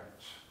through the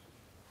cracks.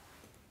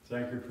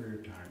 Thank you for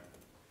your time.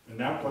 And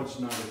that was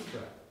not a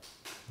threat.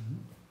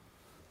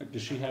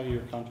 Does she have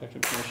your contact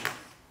information?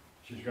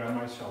 She's got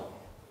my cell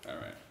phone. All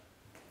right.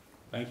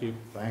 Thank you.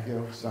 Thank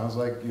you. Sounds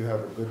like you have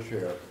a good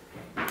chair.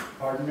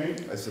 Pardon me?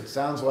 I said,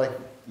 sounds like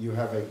you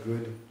have a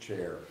good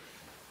chair.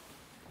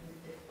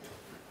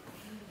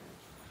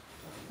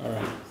 All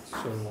right,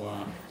 so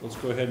let's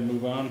go ahead and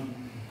move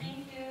on.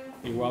 Thank you.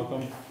 You're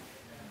welcome. John,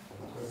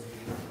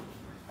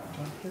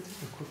 can I take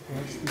a quick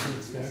glance through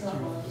the statute?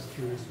 I'm just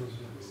curious what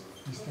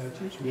these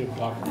statutes. We have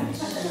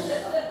documents. I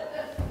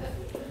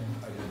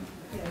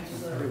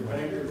didn't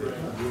really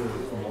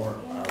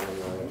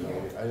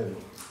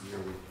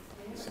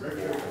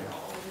see the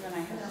whole thing. Then I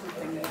have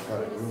something that But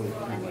it really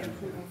pretty much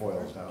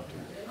boils down to,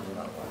 we're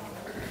not like.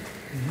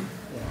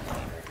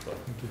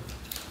 Thank you.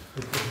 I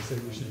couldn't say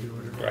we should do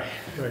it. Right.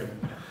 Right.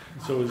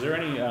 So is there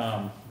any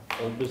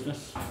old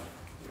business?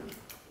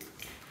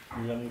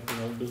 You got anything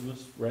old business,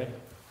 Ray?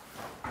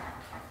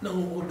 No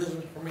old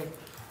business for me.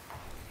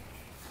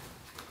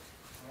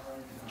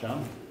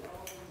 John?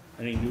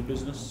 Any new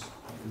business?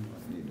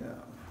 No.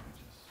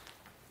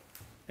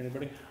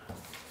 Anybody?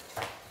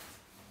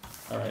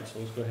 All right, so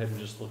let's go ahead and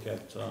just look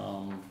at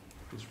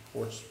these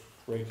reports.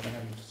 Ray, can I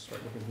have you just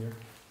start looking here?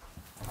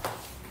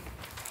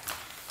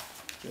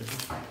 Jason?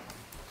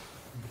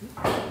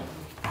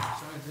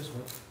 Sign this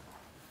one.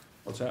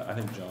 What's that? I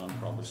think John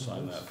probably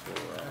signed that for,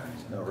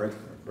 No,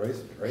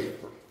 Grace, great.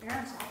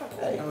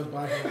 I was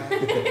by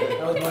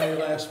here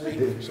last week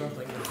or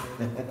something. I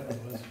don't know what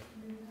it was.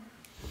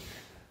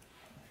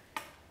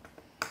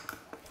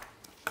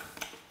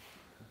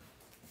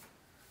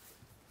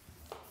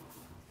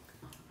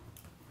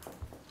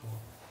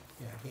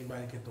 Yeah, I came by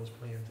to get those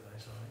plans that I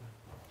signed.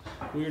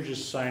 we were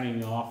just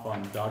signing off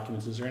on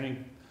documents. Is there any,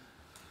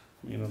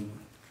 kind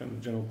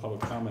of general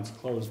public comments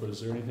closed, but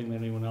is there anything that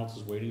anyone else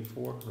is waiting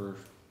for, or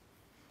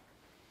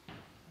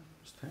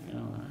just hanging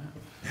on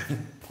that?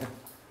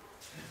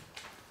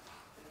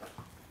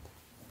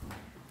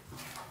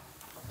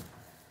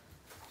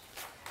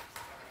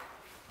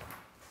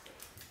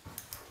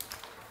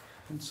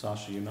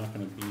 Sasha, you're not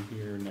gonna be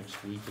here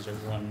next week, does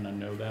everyone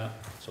know that?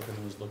 So if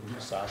anyone's looking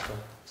at Sasha,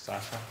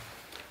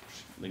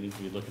 they need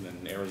to be looking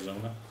in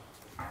Arizona.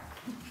 I've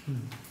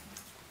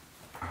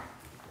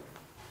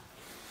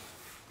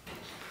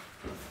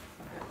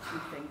got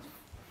two things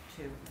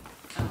too.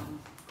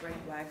 Greg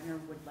Wagner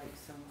would like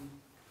some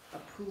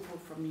approval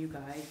from you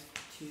guys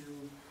to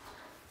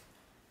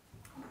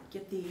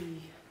get the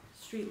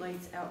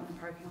streetlights out in the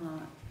parking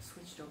lot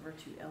switched over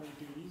to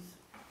LEDs.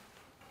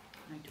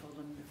 I told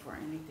him before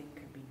anything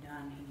could be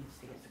done, he needs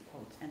to get some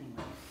quotes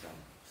anyway, so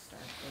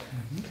start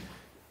there.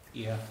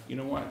 Yeah, you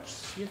know what,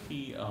 see if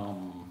he,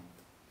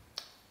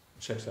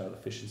 checks out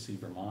Efficiency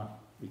Vermont,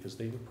 because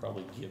they would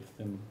probably give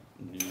them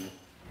new,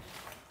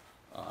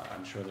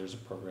 I'm sure there's a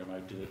program,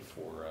 I did it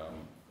for,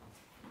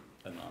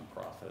 a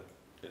nonprofit,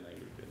 and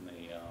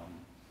they, I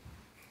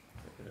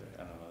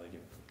don't know, they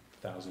give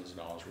thousands of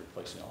dollars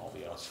replacing all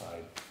the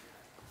outside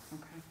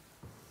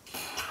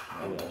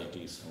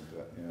LEDs.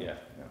 Yeah,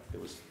 it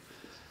was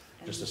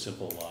just a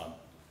simple,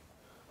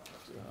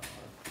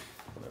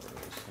 whatever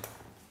it is.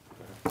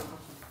 Go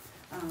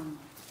ahead.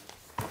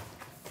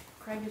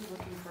 Craig is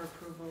looking for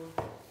approval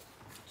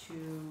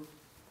to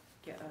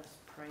get us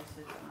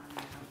prices on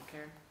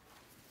healthcare.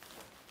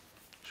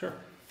 Sure.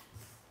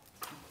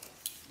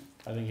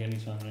 I think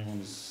anytime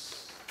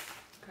anyone's,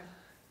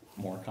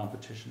 more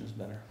competition is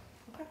better.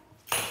 Okay.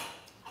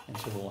 And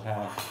so we'll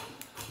have,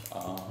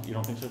 you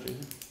don't think so,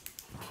 Jason?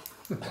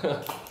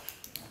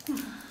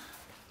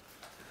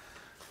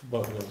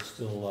 But we'll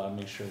still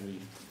make sure we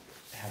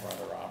have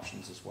other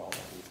options as well that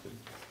we could,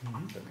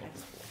 been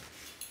looking for.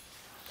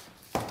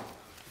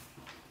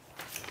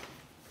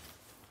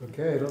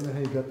 Okay, I don't know how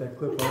you got that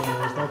clip on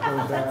there, it's not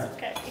going back. That's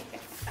okay.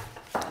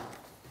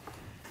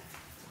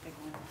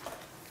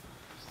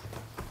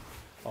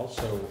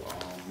 Also,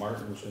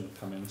 Martin's gonna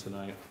come in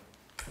tonight.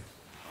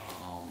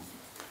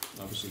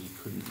 Obviously he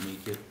couldn't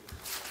make it.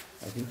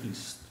 I think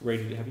he's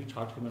ready to, have you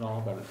talked to him at all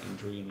about an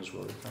injury in his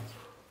rotator?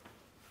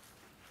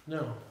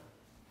 No.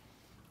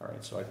 All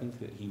right, so I think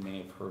that he may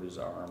have hurt his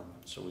arm,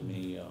 so we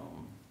may,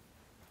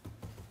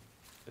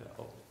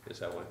 is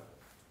that what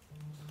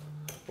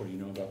do you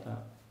know about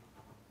that?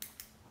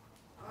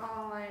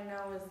 All I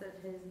know is that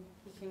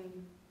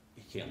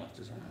He can't lift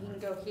his arm. he can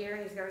go here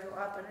and he's gotta go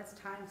up and it's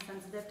time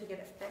sensitive to get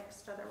it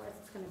fixed, otherwise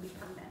it's gonna be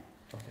permanent.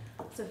 Okay.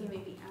 So he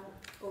may be out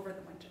over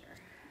the winter.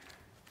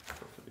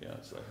 Yeah,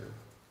 that's what I heard.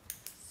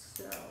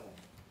 So,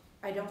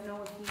 I don't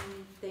know if he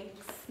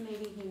thinks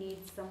maybe he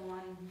needs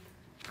someone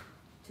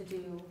to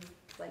do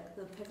like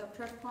the pickup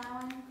truck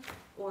plowing,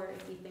 or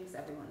if he thinks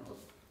everyone will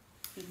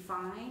be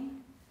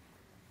fine.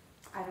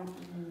 I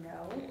don't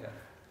know. Yeah.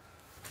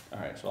 All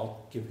right, so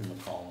I'll give him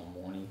a call in the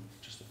morning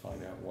just to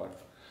find out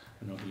what,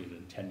 I know he had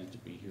intended to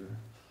be here.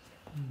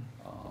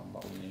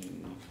 But we may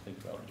need to think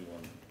about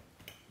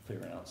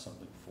figuring out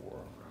something for,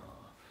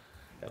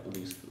 at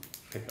least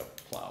pickup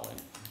plowing,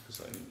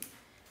 because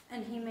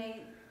And he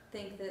may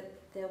think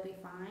that they'll be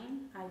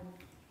fine. I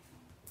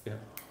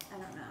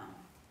don't know.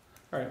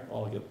 all right,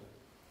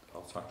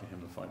 I'll talk to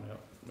him to find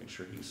out, make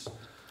sure he's,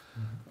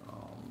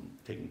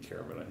 taking care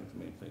of it. I think the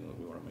main thing that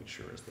we wanna make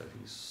sure is that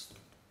he's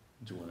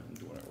doing it and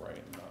doing it right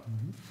and not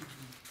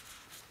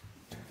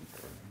taking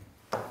care of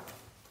it.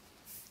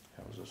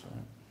 How was this, all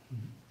right?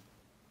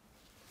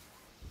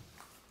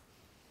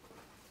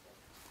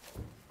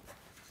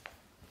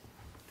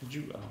 Did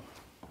you,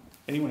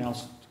 anyone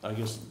else, I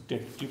guess,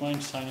 Dick, do you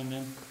mind signing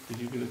in? Did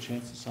you get a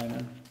chance to sign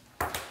in?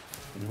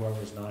 And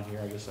whoever's not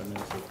here, I guess I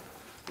meant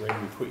to, Ray,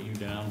 we put you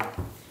down.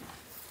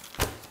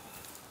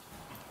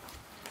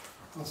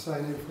 I'll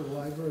sign in for the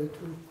library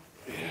too.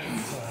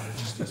 Yeah, it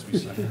just needs to be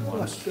signed in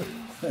once.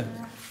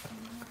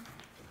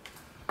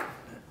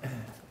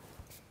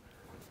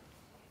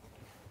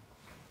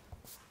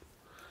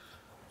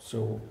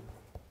 So,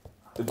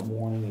 good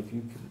morning, if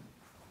you could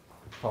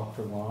talk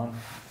to Ron,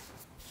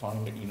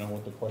 find out, you know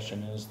what the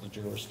question is, the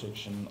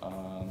jurisdiction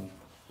on,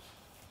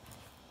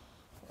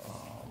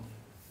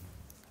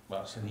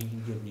 well, so he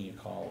can give me a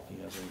call if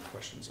he has any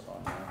questions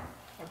on that.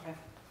 Okay.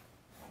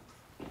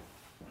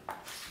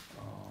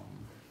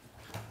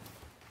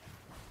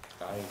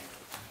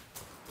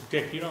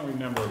 Dick, you don't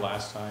remember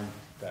last time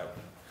that,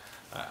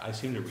 I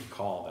seem to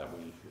recall that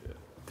we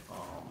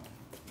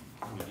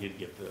did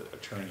get the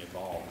attorney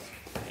involved,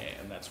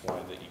 and that's why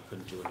that you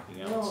couldn't do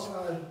anything else.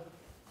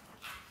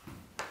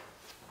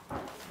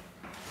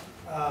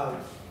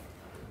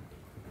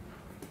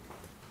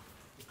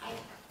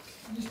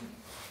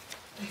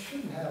 You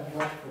shouldn't have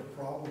much of a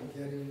problem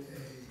getting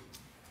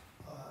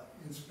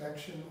a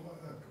inspection,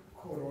 a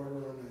court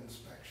order on an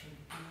inspection.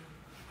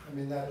 I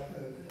mean, that,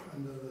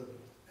 under the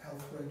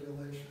health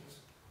regulations.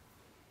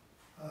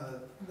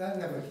 That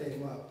never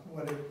came up.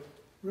 What it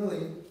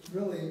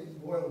really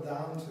boiled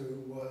down to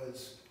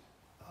was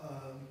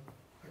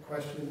the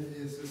question,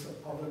 is this a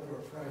public or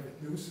a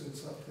private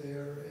nuisance up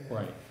there? And,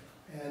 right.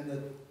 And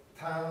the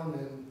town,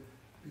 and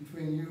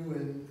between you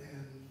and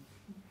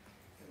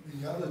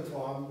the other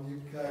Tom,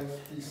 you guys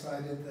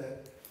decided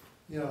that,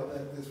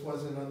 that this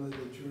wasn't under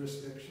the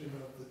jurisdiction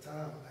of the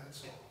town,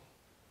 that's all.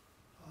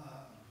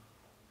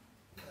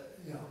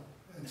 you know,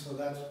 and so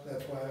that's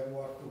why I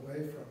walked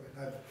away from it.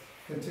 I've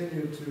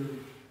continued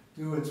to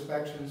do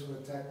inspections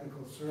with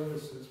technical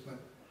services, but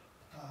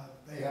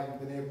they haven't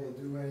been able to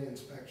do any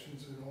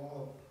inspections at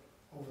all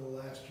over the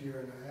last year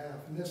and a half.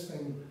 And this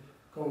thing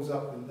goes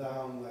up and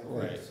down like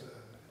Right. this.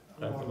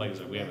 Like I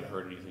said, we haven't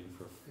heard anything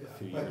for a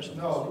few years. But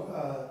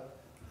no,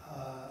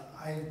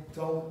 I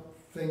don't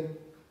think,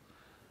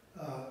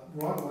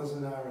 Ron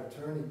wasn't our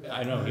attorney.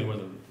 I know he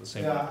wasn't the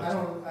same. Yeah,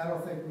 I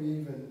don't think we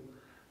even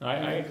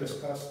I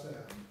discussed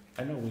that.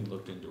 I know we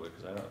looked into it,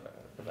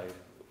 because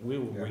we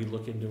will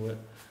re-look into it,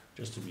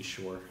 just to be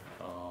sure.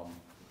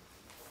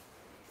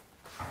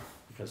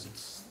 Because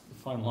it's the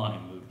fine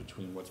line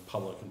between what's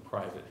public and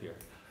private here.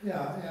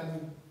 Yeah,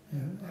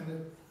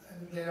 and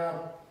they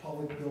are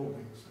public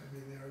buildings. I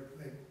mean,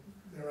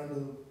 they're under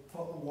the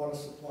water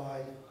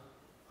supply,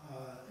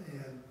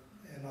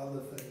 and other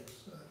things.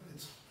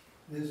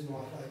 It is not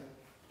like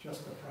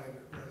just a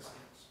private residence.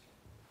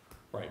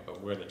 Right,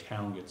 but where the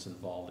town gets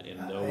involved in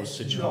I- those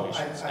no,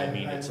 situations, I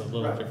mean, it's a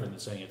little right. different than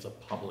saying it's a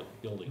public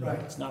building. Right.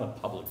 It's not a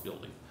public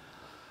building.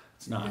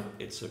 It's not,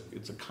 it's a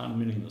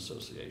condominium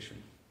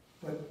association.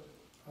 But,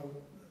 well,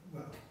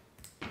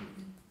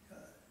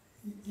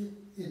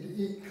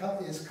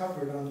 it is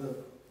covered under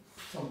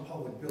some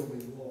public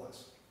building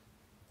laws,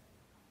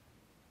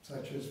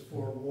 such as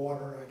for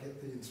water, I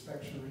get the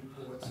inspection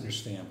reports. I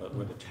understand, but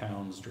where the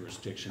town's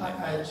jurisdiction, I'm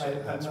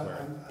that's not- where.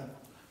 I'm-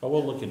 But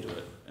we'll look into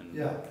it and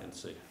Yeah.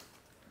 see.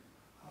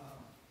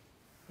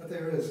 But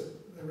there is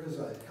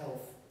a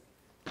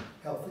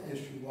health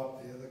issue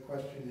up there. The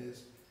question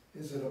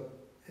is it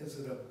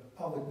a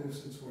public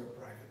nuisance or a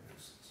private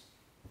nuisance?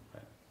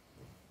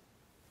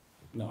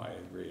 No, I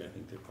agree, I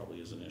think there probably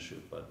is an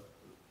issue, but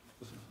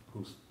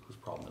whose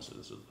problem is it?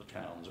 Is it the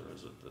town's or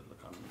is it the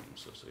condominium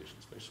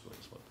associations, basically,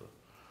 is what the...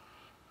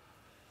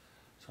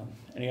 So,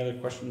 any other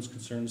questions,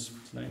 concerns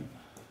tonight?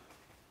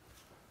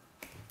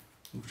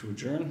 Move to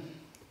adjourn?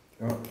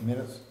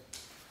 Minutes?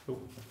 Oh.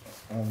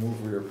 I'll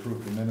move we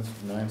approve the minutes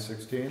of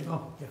 9:16.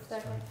 Oh, yeah.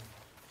 Second.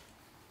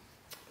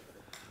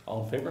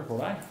 All in favor,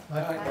 vote aye.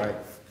 Right.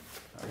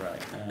 All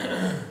right,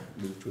 and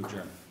move to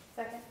adjourn.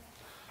 Second.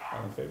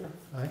 All in favor?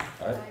 Aye.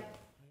 Aye.